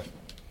 3.5.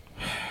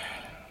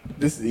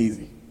 This is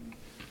easy.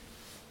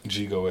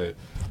 G, go ahead.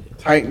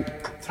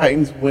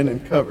 Titans win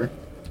and cover.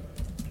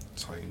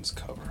 Titans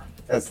cover.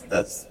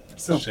 That's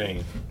simple.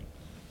 Shane.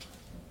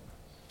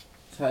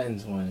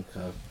 Titans win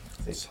cover.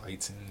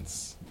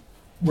 Titans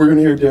We're going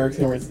to hear Derrick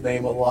Henry's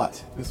name a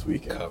lot this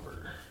weekend. cover.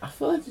 I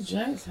feel like the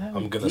Jags have.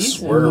 I'm a gonna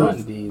decent run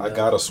swerve. D, I though.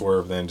 gotta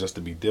swerve then just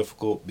to be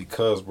difficult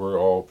because we're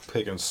all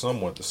picking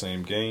somewhat the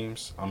same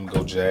games. I'm gonna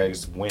go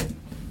Jags win.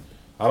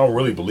 I don't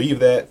really believe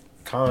that.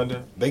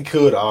 Kinda. They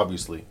could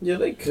obviously, Yeah,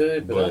 they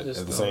could, but I but just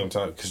at the don't. same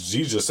time, because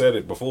G just said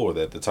it before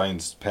that the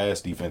Titans'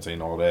 pass defense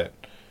ain't all that.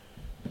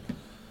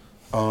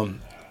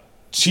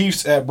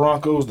 Chiefs at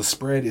Broncos. The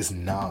spread is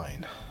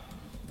 9.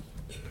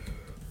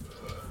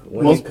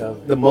 Winning cover.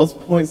 The most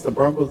points the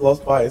Broncos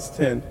lost by is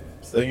 10.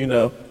 So, you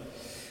know.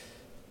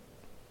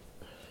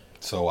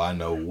 So I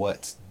know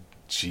what.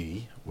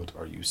 G. What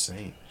are you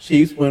saying?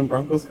 Chiefs win,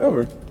 Broncos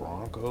cover.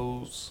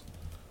 Broncos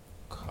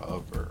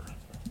cover.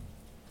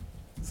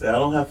 See, I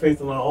don't have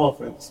faith in our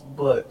offense,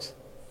 but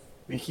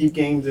we keep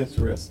games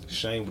interesting.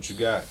 Shane, what you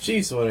got?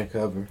 Chiefs winning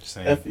cover.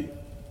 Shane. F you.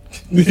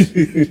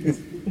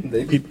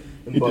 They beat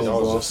the Bones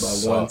Those lost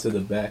just by 1 suck. to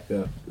the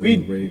backup. We-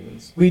 The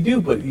Ravens. We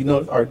do, but you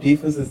know, our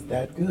defense is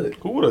that good.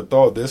 Who would have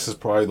thought this is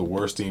probably the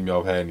worst team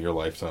y'all have had in your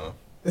lifetime?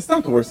 It's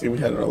not the worst team we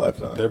had in our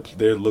lifetime.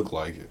 They look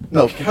like it.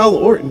 No, Cal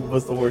Orton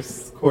was the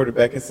worst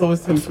quarterback, and so is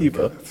Tim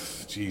Tebow.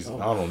 Jeez,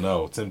 I don't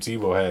know. Tim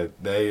Tebow had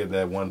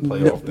that one No,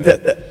 playoff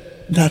thing.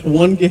 that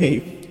one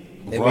game.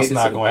 They Russ made it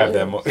not to the gonna have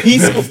that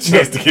playoffs. much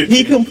chance to get.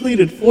 He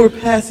completed 4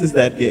 passes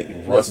that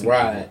game. Let's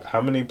ride.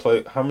 How many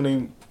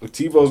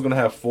Tebow's gonna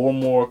have 4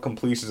 more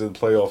completions in the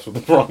playoffs with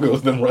the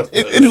Broncos than Russ?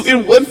 does.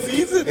 In one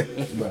season?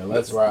 Bro,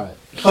 let's ride.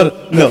 Hold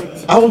on.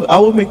 No, I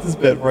will make this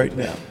bet right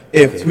now.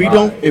 If we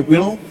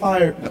don't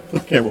fire, no, put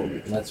the camera on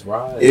me. Let's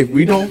ride. If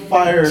we don't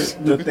fire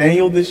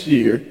Nathaniel this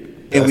year,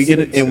 and we get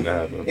That's gonna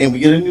happen. and we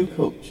get a new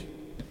coach,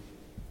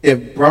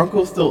 if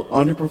Broncos still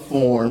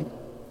underperform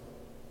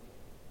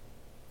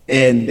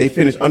and they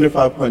finish under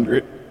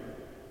 500,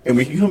 and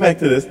we can come back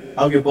to this,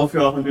 I'll give both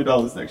y'all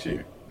 $100 next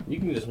year. You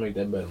can just make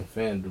that bet on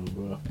FanDuel,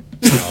 bro.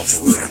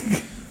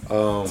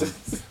 Oh, for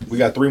real. We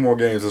got 3 more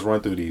games. Let's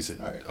run through these.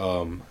 All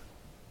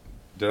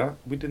right.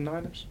 We did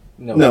Niners.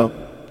 No,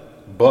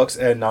 Bucks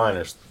at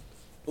Niners.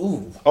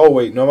 Ooh. Oh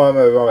wait, no, my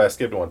bad. I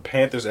skipped one.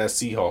 Panthers at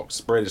Seahawks.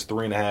 Spread is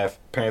 3.5.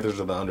 Panthers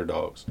are the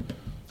underdogs.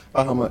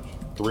 How much?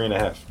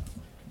 3.5.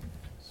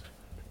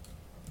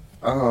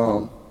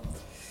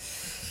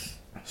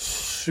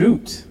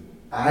 Shoot.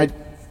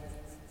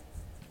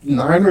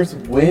 Niners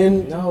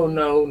win.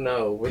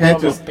 No. We're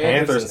Panthers- talking about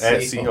Panthers and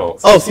at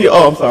Seahawks.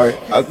 Oh, I'm sorry.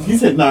 He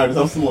said Niners.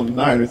 I'm still on the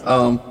Niners.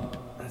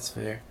 That's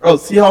fair.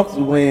 Seahawks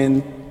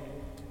win.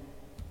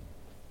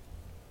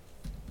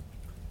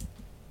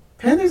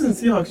 Panthers and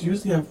Seahawks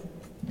usually have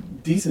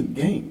decent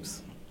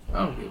games.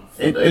 I don't give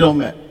a It don't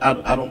matter.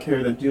 I don't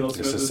care that Geno Smith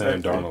It's the is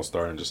Sam back. Darnold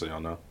starting, just so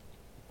y'all know.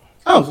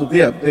 Oh, so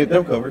yeah,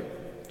 they're covered.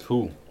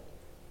 Who?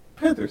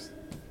 Panthers.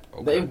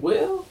 They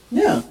will?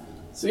 Yeah.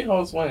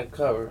 Seahawks win and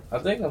cover. I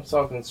think I'm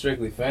talking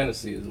strictly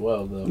fantasy as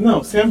well, though.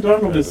 No, Sam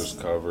Darnold Panthers is.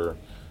 cover.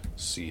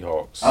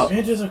 Seahawks. Oh.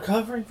 Panthers are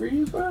covering for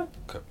you, bro?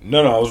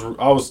 No,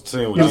 I was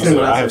saying what You're you saying said.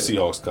 what I I have said.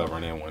 Seahawks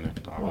covering and winning.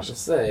 I was to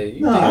say.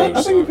 You No, think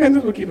I think the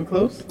Panthers will keep it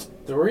close.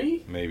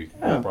 3? Maybe.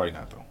 Yeah. Probably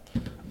not though.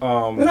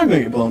 They're not gonna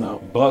get blown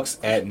out. Bucks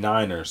at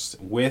Niners.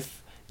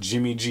 With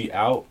Jimmy G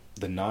out,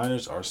 the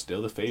Niners are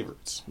still the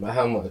favorites. By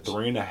how much?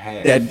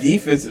 3.5. That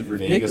defense is Vegas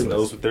ridiculous.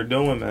 knows what they're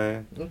doing,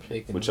 man. I'm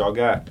picking. What y'all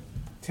got?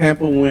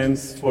 Tampa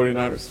wins.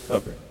 49ers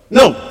cover.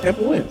 No,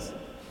 Tampa wins.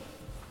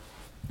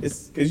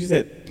 It's because you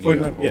said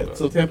 49ers. hold Yeah, up.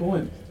 so Tampa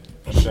wins.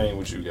 Shane,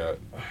 what you got?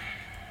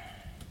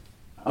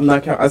 I'm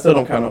not count. I still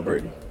don't count out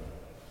Brady.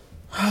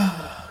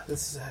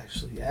 This is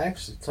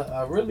actually tough.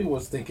 I really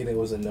was thinking it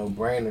was a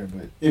no-brainer,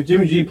 but If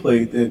Jimmy G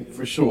played, then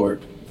for sure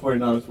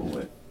 49ers will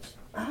win.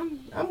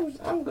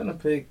 I'm gonna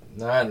pick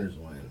Niners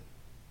win.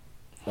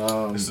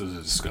 This is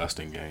a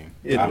disgusting game.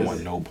 It I is.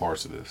 want no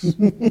parts of this.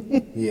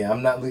 Yeah,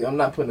 I'm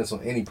not putting this on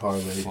any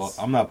parlays. Fuck,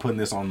 I'm not putting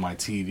this on my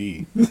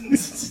TV.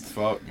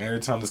 Fuck. Every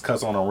time this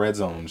cuts on a red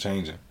zone, I'm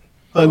changing.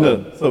 Oh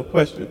no. So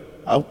question: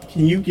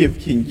 Can you give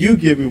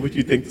me what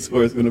you think the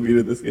score is going to be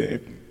to this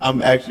game?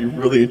 I'm actually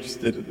really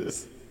interested in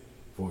this.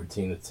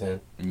 14-10,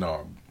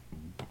 No.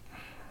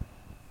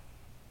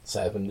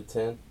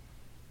 7-10,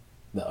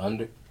 the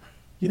under.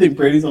 You think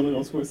Brady's only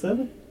going to score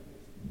 7?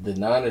 The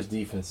Niners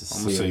defense is I'm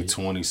going to say serious.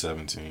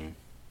 2017.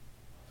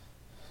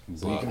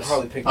 So you can Bucks.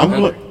 probably pick the I'm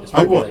under. going- It's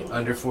I'm probably going- like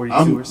under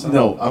 42 or something.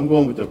 No, I'm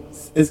going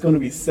with it's going to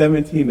be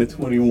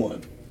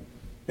 17-21.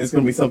 It's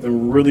going to be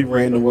something really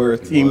random where a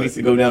team But- needs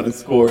to go down and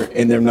score,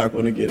 and they're not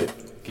going to get it.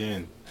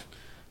 Again,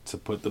 to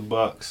put the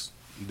Bucks,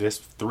 this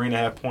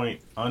 3.5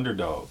 point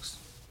underdogs.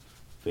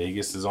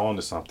 Vegas is on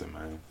to something,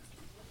 man.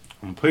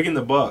 I'm picking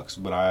the Bucks,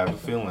 but I have a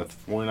feeling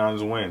if the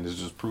 49ers win, this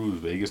just proves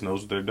Vegas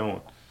knows what they're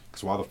doing.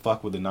 Because why the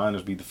fuck would the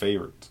Niners be the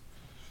favorites?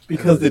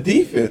 Because the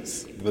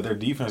defense. But their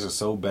defense is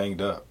so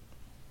banged up.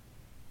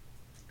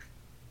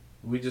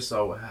 We just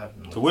saw what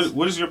happened. So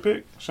what is your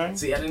pick, Shane?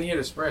 See, I didn't hear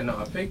the spread. No,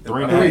 I picked the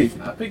 3.5.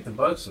 Bucks. I picked the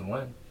Bucks and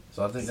win.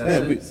 So I think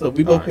that's Yeah, it. so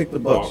we both All picked the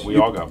right. Bucks. We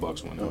all got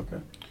Bucks winning.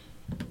 Okay.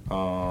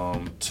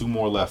 2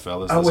 more left,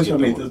 fellas. I Let's wish get I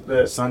made to this it.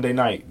 bet. Sunday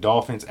night,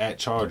 Dolphins at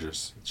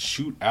Chargers.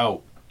 Shoot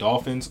out.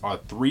 Dolphins are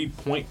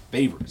 3-point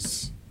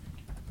favorites.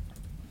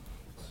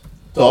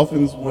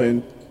 Dolphins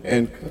win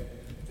and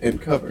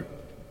cover.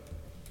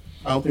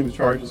 I don't think the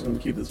Chargers are going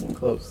to keep this one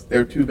close.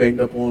 They're too banged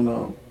up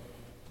on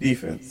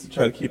defense to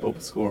try to keep up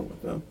a score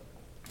with them.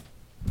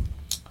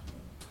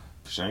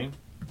 Shane?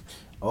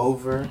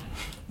 Over.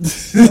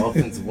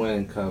 Dolphins win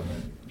and cover.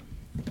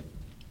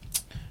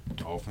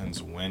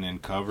 Dolphins win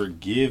and cover.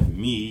 Give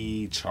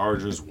me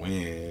Chargers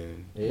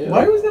win. Yeah.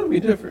 Why was going to be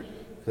different?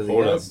 'Cause he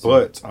Hold up, has to.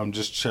 but I'm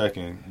just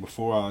checking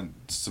before I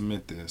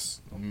submit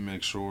this. Let me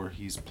make sure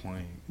he's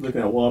playing.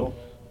 Looking at Waddle.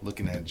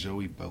 Looking at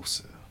Joey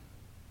Bosa.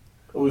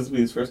 It was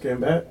his first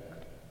game back.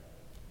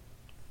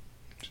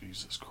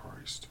 Jesus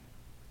Christ.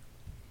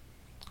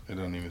 It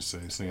doesn't even say.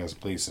 This thing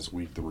hasn't played since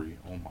week 3.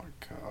 Oh my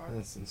God.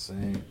 That's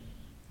insane.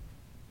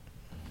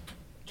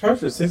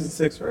 Chargers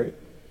 6-6, right?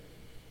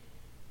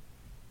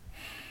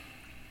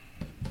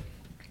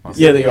 I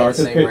Yeah, they are.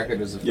 Same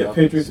record as the Yeah,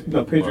 Falcons. Patriots.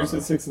 No, Patriots Bruh.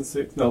 is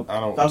 6-6. No, I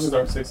don't- Falcons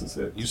are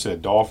 6-6. You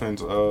said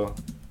Dolphins,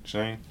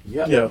 Shane?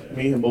 Yep. Yeah,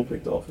 me and him both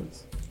picked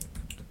Dolphins.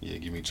 Yeah,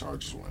 give me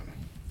Chargers win.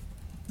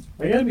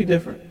 They gotta be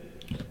different.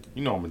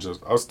 You know, I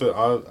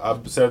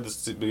said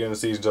this at the beginning of the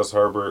season, Justin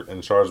Herbert and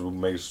the Chargers will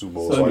make the Super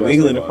Bowl. So I New gotta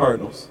England stick and by it.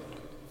 Cardinals.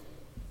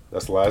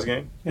 That's the last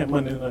game? Yeah,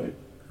 Monday night.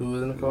 Who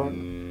was in the car?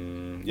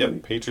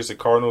 Yep, Patriots and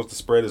Cardinals. The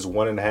spread is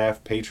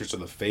 1.5. Patriots are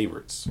the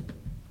favorites.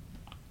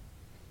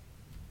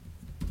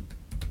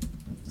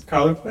 Is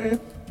Kyler playing?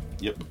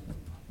 Yep.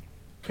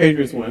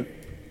 Patriots win.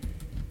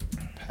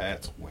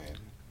 Pats win.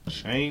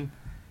 Shane?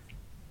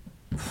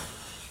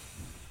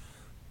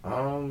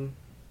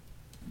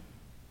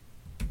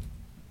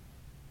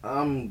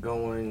 I'm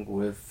going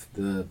with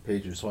the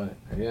Patriots winning.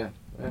 Yeah.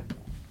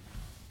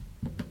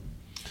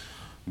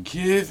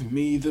 Give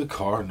me the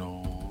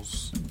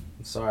Cardinals.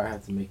 I'm sorry I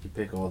had to make you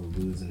pick all the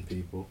losing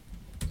people.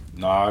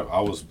 Nah,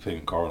 I was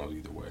picking Cardinals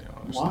either way,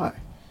 honestly. Why?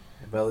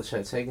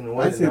 Belichick taking I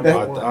away the see number that.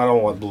 I one.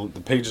 don't want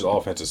the Patriots'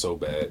 offense is so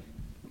bad.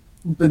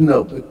 But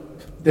no,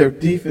 but their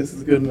defense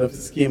is good enough to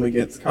scheme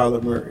against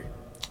Kyler Murray.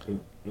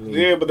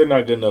 Yeah, but they're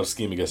not good enough to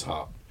scheme against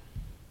Hop.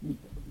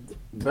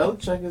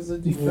 Belichick is a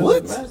defensive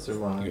What?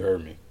 mastermind. You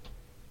heard me.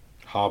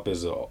 Hop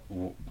is a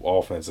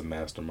offensive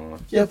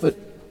mastermind. Yeah, but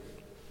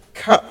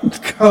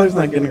Kyler's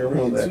not getting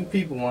around Two that.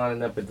 people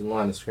lining up at the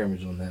line of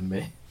scrimmage on that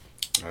man.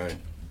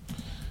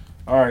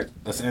 All right.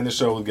 Let's end the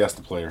show with guess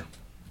the player.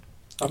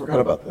 I forgot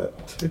about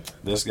that.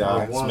 This guy.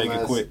 Let's Won make it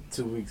last quick.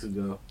 2 weeks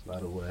ago, by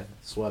the way.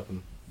 Swept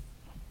him.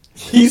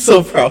 He's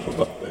so proud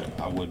about that.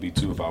 I would be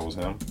too if I was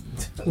him.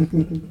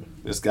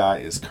 This guy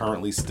is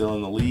currently still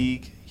in the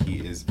league. He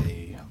is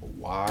a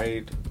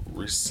wide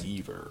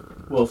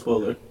receiver. Will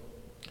Fuller.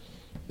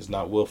 It's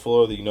not Will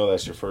Fuller. You know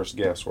that's your first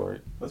guess, right?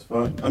 That's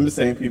fine. I'm just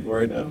saying people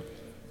right now.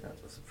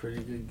 That was a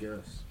pretty good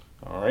guess.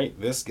 All right.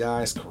 This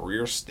guy's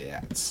career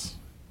stats.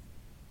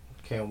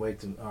 Can't wait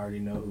to already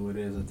know who it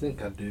is. I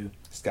think I do.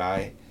 This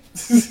guy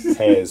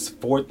has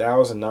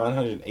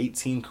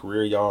 4,918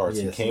 career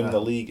yards. Yes, he came in no. the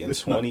league in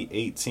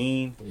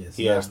 2018. Yes,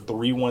 he no. has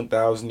 3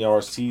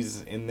 1,000-yard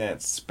seasons in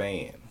that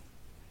span.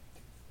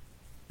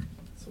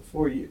 So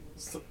 4 years.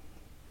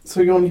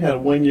 So you only had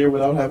 1 year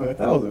without having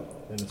 1,000.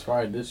 And it's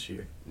probably this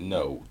year.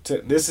 No,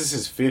 this is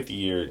his 5th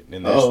year,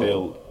 and they're Oh.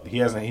 still he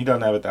doesn't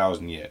have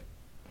 1,000 yet.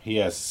 He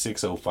has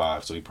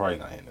 605, so he probably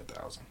not hitting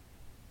 1,000.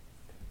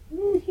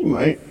 He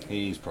might.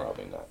 He's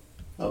probably not.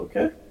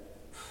 Okay.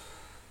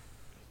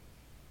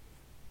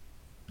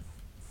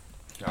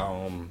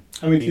 How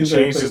many He teams have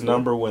changed played his for?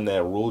 number when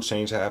that rule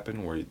change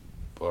happened, where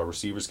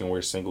receivers can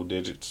wear single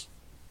digits.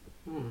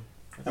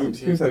 How many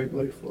teams have you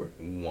played for?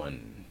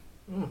 1.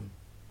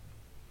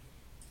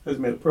 Has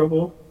he made a Pro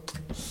Bowl?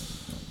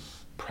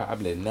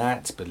 Probably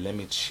not, but let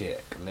me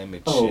check.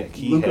 Oh,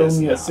 He Luka has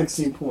only not. has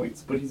 16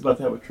 points, but he's about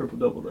to have a triple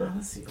double there.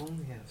 Does he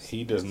only have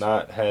He does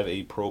not have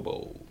a Pro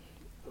Bowl.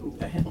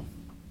 Damn.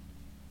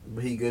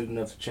 But he good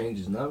enough to change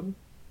his number?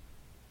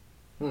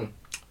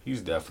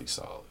 He's definitely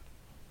solid.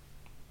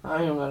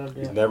 I am not a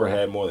He's damn. never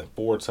had more than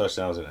 4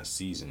 touchdowns in a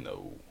season,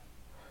 though.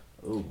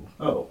 Ooh.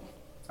 Oh,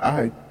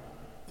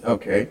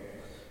 okay.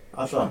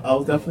 I thought I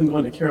was definitely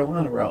going the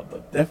Carolina route,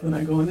 but definitely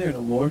not going there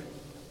no more.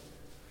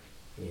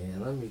 Yeah,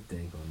 let me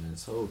think on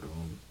this. Hold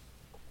on.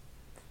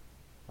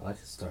 I like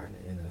to start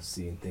in the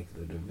NFC and think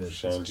of the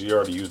divisions. Shane, you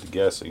already used the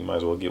guess, so you might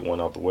as well get one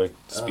out the way.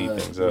 Speed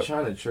things You're up.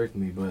 trying to trick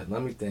me, but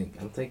let me think.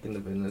 I'm thinking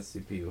of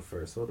NFC people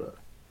first. Hold up.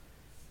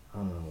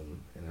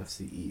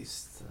 NFC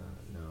East.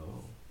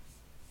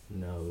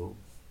 No.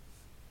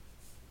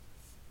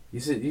 You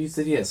said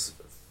he has.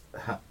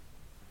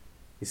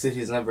 You said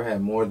he's never had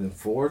more than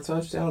 4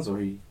 touchdowns, or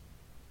he?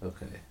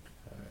 Okay.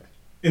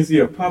 Is he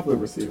a popular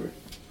receiver?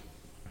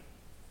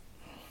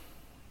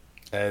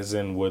 As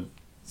in, would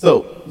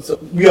So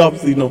we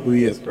obviously know who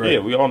he is, correct? yeah,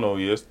 we all know who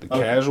he is. The Okay.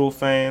 casual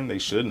fan, they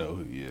should know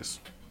who he is.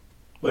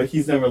 But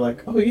he's never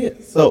like, oh yeah.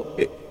 So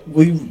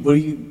will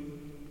you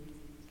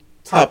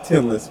top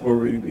 10 list? Where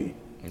would he be?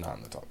 Not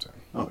in the top 10.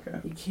 Okay.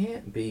 He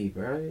can't be,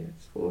 bro.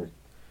 It's 4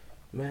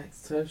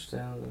 max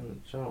touchdowns in the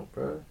jump,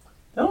 bro.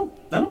 That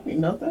don't mean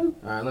nothing.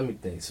 All right, let me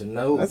think. So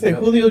no. I said no,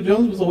 Julio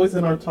Jones was always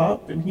in our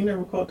top, and he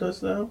never caught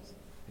touchdowns.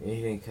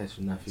 He didn't catch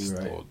enough. It's You're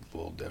a right.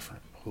 little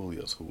different.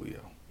 Julio's Julio.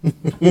 I'm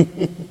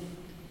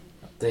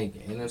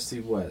thinking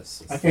NFC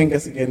West. I can't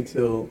guess again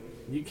until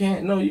You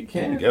can't. No, you You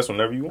can't. guess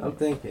whenever you I'm want.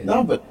 thinking.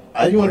 no, but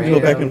I want to go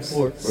back and Rams,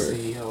 forth first.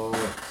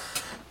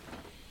 Seahawks.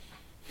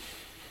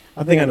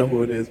 I think I know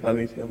who it is, but I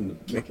need him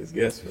to make his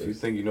guess If you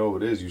first. think you know who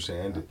it is, you should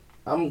end it.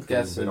 I'm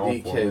guessing been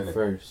on for a DK minute.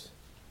 first.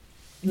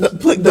 No,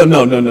 please, no.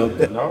 No,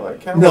 that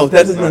counts. No,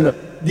 that does not. No.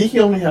 DK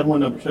only had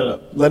one number. Shut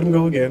up. Let him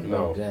go again.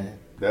 No, Damn.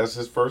 that's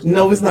his first.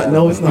 No, it's not.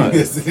 No, it's not. I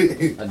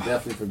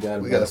definitely forgot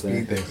about We gotta that.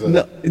 speed things up.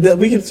 No, that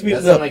we can speed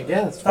That's it up. my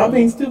guess. Stop bro.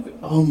 being stupid.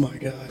 Oh my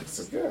god.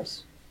 It's a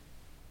guess.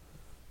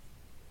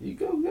 You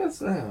go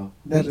guess now.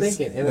 That I'm is-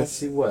 thinking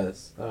that's- NFC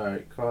West. All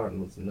right,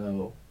 Cardinals.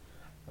 No.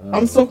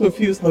 I'm so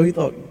confused how he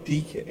thought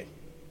DK.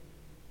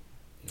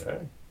 Okay.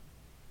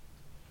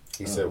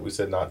 He said we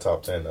said not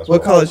top 10. That's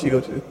What why. college you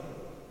go to?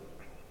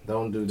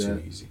 Don't do Too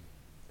that. easy.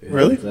 Yeah,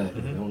 Really?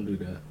 Exactly. Don't do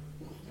that.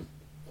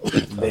 I'll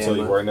tell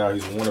you Bama. right now,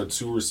 he's 1 or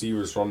 2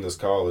 receivers from this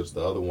college.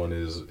 The other one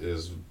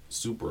is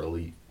super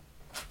elite.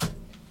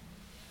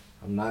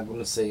 I'm not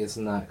gonna say it's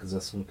not because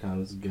that's some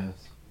kind of guess.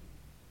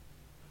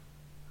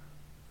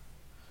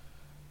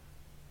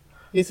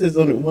 He says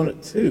only 1 or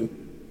 2.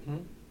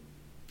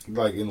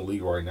 Like in the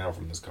league right now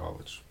from this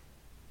college.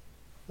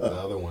 The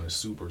Oh. other one is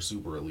super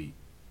elite.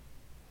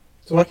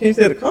 So why can't you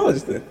say the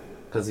college then?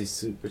 Because he's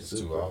super, It's too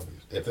super.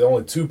 obvious. If the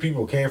only 2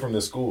 people came from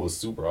this school, it's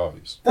super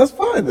obvious. That's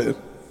fine then.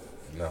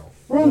 No.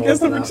 We're on guess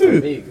it's number not for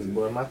 2. me, 'cause,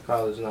 boy, my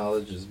college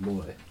knowledge is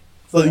boy.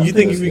 So you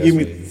think if That's you give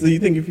me, guess so you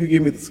think if you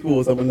give me the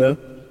schools, I'm gonna know?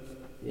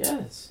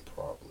 Yes.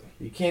 Probably.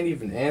 You can't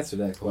even answer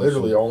that question.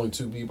 Literally only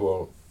 2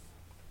 people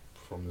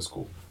from the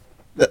school.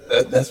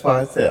 That's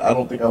why I said I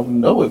don't think I would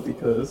know it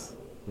because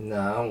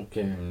Nah, I don't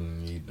care.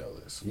 You'd know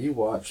this. You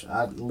watch.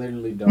 I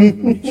literally don't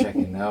even be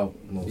checking out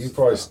most You of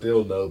probably the time.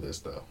 still know this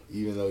though,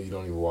 even though you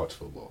don't even watch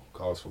football,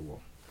 college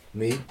football.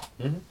 Me?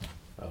 Mhm.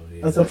 Oh,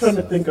 yeah. I'm trying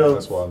to think of.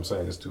 That's why I'm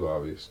saying it's too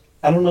obvious.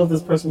 I don't know if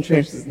this person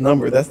changed his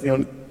number. That's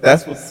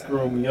what's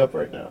screwing me up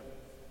right now.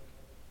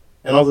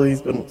 And also,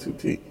 he's been on 2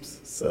 teams,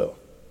 so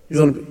He's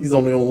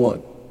only on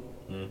one.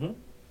 Mm-hmm.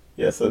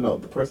 Yeah, so no,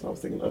 the person I was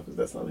thinking of is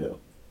that's not him.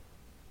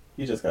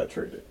 He just got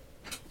traded.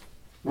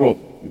 Well,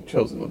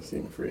 chosen on the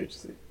team in free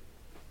agency.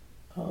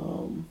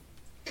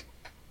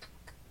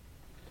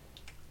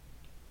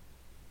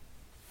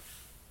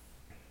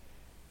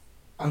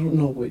 I don't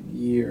know what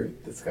year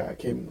this guy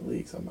came in the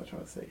league, so I'm not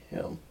trying to say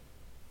him.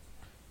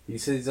 You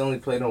said he's only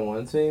played on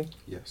one team?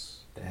 Yes.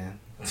 Damn.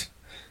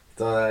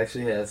 Thought I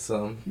actually had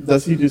some.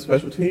 Does he do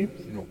special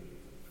teams? Nope.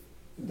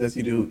 Does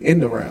he do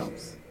end of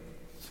rounds?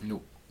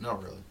 Nope.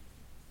 Not really.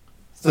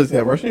 So does he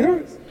have rushing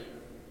yards?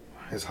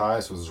 His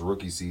highest was his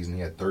rookie season.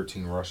 He had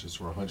 13 rushes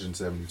for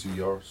 172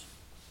 yards.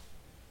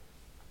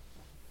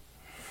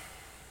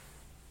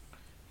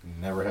 He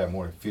never had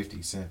more than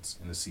 50 cents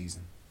in a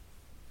season.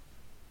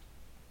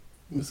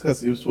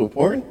 Because he was too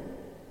important?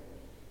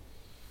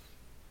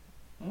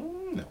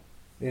 No.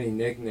 Any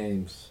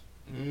nicknames?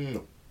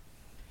 No.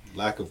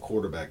 Lack of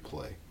quarterback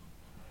play.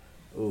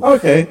 Oof.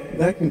 Okay,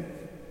 that can...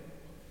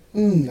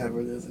 that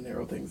really doesn't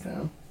narrow things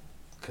down.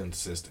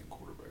 Consistent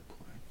quarterback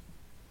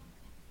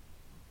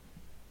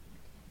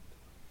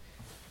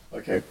play.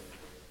 Okay,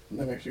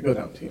 let me actually go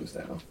down teams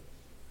now.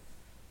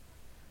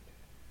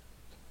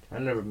 I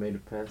never made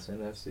it past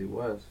NFC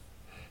West.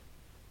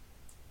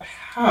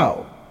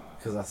 How?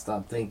 Because I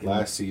stopped thinking.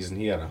 Last season,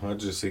 he had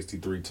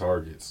 163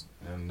 targets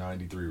and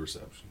 93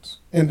 receptions.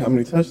 And how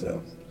many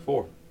touchdowns?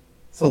 4.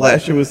 So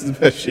last year was his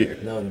best year.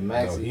 No, the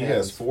max No, he had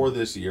has was 4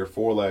 this year,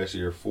 4 last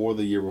year, 4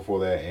 the year before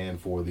that, and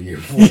 4 the year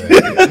before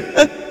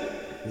that.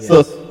 Yes.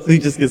 So he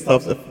just gets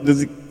off.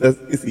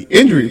 Is he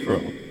injury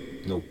prone?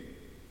 Nope.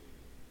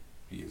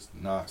 He is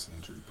not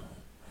injury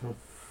prone.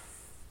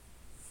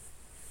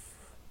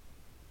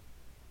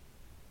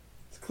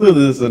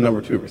 Clearly, this is a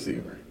number 2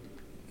 receiver.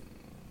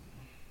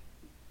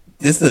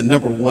 This is a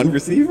number 1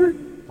 receiver?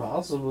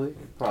 Possibly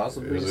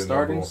It is a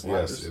starting number one-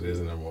 slot Yes, it is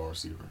a number 1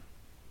 receiver.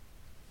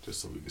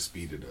 Just so we can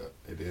speed it up.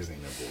 It is a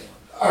number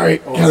 1. All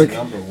right, Oh, it's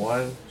number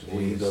 1.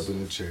 Leaned up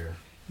in the chair.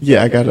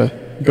 yeah, I gotta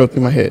go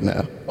through my head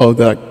now. Oh,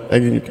 did I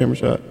get your camera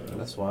shot?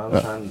 That's why I'm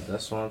trying.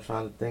 That's why I'm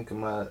trying to think of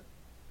my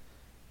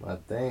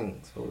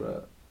things. Hold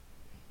up.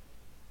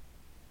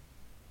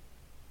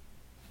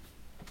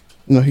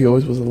 No, he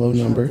always was a low I'm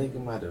trying to number. think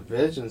of my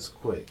divisions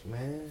quick,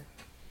 man.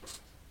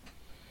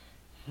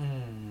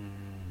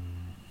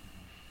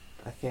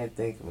 I can't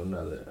think of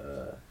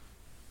another.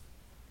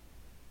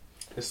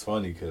 It's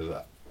funny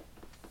because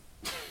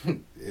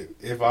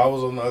if I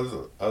was on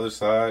the other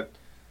side,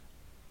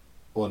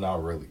 well,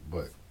 not really,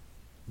 but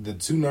the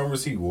 2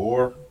 numbers he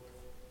wore,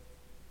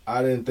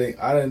 I don't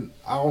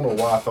know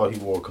why I thought he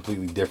wore a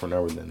completely different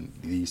number than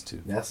these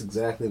 2. That's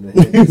exactly the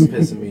hit that's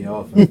pissing me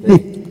off. I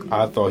think.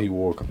 I thought he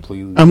wore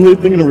completely. I'm really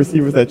thinking of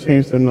receivers that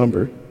changed their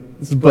number,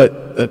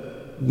 but the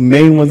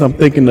main ones I'm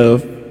thinking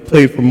of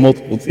played for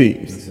multiple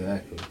teams.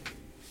 Exactly.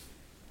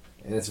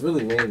 And it's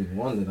really mainly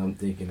one that I'm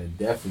thinking that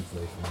definitely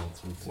played for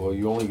multiple teams. Well,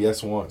 you only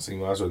guess once, so you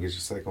might as well get your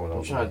second one. I'm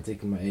out trying to there.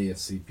 think of my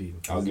AFC people.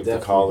 I'll It's give the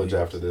definitely college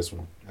AFC. after this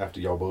one. After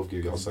y'all both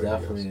give y'all It's second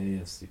definitely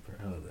guess. an AFC per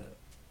hell of that.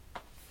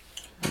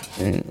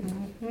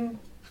 And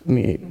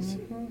 28.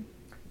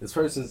 This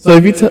person's So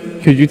if you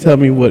could you tell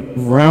me what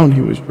round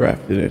he was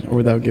drafted in, or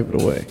without giving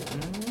it away?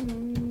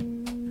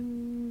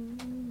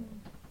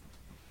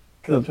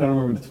 Because I'm trying to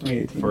remember the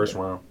 2018. First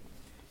round.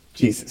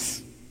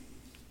 Jesus.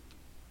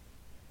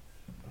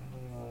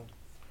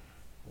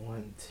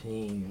 one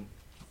team.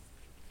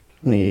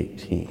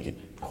 2018.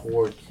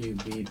 Poor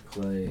QB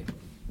play.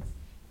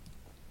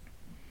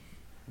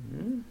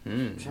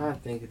 I'm trying to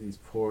think of these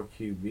poor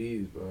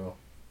QBs, bro.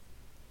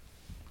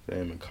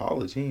 Damn, in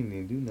college, he didn't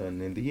even do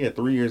nothing. And he had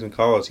 3 years in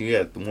college. He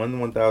had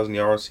 1,000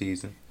 yard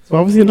season. So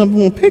why was he a number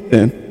 1 pick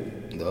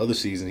then? The other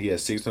season, he had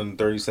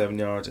 637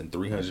 yards and It's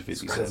because of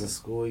 357.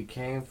 school he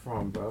came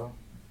from, bro.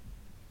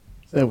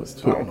 That was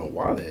I 2. don't know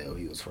why the hell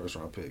he was first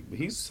round pick, but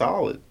he's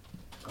solid.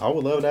 I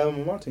would love to have him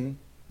on my team.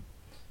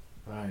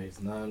 Alright,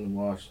 he's not in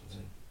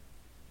Washington.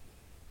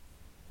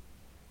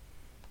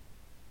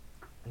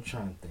 I'm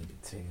trying to think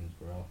of teams,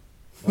 bro.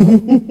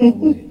 Oh,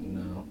 wait,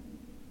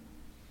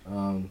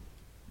 no.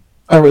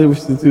 I really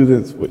wish the two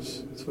then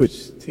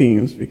switch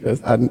teams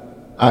because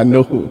I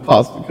know who it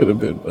possibly could have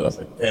been, but I was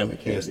like, damn, it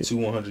He can't has be. 2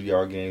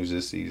 100-yard games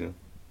this season.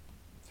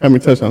 How many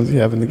touchdowns do you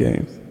have in the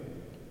games?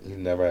 He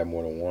never had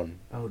more than 1.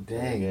 Oh,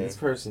 dang. Yeah. This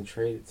person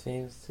traded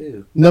teams,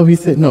 too. No, he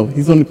said no.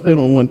 He's only played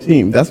on 1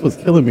 team. That's what's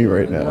killing me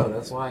right No, now.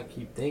 that's why I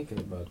keep thinking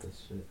about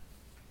this shit.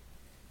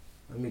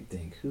 Let me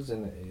think. Who's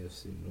in the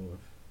AFC North?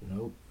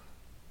 Nope.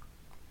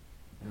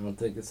 I don't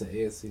think it's an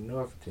AFC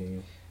North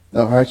team.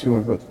 No, I actually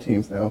want to go with the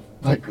teams now.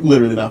 Like,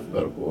 literally in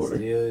alphabetical order.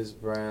 Steelers,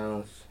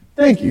 Browns,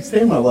 Thank you. Say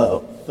them out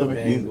loud. That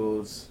makes me-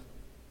 Bengals.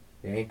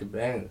 It ain't the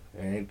Bengals.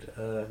 It ain't,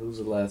 who's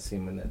the last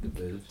team in that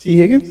division? T.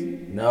 Higgins?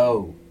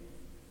 No.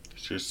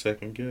 It's your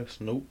second guess.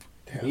 Nope.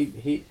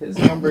 His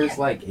number is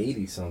like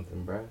 80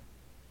 something, bro.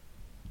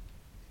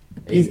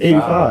 He's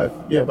 85.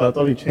 Yeah, but I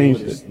thought he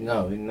changed it.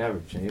 No, he never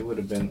changed. It would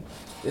have been.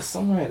 It's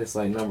somewhere that's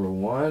like number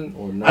 1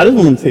 or number. I just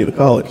want him to take the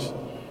college.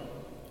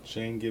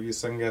 Shane, give you a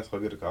second guess. I'll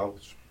get to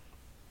college.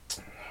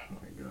 Oh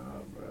my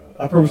god, bro.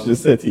 I probably should have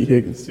said T.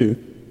 Higgins too.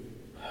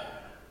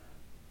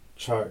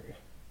 Chark.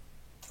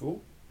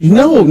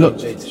 No,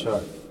 Jake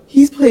Chark.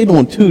 he's played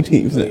on 2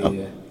 teams now.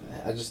 Yeah.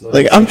 I just know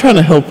Like I'm trying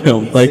to help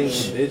him. Like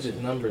single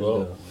digit numbers Well,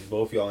 though.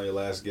 both y'all on your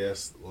last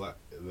guess.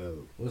 The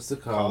What's the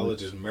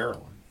college is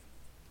Maryland.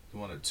 He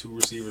wanted 2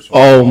 receivers. From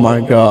oh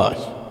my gosh,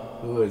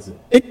 Who is it?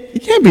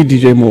 it can't be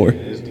DJ Moore. It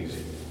is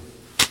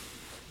DJ.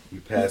 You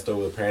passed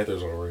over the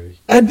Panthers already.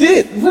 I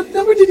did. What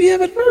number did he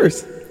have at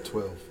first?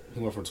 12. He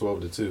went from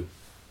 12 to 2.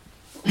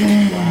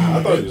 Wow.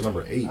 I thought he was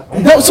number 8.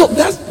 No, so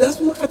that's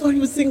what I thought he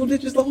was single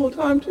digits the whole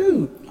time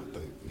too.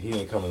 He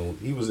ain't coming.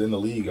 He was in the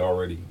league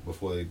already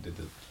before they did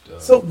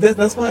the. So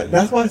that's why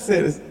I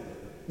said it's,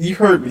 you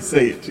heard me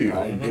say it too.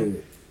 I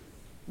did.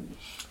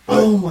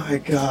 Oh my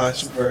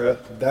gosh, bro.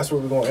 That's where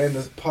we're gonna end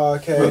this Bro,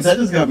 podcast. that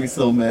just got me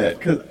so mad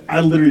because I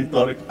really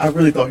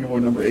thought he wore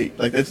number 8.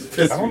 Like that just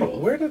pissed I don't me know off.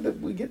 where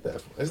did we get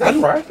that from? Is I that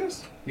don't-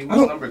 practice? He I was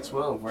don't- number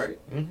 12, right?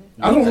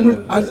 I don't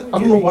remember. I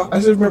don't know why. I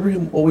just remember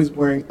him always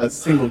wearing a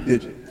single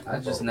digit. I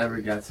just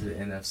never got to the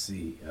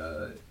NFC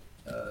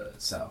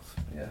South.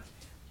 Yeah.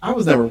 I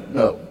was never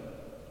no.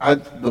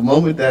 The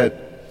moment that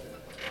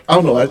I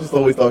don't know. I just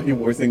always thought he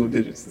wore single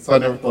digits, so I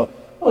never thought.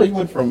 Oh, he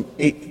went from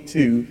 8 to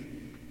 2.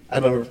 I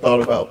never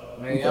thought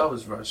about. Man, y'all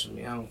was rushing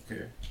me. I don't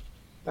care.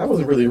 That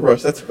wasn't really a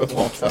rush. That took a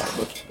long time.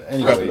 But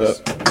Anyways,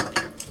 wrap it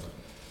up.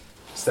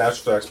 Statue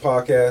Facts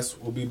podcast.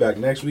 We'll be back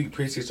next week.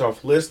 Appreciate y'all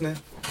for listening.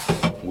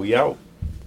 We out.